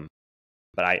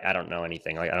 But I don't know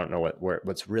anything. Like I don't know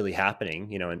what's really happening,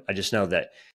 you know, and I just know that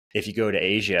if you go to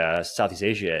Asia, Southeast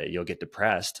Asia, you'll get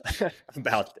depressed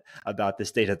about the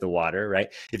state of the water, right?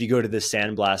 If you go to the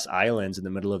Sandblast Islands in the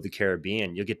middle of the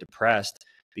Caribbean, you'll get depressed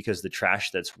because the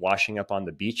trash that's washing up on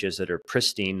the beaches that are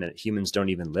pristine that humans don't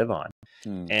even live on.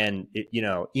 And it, you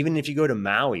know, even if you go to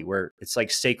Maui, where it's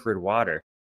like sacred water,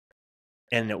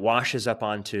 and it washes up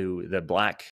onto the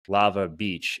black lava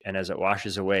beach, and as it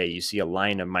washes away, you see a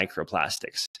line of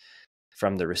microplastics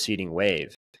from the receding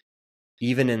wave,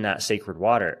 even in that sacred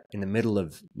water in the middle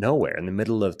of nowhere, in the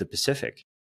middle of the Pacific.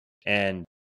 And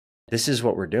this is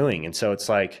what we're doing. And so it's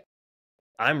like,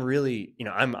 I'm really, you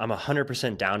know, I'm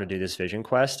 100% down to do this vision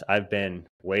quest. I've been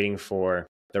waiting for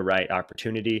the right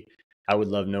opportunity. I would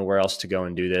love nowhere else to go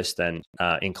and do this than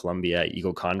in Colombia,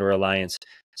 Eagle Condor Alliance.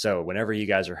 So whenever you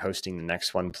guys are hosting the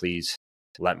next one, please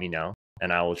let me know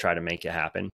and I will try to make it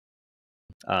happen.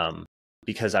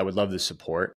 Because I would love the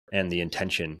support and the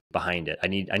intention behind it. I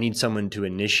need someone to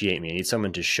initiate me. I need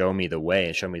someone to show me the way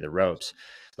and show me the ropes,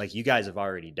 like you guys have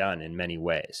already done in many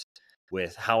ways,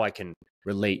 with how I can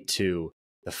relate to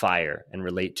the fire and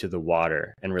relate to the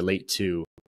water and relate to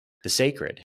the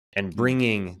sacred, and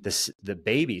bringing the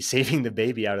baby, saving the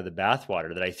baby out of the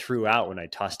bathwater that I threw out when I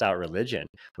tossed out religion,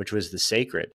 which was the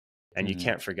sacred. And you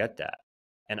can't forget that.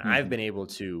 And I've been able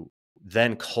to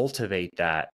then cultivate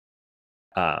that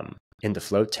in the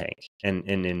float tank and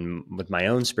in with my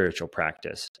own spiritual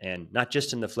practice, and not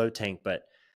just in the float tank, but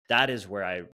that is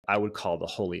where I would call the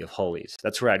Holy of Holies.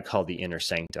 That's where I'd call the inner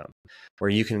sanctum,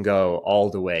 where you can go all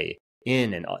the way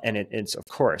in, and it's, of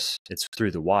course, it's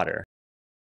through the water.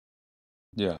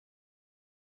 Yeah.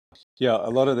 A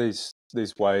lot of these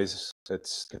ways,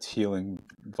 it's healing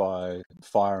by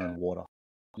fire and water.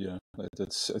 Yeah,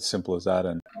 it's as simple as that.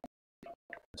 And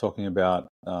talking about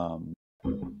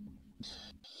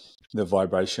the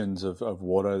vibrations of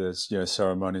water, there's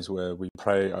ceremonies where we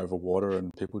pray over water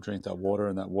and people drink that water,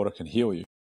 and that water can heal you.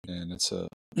 And it's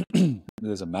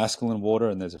there's a masculine water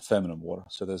and there's a feminine water.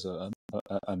 So there's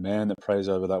a man that prays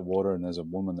over that water, and there's a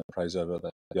woman that prays over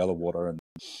the other water. And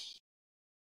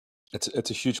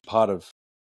it's a huge part of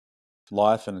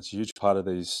life, and it's a huge part of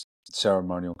these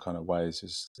ceremonial kind of ways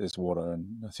is water.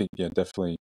 And I think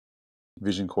definitely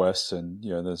vision quests, and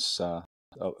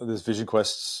there's vision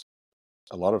quests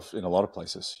in a lot of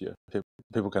places.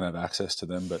 People can have access to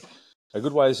them, but a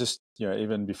good way is just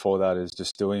even before that is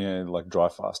just doing it like dry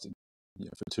fasting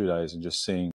for 2 days and just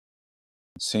seeing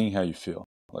how you feel,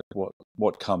 like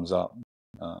what comes up,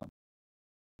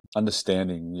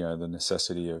 understanding the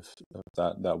necessity of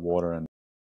that water. And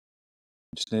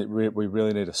we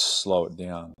really need to slow it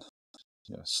down,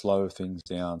 slow things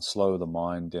down, slow the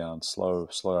mind down, slow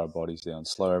our bodies down,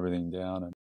 slow everything down.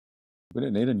 And we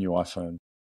don't need a new iPhone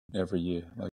every year.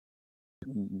 Like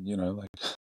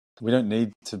we don't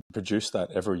need to produce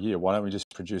that every year. Why don't we just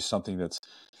produce something that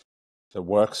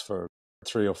works for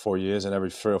 3 or 4 years, and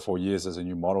every 3 or 4 years there's a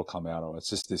new model come out? Or it's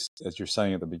just this, as you're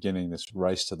saying at the beginning, this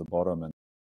race to the bottom. And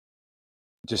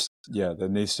just there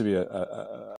needs to be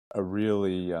a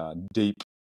really deep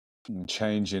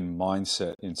change in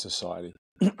mindset in society.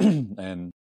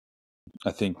 And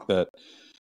I think that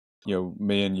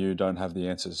me and you don't have the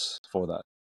answers for that,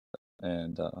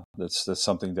 and that's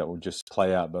something that will just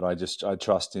play out. But I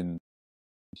trust in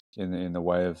the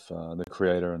way of the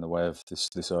Creator and the way of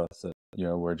this earth, that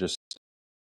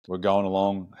we're going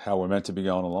along how we're meant to be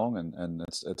going along, and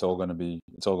it's all going to be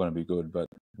good. But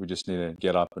we just need to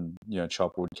get up and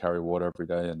chop wood, carry water every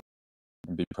day,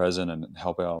 and be present and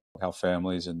help our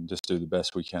families, and just do the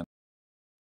best we can.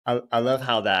 I love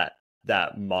how that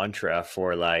mantra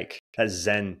for like a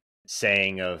Zen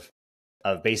saying of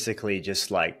basically just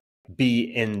like be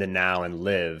in the now and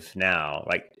live now.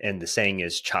 Like, and the saying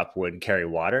is chop wood, carry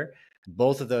water.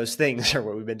 Both of those things are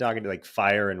what we've been talking to, like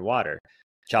fire and water.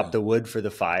 Chop the wood for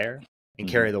the fire and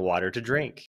carry the water to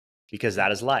drink, because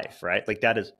that is life, right? Like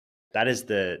that is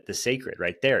the sacred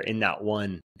right there in that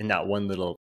one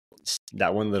little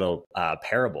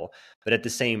parable. But at the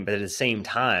same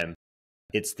time,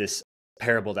 it's this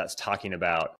parable that's talking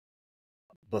about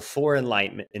before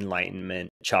enlightenment,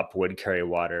 chop wood, carry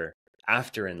water.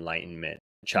 After enlightenment,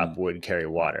 chop wood, carry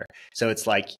water. So it's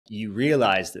like you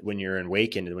realize that when you're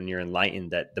awakened and when you're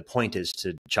enlightened, that the point is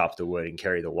to chop the wood and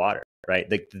carry the water, right?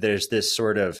 Like there's this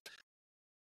sort of,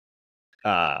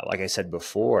 like I said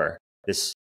before,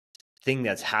 this thing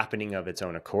that's happening of its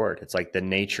own accord. It's like the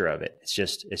nature of it. It's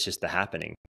just the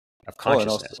happening of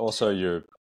consciousness. And also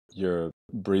you're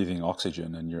breathing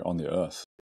oxygen, and you're on the earth,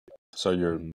 so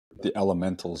the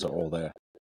elementals are all there.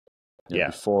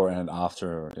 Before and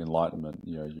after enlightenment,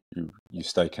 you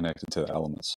stay connected to the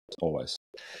elements always.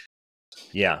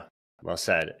 Yeah, well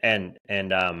said. And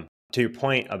to your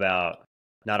point about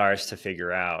not ours to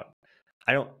figure out,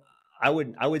 I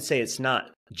would say it's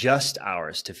not just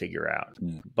ours to figure out,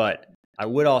 but I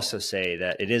would also say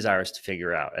that it is ours to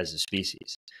figure out as a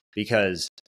species, because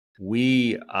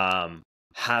we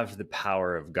have the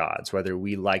power of gods, whether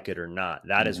we like it or not.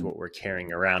 That is what we're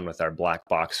carrying around with our black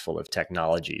box full of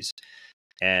technologies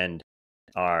and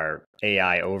our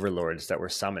AI overlords that we're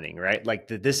summoning, right? Like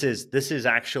this is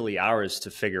actually ours to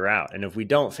figure out. And if we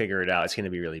don't figure it out, it's going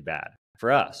to be really bad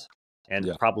for us and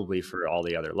probably for all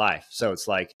the other life. So it's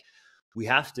like, we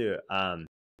have to, I'm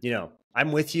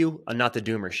with you on not the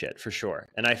doomer shit for sure.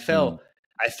 And I fell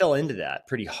into that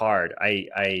pretty hard.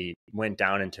 I went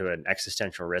down into an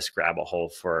existential risk rabbit hole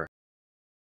for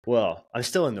well, I'm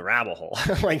still in the rabbit hole.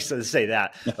 Like, so to say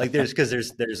that, like, there's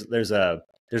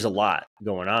a lot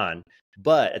going on,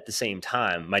 but at the same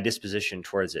time, my disposition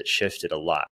towards it shifted a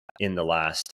lot in the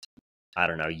last, I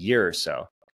don't know, year or so.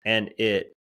 And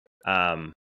it's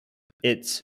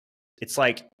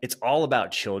like, it's all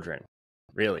about children,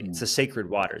 really. It's the sacred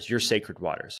waters, your sacred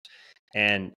waters.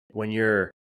 And when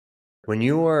you're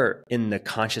in the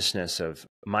consciousness of,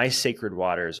 my sacred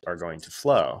waters are going to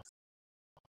flow,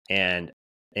 and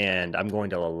I'm going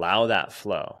to allow that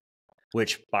flow,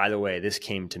 which, by the way, this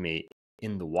came to me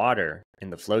in the water,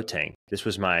 in the float tank. This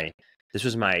was my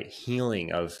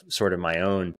healing of sort of my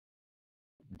own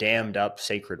dammed up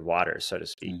sacred waters, so to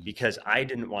speak, because I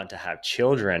didn't want to have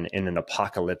children in an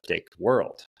apocalyptic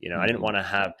world. You know, I didn't want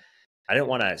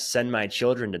to send my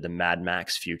children to the Mad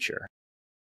Max future,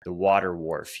 the water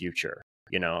war future.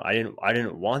 You know, I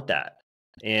didn't want that.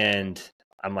 And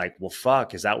I'm like, well,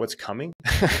 fuck, is that what's coming?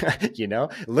 You know,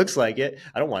 it looks like it.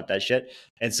 I don't want that shit.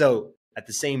 And so at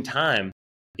the same time,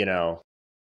 you know,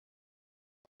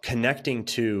 connecting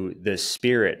to the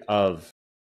spirit of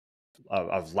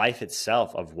life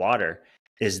itself, of water,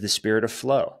 is the spirit of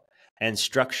flow, and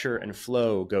structure and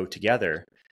flow go together.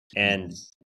 And,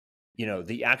 you know,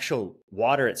 the actual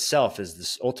water itself is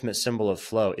this ultimate symbol of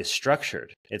flow, is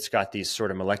structured. It's got these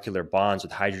sort of molecular bonds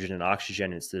with hydrogen and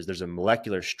oxygen. There's a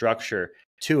molecular structure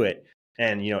to it.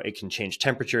 And, you know, it can change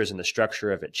temperatures, and the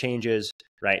structure of it changes,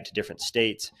 right, to different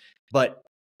states. But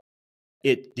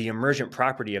the emergent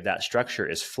property of that structure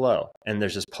is flow. And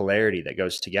there's this polarity that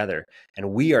goes together.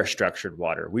 And we are structured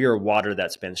water. We are water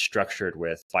that's been structured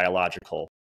with biological,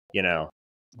 you know,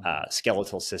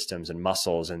 skeletal systems and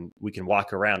muscles. And we can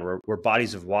walk around. We're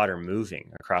bodies of water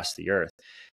moving across the earth.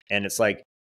 And it's like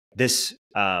this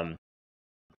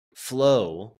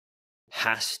flow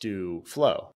has to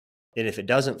flow. And if it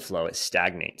doesn't flow, it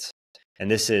stagnates.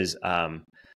 And this is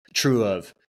true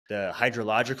of the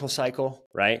hydrological cycle,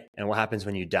 right? And what happens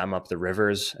when you dam up the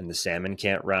rivers and the salmon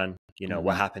can't run? You know,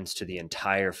 what happens to the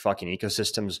entire fucking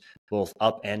ecosystems, both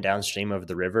up and downstream of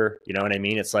the river? You know what I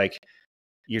mean? It's like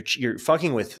you're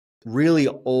fucking with really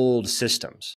old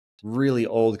systems, really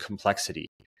old complexity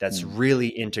that's really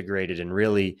integrated and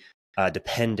really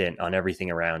dependent on everything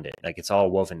around it. Like, it's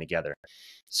all woven together.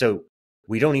 So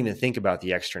we don't even think about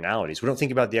the externalities. We don't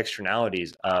think about the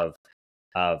externalities of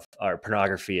our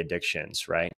pornography addictions,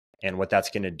 right? And what that's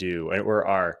going to do, or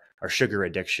our sugar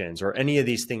addictions, or any of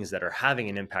these things that are having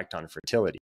an impact on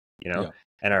fertility, you know,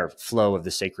 and our flow of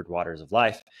the sacred waters of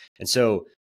life. And so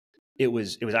it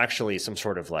was actually some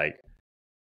sort of like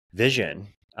vision,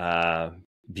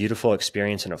 beautiful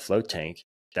experience in a float tank,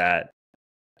 that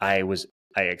I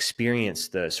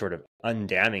experienced the sort of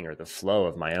undamming, or the flow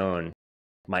of my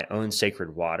own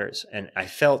sacred waters. And I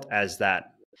felt as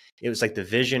that, it was like the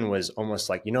vision was almost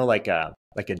like, you know, like a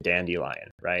dandelion,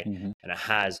 right? And it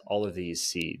has all of these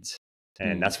seeds,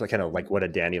 and that's what kind of like what a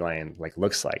dandelion like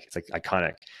looks like. It's like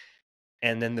iconic.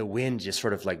 And then the wind just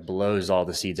sort of like blows all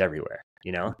the seeds everywhere,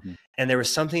 you know? And there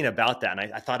was something about that.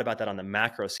 And I thought about that on the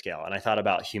macro scale. And I thought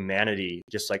about humanity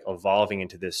just like evolving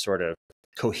into this sort of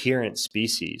coherent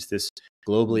species, this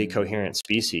globally coherent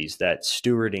species that's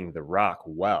stewarding the rock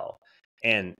well.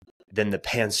 And then the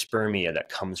panspermia that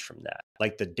comes from that,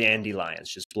 like the dandelions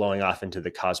just blowing off into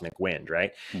the cosmic wind,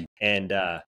 right? And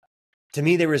to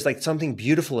me, there was like something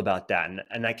beautiful about that.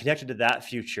 And I connected to that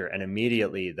future, and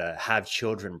immediately the have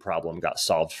children problem got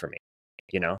solved for me,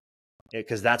 you know,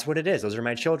 because that's what it is. Those are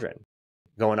my children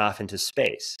going off into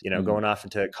space, you know, going off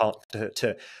into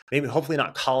to maybe hopefully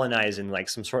not colonize in like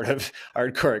some sort of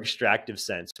hardcore extractive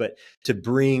sense, but to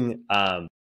bring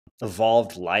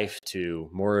evolved life to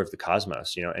more of the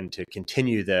cosmos, you know, and to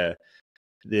continue the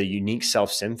unique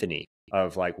self symphony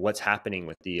of like what's happening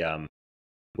with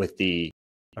the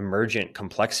emergent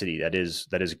complexity that is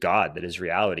God, that is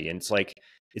reality. And it's like,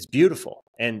 it's beautiful.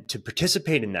 And to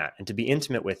participate in that, and to be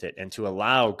intimate with it, and to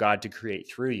allow God to create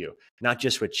through you, not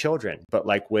just with children, but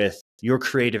like with your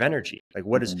creative energy. Like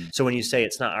what is, so when you say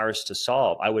it's not ours to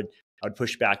solve, I would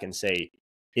push back and say,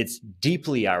 it's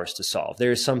deeply ours to solve.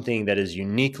 There is something that is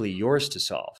uniquely yours to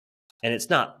solve. And it's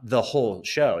not the whole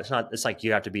show. It's like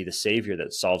you have to be the savior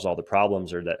that solves all the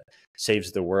problems, or that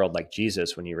saves the world like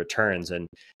Jesus when he returns, and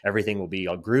everything will be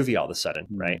all groovy all of a sudden,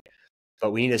 right?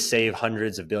 But we need to save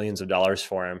hundreds of billions of dollars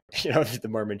for him. You know, the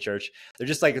Mormon church,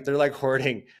 they're like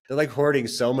hoarding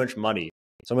so much money,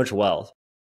 so much wealth,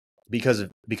 because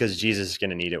Jesus is going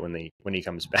to need it when he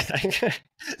comes back.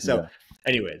 So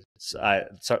anyways, so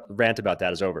rant about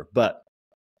that is over. But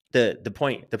the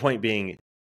point being,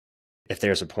 if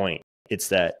there's a point, it's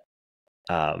that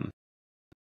how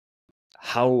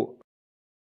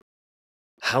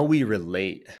we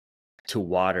relate to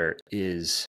water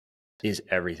is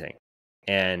everything.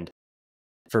 And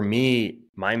for me,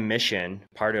 my mission,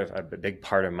 a big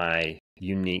part of my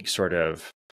unique sort of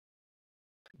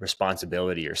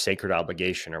responsibility or sacred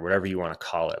obligation or whatever you want to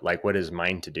call it, like what is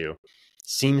mine to do,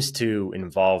 seems to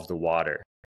involve the water.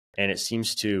 And it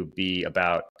seems to be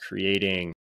about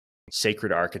creating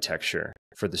sacred architecture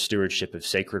for the stewardship of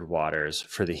sacred waters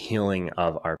for the healing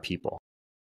of our people.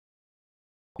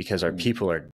 Because our people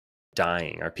are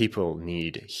dying. Our people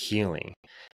need healing.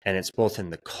 And it's both in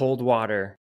the cold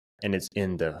water, and it's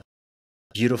in the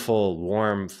beautiful,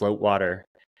 warm float water,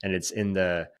 and it's in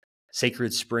the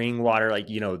sacred spring water, like,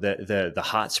 you know, the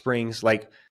hot springs. Like,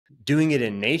 doing it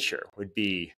in nature would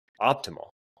be optimal,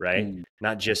 right?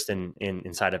 Not just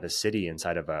inside of a city,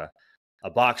 inside of a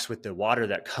box with the water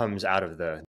that comes out of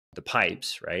the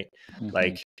pipes, right?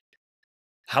 Like,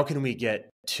 how can we get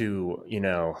to, you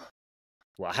know,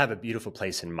 well, I have a beautiful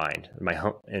place in mind, in my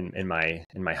home, in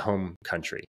my home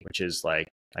country, which is like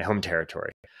my home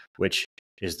territory, which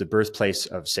is the birthplace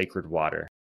of sacred water,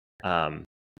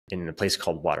 in a place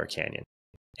called Water Canyon.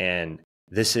 And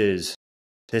this is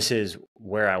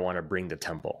where I want to bring the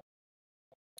temple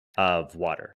of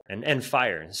water and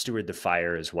fire, and steward the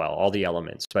fire as well, all the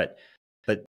elements. But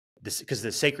this, because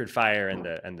the sacred fire and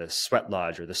the sweat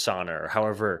lodge or the sauna,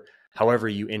 or however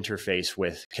you interface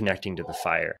with connecting to the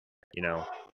fire, you know,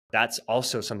 that's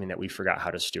also something that we forgot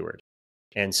how to steward.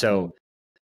 And so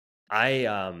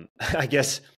I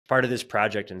guess part of this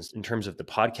project in terms of the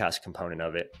podcast component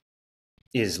of it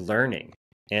is learning,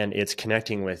 and it's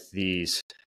connecting with these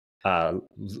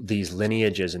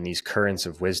lineages and these currents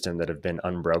of wisdom that have been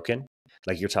unbroken.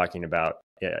 Like you're talking about,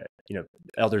 you know,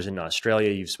 elders in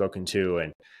Australia you've spoken to,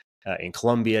 and in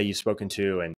Colombia you've spoken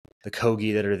to, and the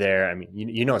Kogi that are there. I mean,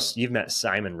 you know, you've met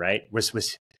Simon, right?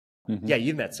 Yeah,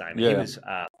 you've met Simon. Yeah.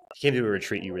 He came to a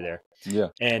retreat. You were there. Yeah.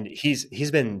 And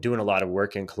he's been doing a lot of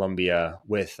work in Colombia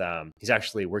with, he's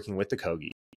actually working with the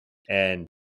Kogi, and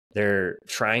they're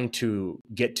trying to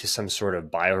get to some sort of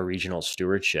bioregional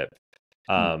stewardship,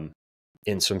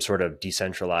 in some sort of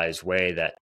decentralized way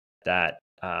that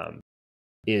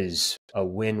is a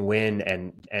win-win,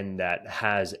 and that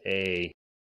has a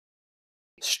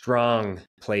strong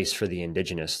place for the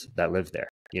indigenous that live there,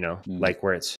 you know, like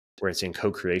where it's in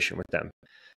co-creation with them.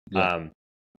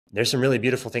 There's some really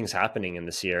beautiful things happening in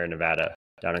the Sierra Nevada,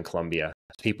 down in Colombia.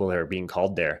 People that are being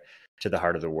called there to the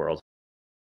heart of the world.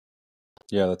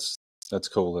 Yeah, that's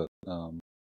cool that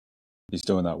he's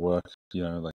doing that work. You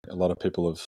know, like a lot of people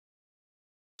have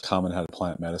come and had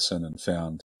plant medicine and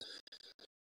found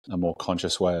a more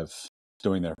conscious way of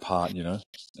doing their part, you know.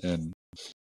 And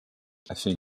I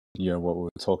think, you know, what we were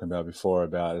talking about before,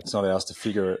 about it's not ours to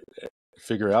figure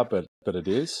out, but it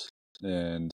is.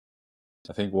 And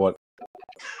I think what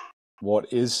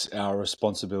is our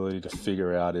responsibility to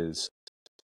figure out is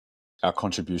our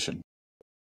contribution.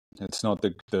 It's not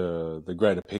the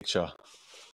greater picture,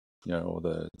 you know, or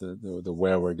the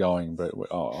where we're going, but we're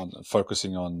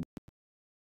focusing on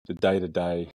the day to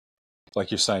day.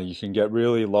 Like you're saying, you can get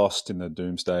really lost in the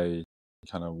doomsday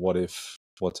kind of what if,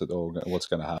 what's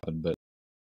going to happen, but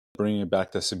bringing it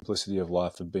back to simplicity of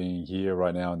life, of being here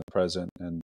right now in the present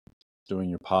and doing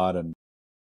your part. And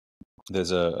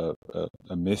there's a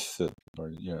myth or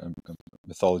you know, a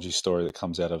mythology story that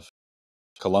comes out of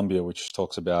Colombia, which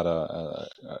talks about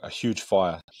a huge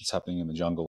fire that's happening in the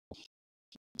jungle,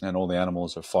 and all the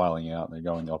animals are filing out and they're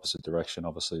going the opposite direction,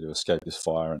 obviously, to escape this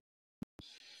fire. And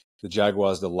the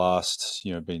jaguar's the last,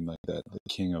 you know, being like the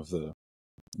king of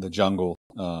the jungle,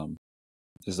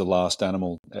 is the last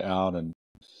animal out, and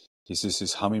he's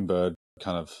this hummingbird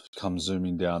kind of comes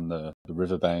zooming down the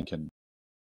riverbank and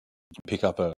pick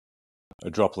up a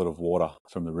droplet of water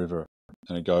from the river,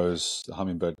 and the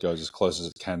hummingbird goes as close as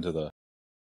it can to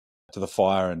the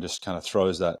fire and just kind of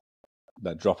throws that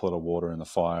droplet of water in the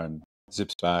fire and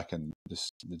zips back, and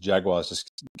the jaguar is just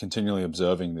continually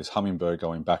observing this hummingbird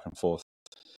going back and forth.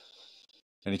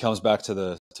 And he comes back to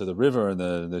the river, and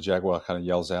the jaguar kind of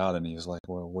yells out, and he's like,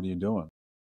 "Well, what are you doing?"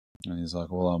 And he's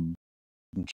like, "Well, I'm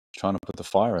trying to put the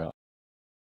fire out."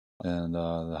 And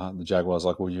the jaguar's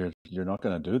like, "Well, you're not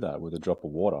going to do that with a drop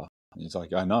of water." And he's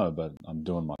like, "I know, but I'm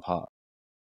doing my part."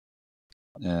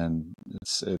 And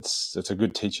it's a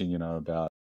good teaching, you know, about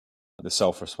the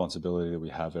self-responsibility that we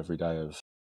have every day. Of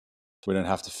we don't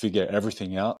have to figure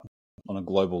everything out on a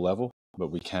global level, but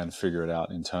we can figure it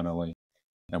out internally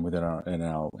and within our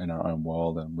own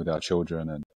world and with our children.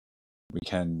 And we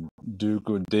can do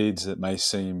good deeds that may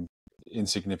seem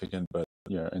insignificant, but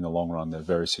you know, in the long run, they're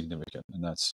very significant. And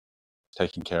that's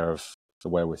taking care of the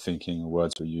way we're thinking, the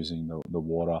words we're using, the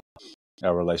water,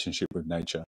 our relationship with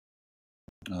nature.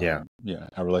 Yeah. Yeah,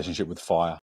 our relationship with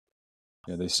fire.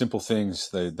 You know, these simple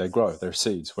things, they grow. They're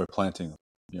seeds. We're planting them.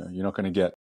 You know, you're not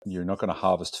going to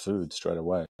harvest food straight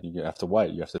away. You have to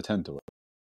wait. You have to tend to it.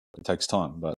 It takes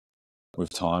time, but with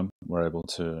time, we're able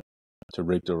to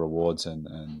reap the rewards.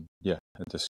 And yeah, it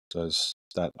just does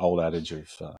that old adage of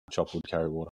chop wood, carry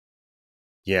water.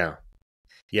 Yeah.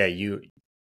 Yeah. You'll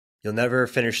never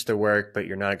finish the work, but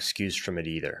you're not excused from it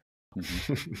either.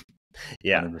 Mm-hmm.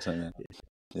 Yeah. 100%.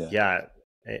 Yeah. Yeah.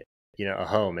 You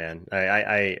know, man.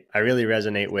 I really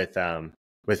resonate with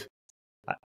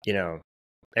you know,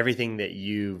 everything that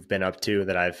you've been up to,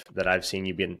 that I've seen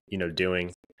you been, you know,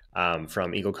 doing,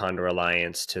 from Eagle Condor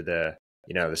Alliance to the,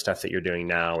 you know, the stuff that you're doing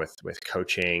now with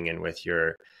coaching and with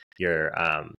your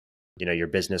you know, your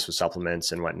business with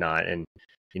supplements and whatnot. And,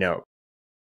 you know,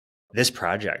 this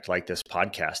project, like this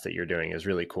podcast that you're doing, is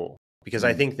really cool, because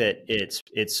I think that it's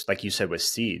like you said with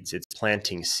seeds, it's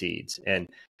planting seeds, and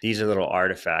these are little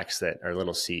artifacts that are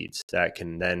little seeds that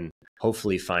can then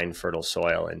hopefully find fertile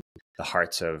soil in the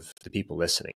hearts of the people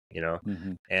listening, you know.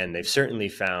 Mm-hmm. And they've certainly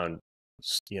found,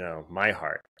 you know, my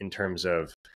heart in terms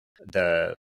of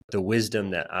the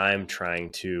wisdom that I'm trying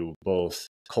to both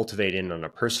cultivate in on a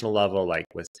personal level, like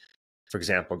with, for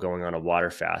example, going on a water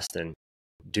fast and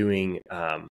doing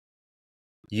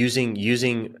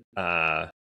using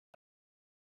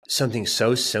something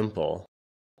so simple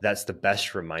that's the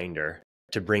best reminder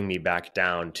to bring me back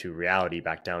down to reality,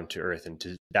 back down to earth, and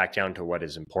to back down to what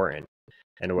is important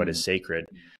and what is sacred.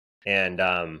 And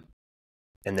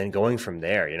then going from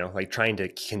there, you know, like trying to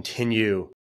continue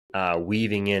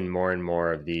weaving in more and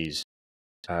more of these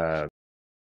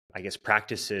I guess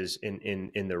practices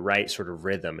in the right sort of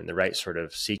rhythm, in the right sort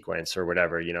of sequence or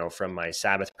whatever, you know, from my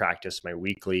Sabbath practice, my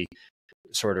weekly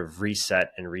sort of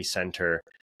reset and recenter,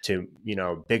 to, you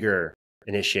know, bigger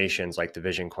initiations like the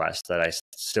Vision Quest that I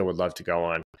still would love to go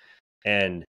on.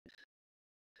 And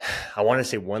I want to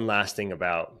say one last thing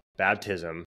about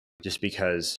baptism, just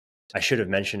because I should have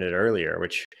mentioned it earlier,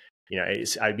 which, you know,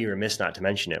 I'd be remiss not to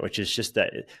mention it, which is just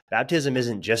that baptism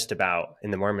isn't just about,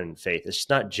 in the Mormon faith, it's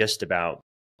not just about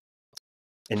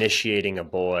initiating a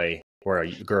boy or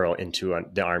a girl into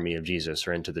the army of Jesus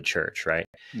or into the church, right?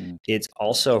 It's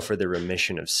also for the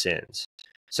remission of sins.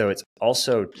 So it's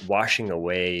also washing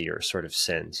away your sort of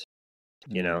sins,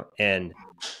 you know, and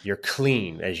you're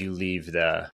clean as you leave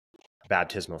the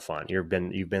baptismal font. You've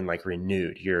been like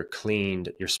renewed, you're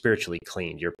cleaned, you're spiritually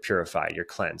cleaned, you're purified, you're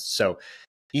cleansed. So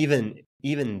even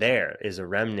there is a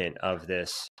remnant of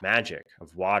this magic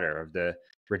of water, of the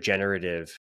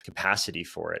regenerative capacity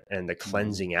for it and the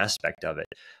cleansing aspect of it.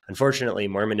 Unfortunately,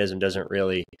 Mormonism doesn't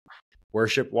really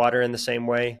worship water in the same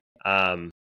way.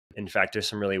 In fact, there's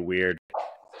some really weird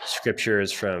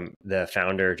scriptures from the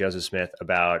founder, Joseph Smith,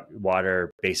 about water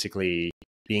basically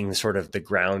being sort of the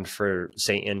ground for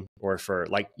Satan, or for,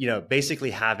 like, you know,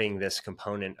 basically having this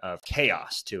component of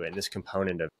chaos to it, and this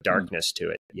component of darkness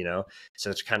to it, you know? So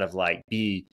it's kind of like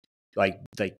it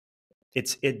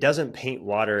doesn't paint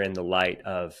water in the light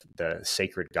of the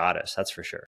sacred goddess, that's for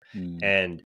sure.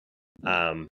 And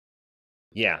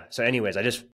yeah, so anyways,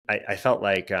 I felt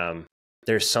like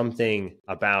there's something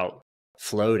about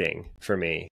floating for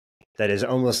me that is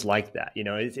almost like that, you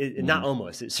know. Not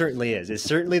almost, it certainly is. It's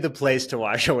certainly the place to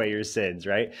wash away your sins,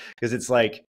 right? Because it's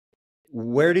like,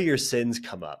 where do your sins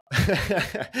come up?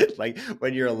 Like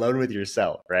when you're alone with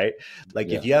yourself, right? Like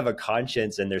if you have a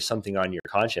conscience and there's something on your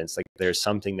conscience, like there's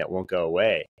something that won't go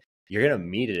away, you're going to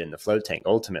meet it in the float tank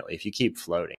ultimately if you keep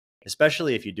floating,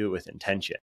 especially if you do it with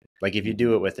intention. Like if you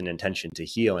do it with an intention to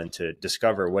heal and to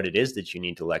discover what it is that you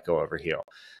need to let go of or heal,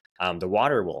 the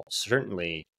water will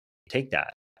certainly take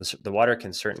that. The water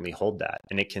can certainly hold that,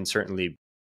 and it can certainly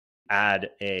add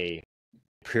a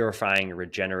purifying,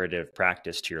 regenerative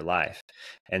practice to your life.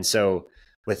 And so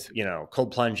with, you know,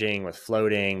 cold plunging, with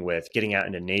floating, with getting out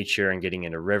into nature and getting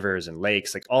into rivers and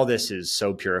lakes, like all this is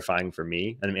so purifying for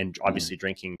me. And obviously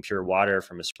drinking pure water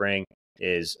from a spring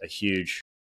is a huge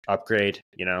upgrade,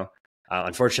 you know.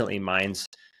 Unfortunately, mine's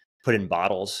put in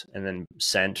bottles and then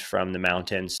sent from the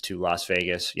mountains to Las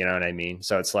Vegas, you know what I mean?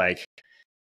 So it's like,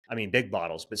 I mean, big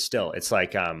bottles, but still, it's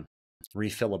like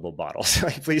refillable bottles.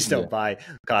 Like, please don't buy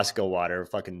Costco water,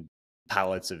 fucking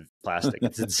pallets of plastic.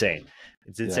 It's insane.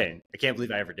 It's insane. I can't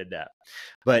believe I ever did that.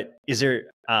 But is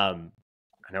there, I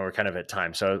know we're kind of at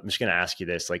time, so I'm just going to ask you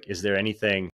this. Like, is there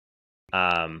anything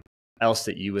else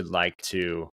that you would like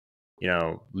to, you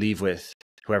know, leave with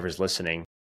whoever's listening,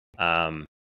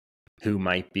 who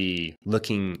might be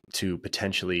looking to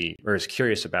potentially, or is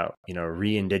curious about, you know,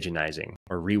 re-indigenizing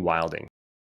or rewilding?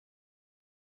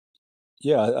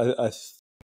 Yeah,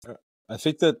 I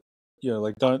think that, you know,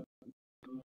 like don't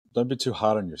be too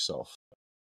hard on yourself.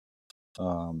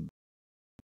 um,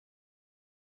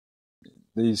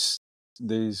 these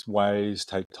ways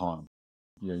take time.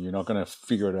 You're not going to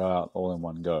figure it out all in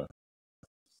one go.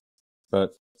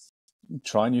 But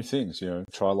try new things.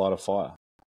 Try light a fire.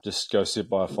 Just go sit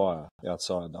by a fire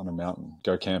outside on a mountain.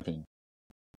 Go camping.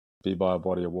 Be by a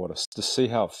body of water. Just see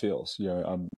how it feels.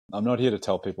 I'm not here to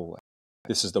tell people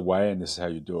this is the way and this is how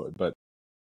you do it, but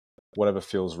whatever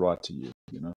feels right to you.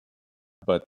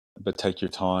 But take your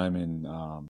time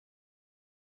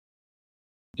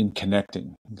in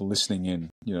connecting, listening in.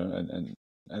 And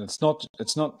it's not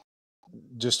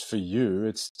just for you.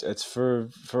 It's for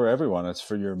everyone. It's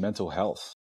for your mental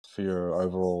health, for your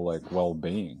overall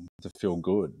well-being, to feel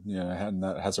good. And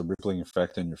that has a rippling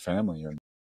effect in your family. And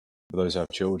for those who have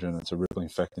children, it's a rippling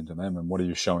effect into them. And what are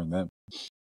you showing them?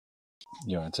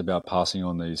 It's about passing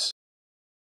on these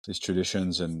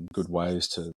traditions and good ways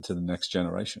to the next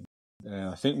generation. And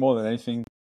I think more than anything,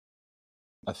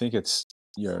 I think it's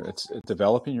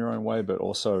developing your own way, but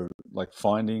also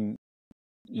finding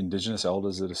indigenous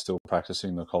elders that are still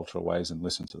practicing the cultural ways and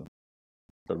listen to them,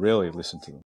 but really listen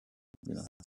to them.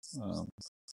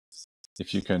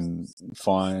 If you can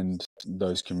find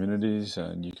those communities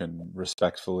and you can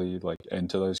respectfully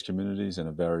enter those communities in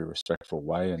a very respectful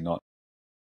way and not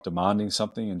demanding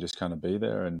something and just kind of be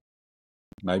there, and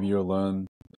maybe you'll learn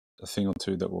a thing or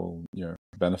two that will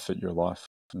benefit your life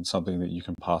and something that you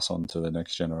can pass on to the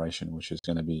next generation, which is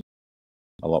going to be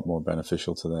a lot more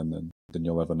beneficial to them than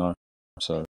you'll ever know.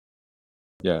 So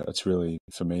yeah, it's really,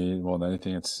 for me, more than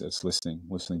anything, it's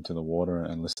listening to the water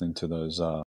and listening to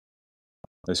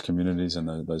those communities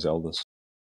and those elders.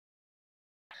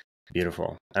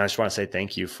 Beautiful. And I just want to say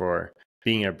thank you for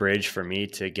being a bridge for me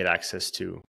to get access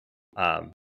to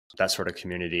that sort of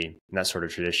community and that sort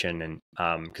of tradition. And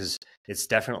because it's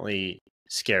definitely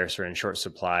scarce or in short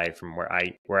supply from where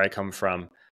I come from.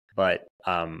 But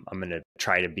I'm going to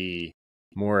try to be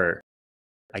more,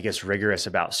 I guess, rigorous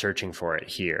about searching for it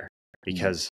here,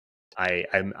 because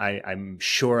I'm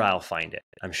sure I'll find it.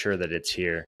 I'm sure that it's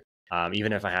here.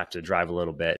 Even if I have to drive a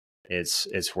little bit,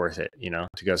 it's worth it,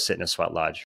 to go sit in a sweat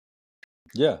lodge.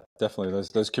 Yeah, definitely.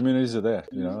 Those communities are there,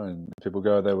 and people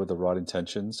go there with the right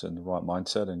intentions and the right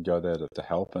mindset, and go there to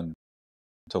help and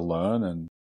to learn and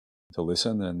to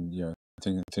listen, and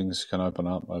things can open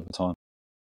up over time.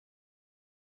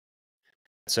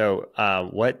 So,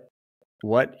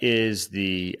 what is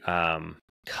the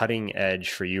cutting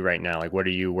edge for you right now? What are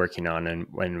you working on,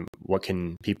 and what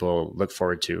can people look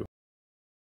forward to?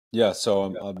 Yeah,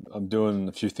 so I'm doing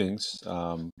a few things.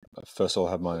 First, I'll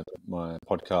have my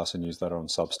podcast and newsletter on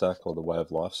Substack called The Way of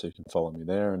Life, so you can follow me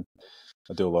there. And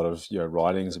I do a lot of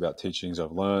writings about teachings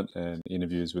I've learned and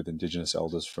interviews with Indigenous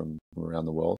elders from around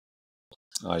the world.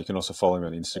 You can also follow me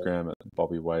on Instagram at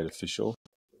Bobby Wade Official.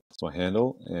 That's my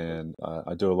handle, and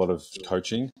I do a lot of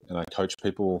coaching, and I coach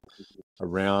people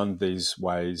around these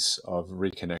ways of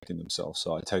reconnecting themselves.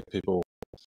 So I take people,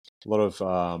 a lot of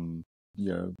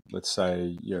let's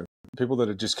say people that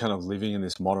are just kind of living in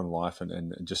this modern life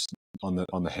and just on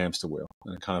the hamster wheel,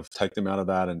 and kind of take them out of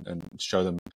that and show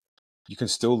them you can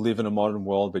still live in a modern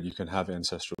world, but you can have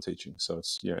ancestral teachings. So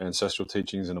it's ancestral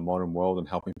teachings in a modern world, and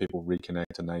helping people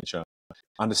reconnect to nature,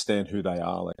 understand who they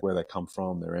are, where they come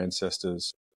from, their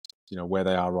ancestors, where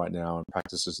they are right now, and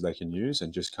practices they can use,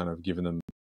 and just kind of giving them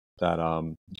that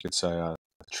you could say a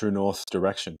true north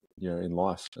direction in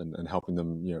life, and helping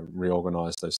them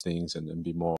reorganize those things and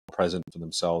be more present for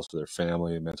themselves, for their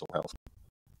family, and mental health.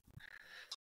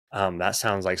 That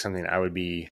sounds like something I would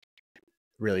be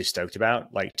really stoked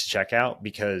about, to check out,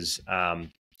 because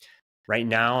right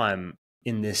now I'm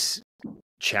in this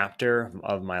chapter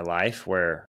of my life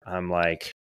where I'm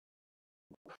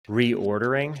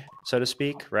reordering, so to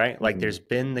speak, right? There's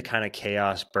been the kind of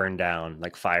chaos burn down,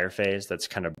 fire phase that's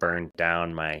kind of burned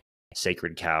down my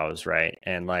sacred cows, right?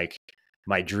 And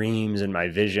my dreams and my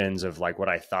visions of what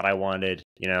I thought I wanted,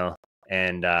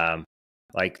 and my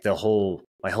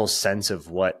whole sense of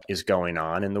what is going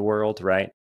on in the world, right?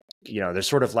 There's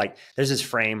sort of there's this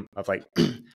frame of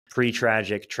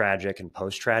pre-tragic, tragic, and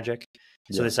post-tragic.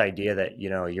 So this idea that,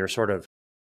 you're sort of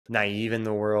naive in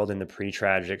the world in the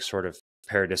pre-tragic sort of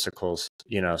paradisical,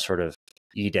 sort of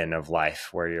Eden of life,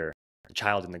 where you're a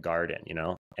child in the garden,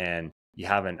 and you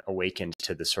haven't awakened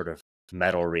to the sort of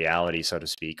metal reality, so to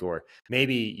speak, or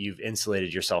maybe you've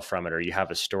insulated yourself from it, or you have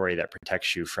a story that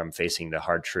protects you from facing the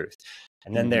hard truth.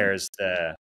 And then there's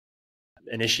the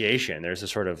initiation. There's a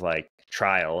sort of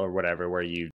trial or whatever, where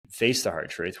you face the hard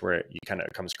truth, where you kind of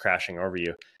comes crashing over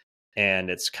you. And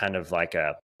it's kind of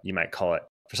you might call it,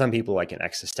 for some people, an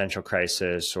existential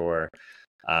crisis, or,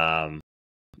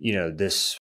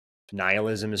 this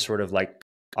nihilism is sort of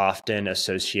often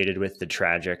associated with the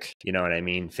tragic, you know what I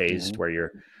mean, phase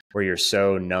Mm-hmm. where you're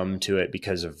so numb to it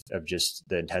because of just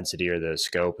the intensity or the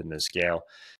scope and the scale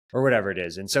or whatever it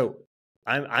is. And so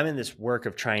I'm in this work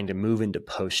of trying to move into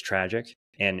post tragic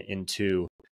and into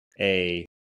a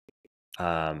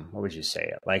what would you say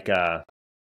it, like a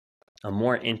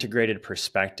more integrated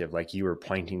perspective, like you were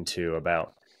pointing to,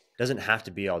 about doesn't have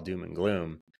to be all doom and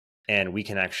gloom, and we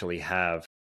can actually have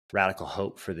radical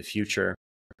hope for the future,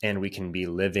 and we can be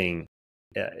living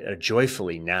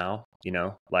joyfully now, you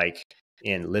know, like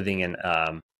in living in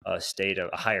a state of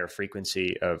a higher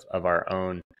frequency of our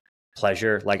own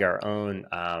pleasure, like our own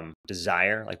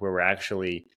desire, like where we're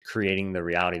actually creating the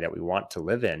reality that we want to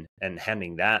live in and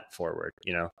handing that forward,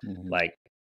 you know, Mm-hmm. like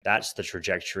that's the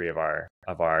trajectory of our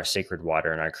sacred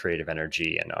water and our creative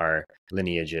energy and our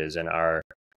lineages and our,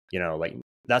 you know, like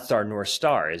that's our North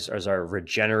Star is our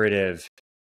regenerative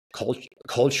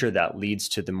culture that leads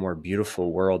to the more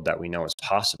beautiful world that we know is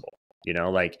possible. You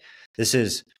know, like this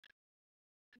is,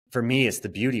 for me, it's the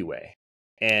beauty way.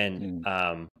 And,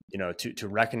 you know, to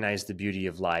recognize the beauty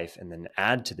of life and then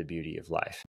add to the beauty of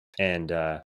life. And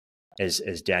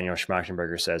as Daniel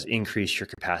Schmachtenberger says, increase your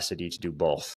capacity to do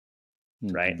both.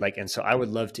 Right. Like, and so I would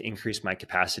love to increase my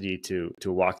capacity to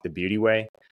walk the beauty way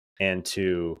and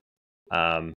to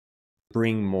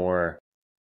bring more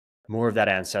of that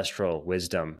ancestral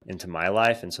wisdom into my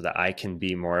life. And so that I can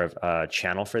be more of a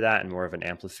channel for that and more of an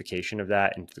amplification of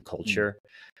that into the culture.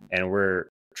 And we're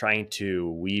trying to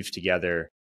weave together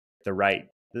the right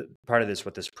part of this,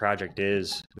 what this project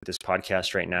is with this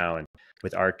podcast right now and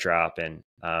with Art Drop and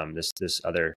this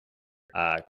other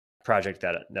project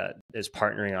that is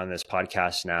partnering on this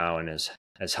podcast now and is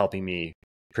helping me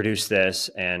produce this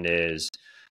and is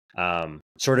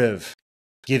sort of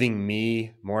giving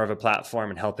me more of a platform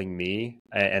and helping me.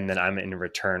 And then I'm in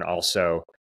return also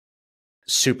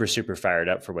super, super fired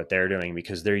up for what they're doing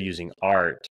because they're using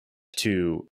art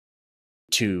to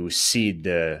seed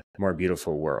the more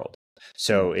beautiful world.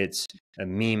 So it's a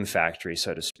meme factory,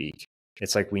 so to speak.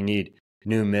 It's like we need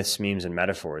new myths, memes, and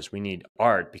metaphors. We need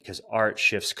art because art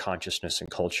shifts consciousness and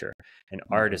culture. And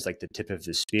art is like the tip of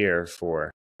the spear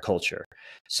for culture.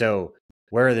 So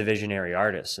where are the visionary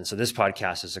artists? And so this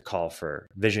podcast is a call for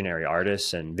visionary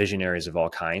artists and visionaries of all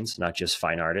kinds, not just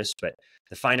fine artists, but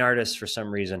the fine artists for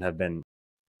some reason have been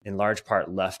in large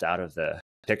part left out of the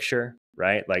picture,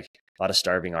 right? Like a lot of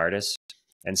starving artists.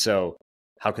 And so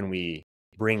how can we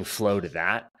bring flow to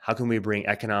that? How can we bring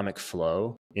economic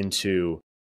flow into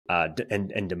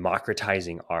and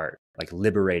democratizing art, like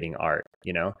liberating art,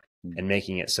 you know, and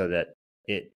making it so that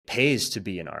it pays to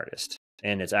be an artist.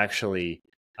 And it's actually,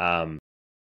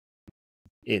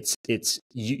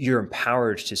 you're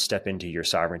empowered to step into your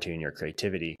sovereignty and your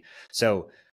creativity. So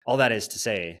all that is to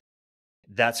say,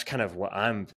 that's kind of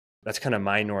that's kind of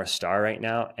my North Star right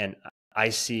now. And I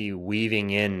see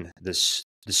weaving in the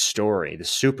story, the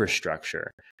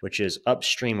superstructure, which is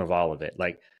upstream of all of it.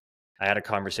 Like I had a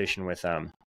conversation with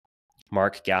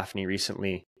Mark Gaffney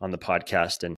recently on the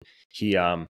podcast, and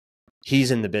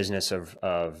he's in the business of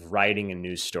writing a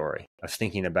news story, of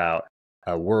thinking about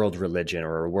a world religion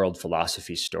or a world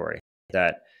philosophy story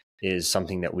that is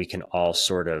something that we can all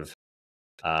sort of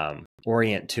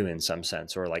orient to in some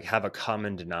sense, or like have a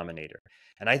common denominator.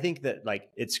 And I think that like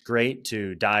it's great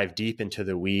to dive deep into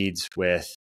the weeds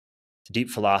with deep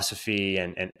philosophy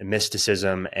and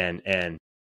mysticism and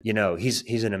you know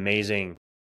he's an amazing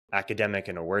academic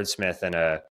and a wordsmith and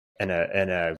a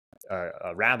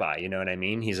rabbi, you know what I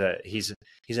mean? He's a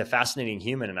fascinating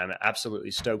human, and I'm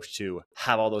absolutely stoked to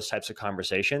have all those types of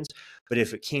conversations. But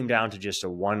if it came down to just a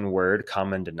one word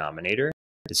common denominator,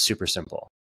 it's super simple.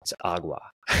 It's agua.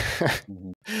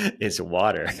 It's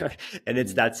water. And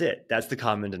that's it. That's the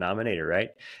common denominator,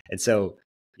 right? And so,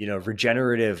 you know,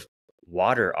 regenerative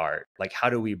water art, like how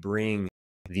do we bring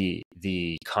the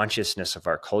consciousness of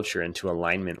our culture into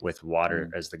alignment with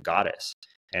water as the goddess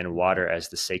and water as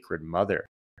the sacred mother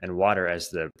and water as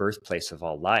the birthplace of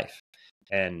all life?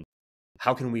 And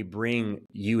how can we bring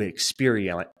you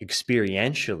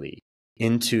experientially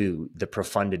into the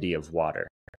profundity of water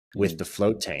with the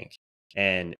float tank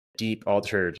and deep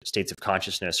altered states of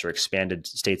consciousness or expanded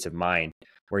states of mind,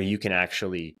 where you can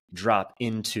actually drop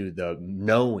into the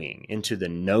knowing, into the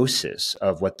gnosis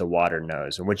of what the water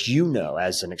knows and what you know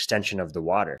as an extension of the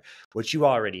water, what you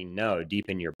already know deep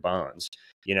in your bones,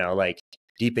 you know, like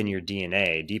deep in your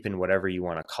DNA, deep in whatever you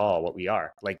want to call what we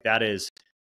are. Like there's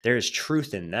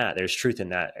truth in that. There's truth in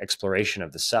that exploration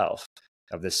of the self,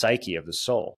 of the psyche, of the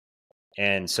soul.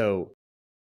 And so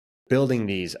building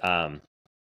these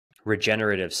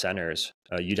regenerative centers,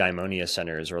 eudaimonia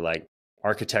centers, or like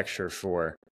architecture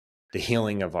for the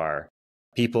healing of our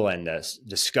people and the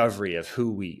discovery of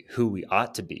who we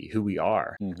ought to be, who we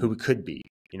are, who we could be,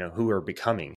 who we're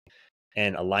becoming,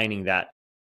 and aligning that,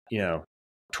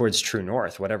 towards true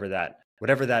north, whatever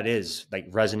that is, like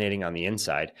resonating on the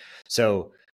inside.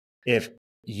 So if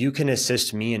you can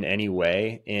assist me in any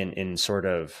way in sort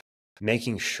of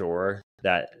making sure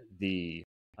that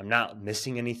I'm not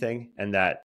missing anything, and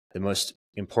that the most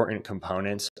important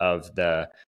components of the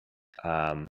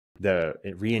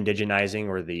re-indigenizing,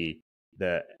 or the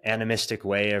animistic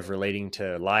way of relating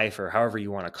to life, or however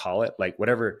you want to call it, like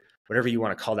whatever you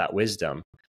want to call that wisdom,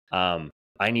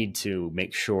 I need to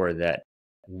make sure that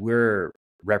we're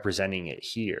representing it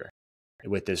here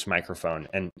with this microphone,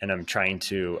 and I'm trying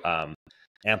to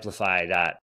amplify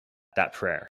that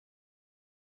prayer.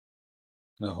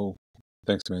 No,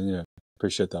 thanks, man. Yeah,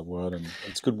 appreciate that word, and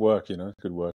it's good work.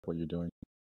 Good work what you're doing.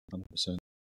 100%.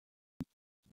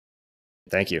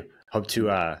 Thank you. Hope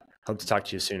to talk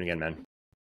to you soon again, man.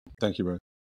 Thank you, bro.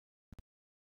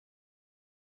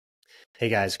 Hey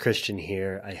guys, Christian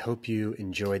here. I hope you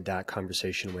enjoyed that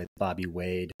conversation with Bobby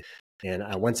Wade. And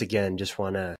I once again just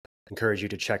want to encourage you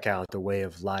to check out The Way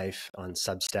of Life on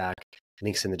Substack.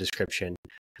 Links in the description.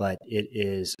 But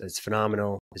it's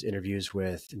phenomenal. His interviews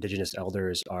with indigenous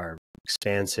elders are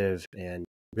expansive and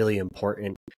really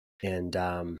important. And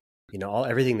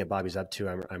everything that Bobby's up to,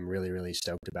 I'm really, really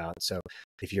stoked about. So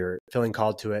if you're feeling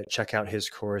called to it, check out his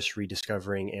course,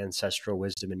 Rediscovering Ancestral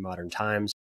Wisdom in Modern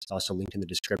Times. It's also linked in the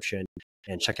description.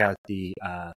 And check out the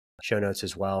show notes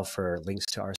as well for links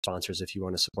to our sponsors if you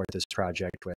want to support this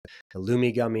project, with the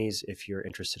Lumi gummies if you're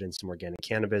interested in some organic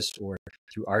cannabis, or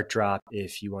through Art Drop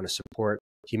if you want to support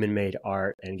human-made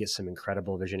art and get some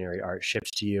incredible visionary art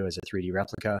shipped to you as a 3D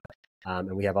replica.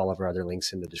 And we have all of our other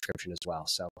links in the description as well.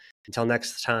 So until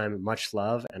next time, much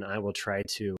love, and I will try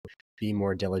to be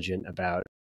more diligent about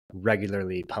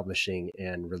regularly publishing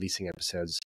and releasing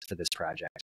episodes for this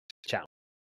project. Ciao.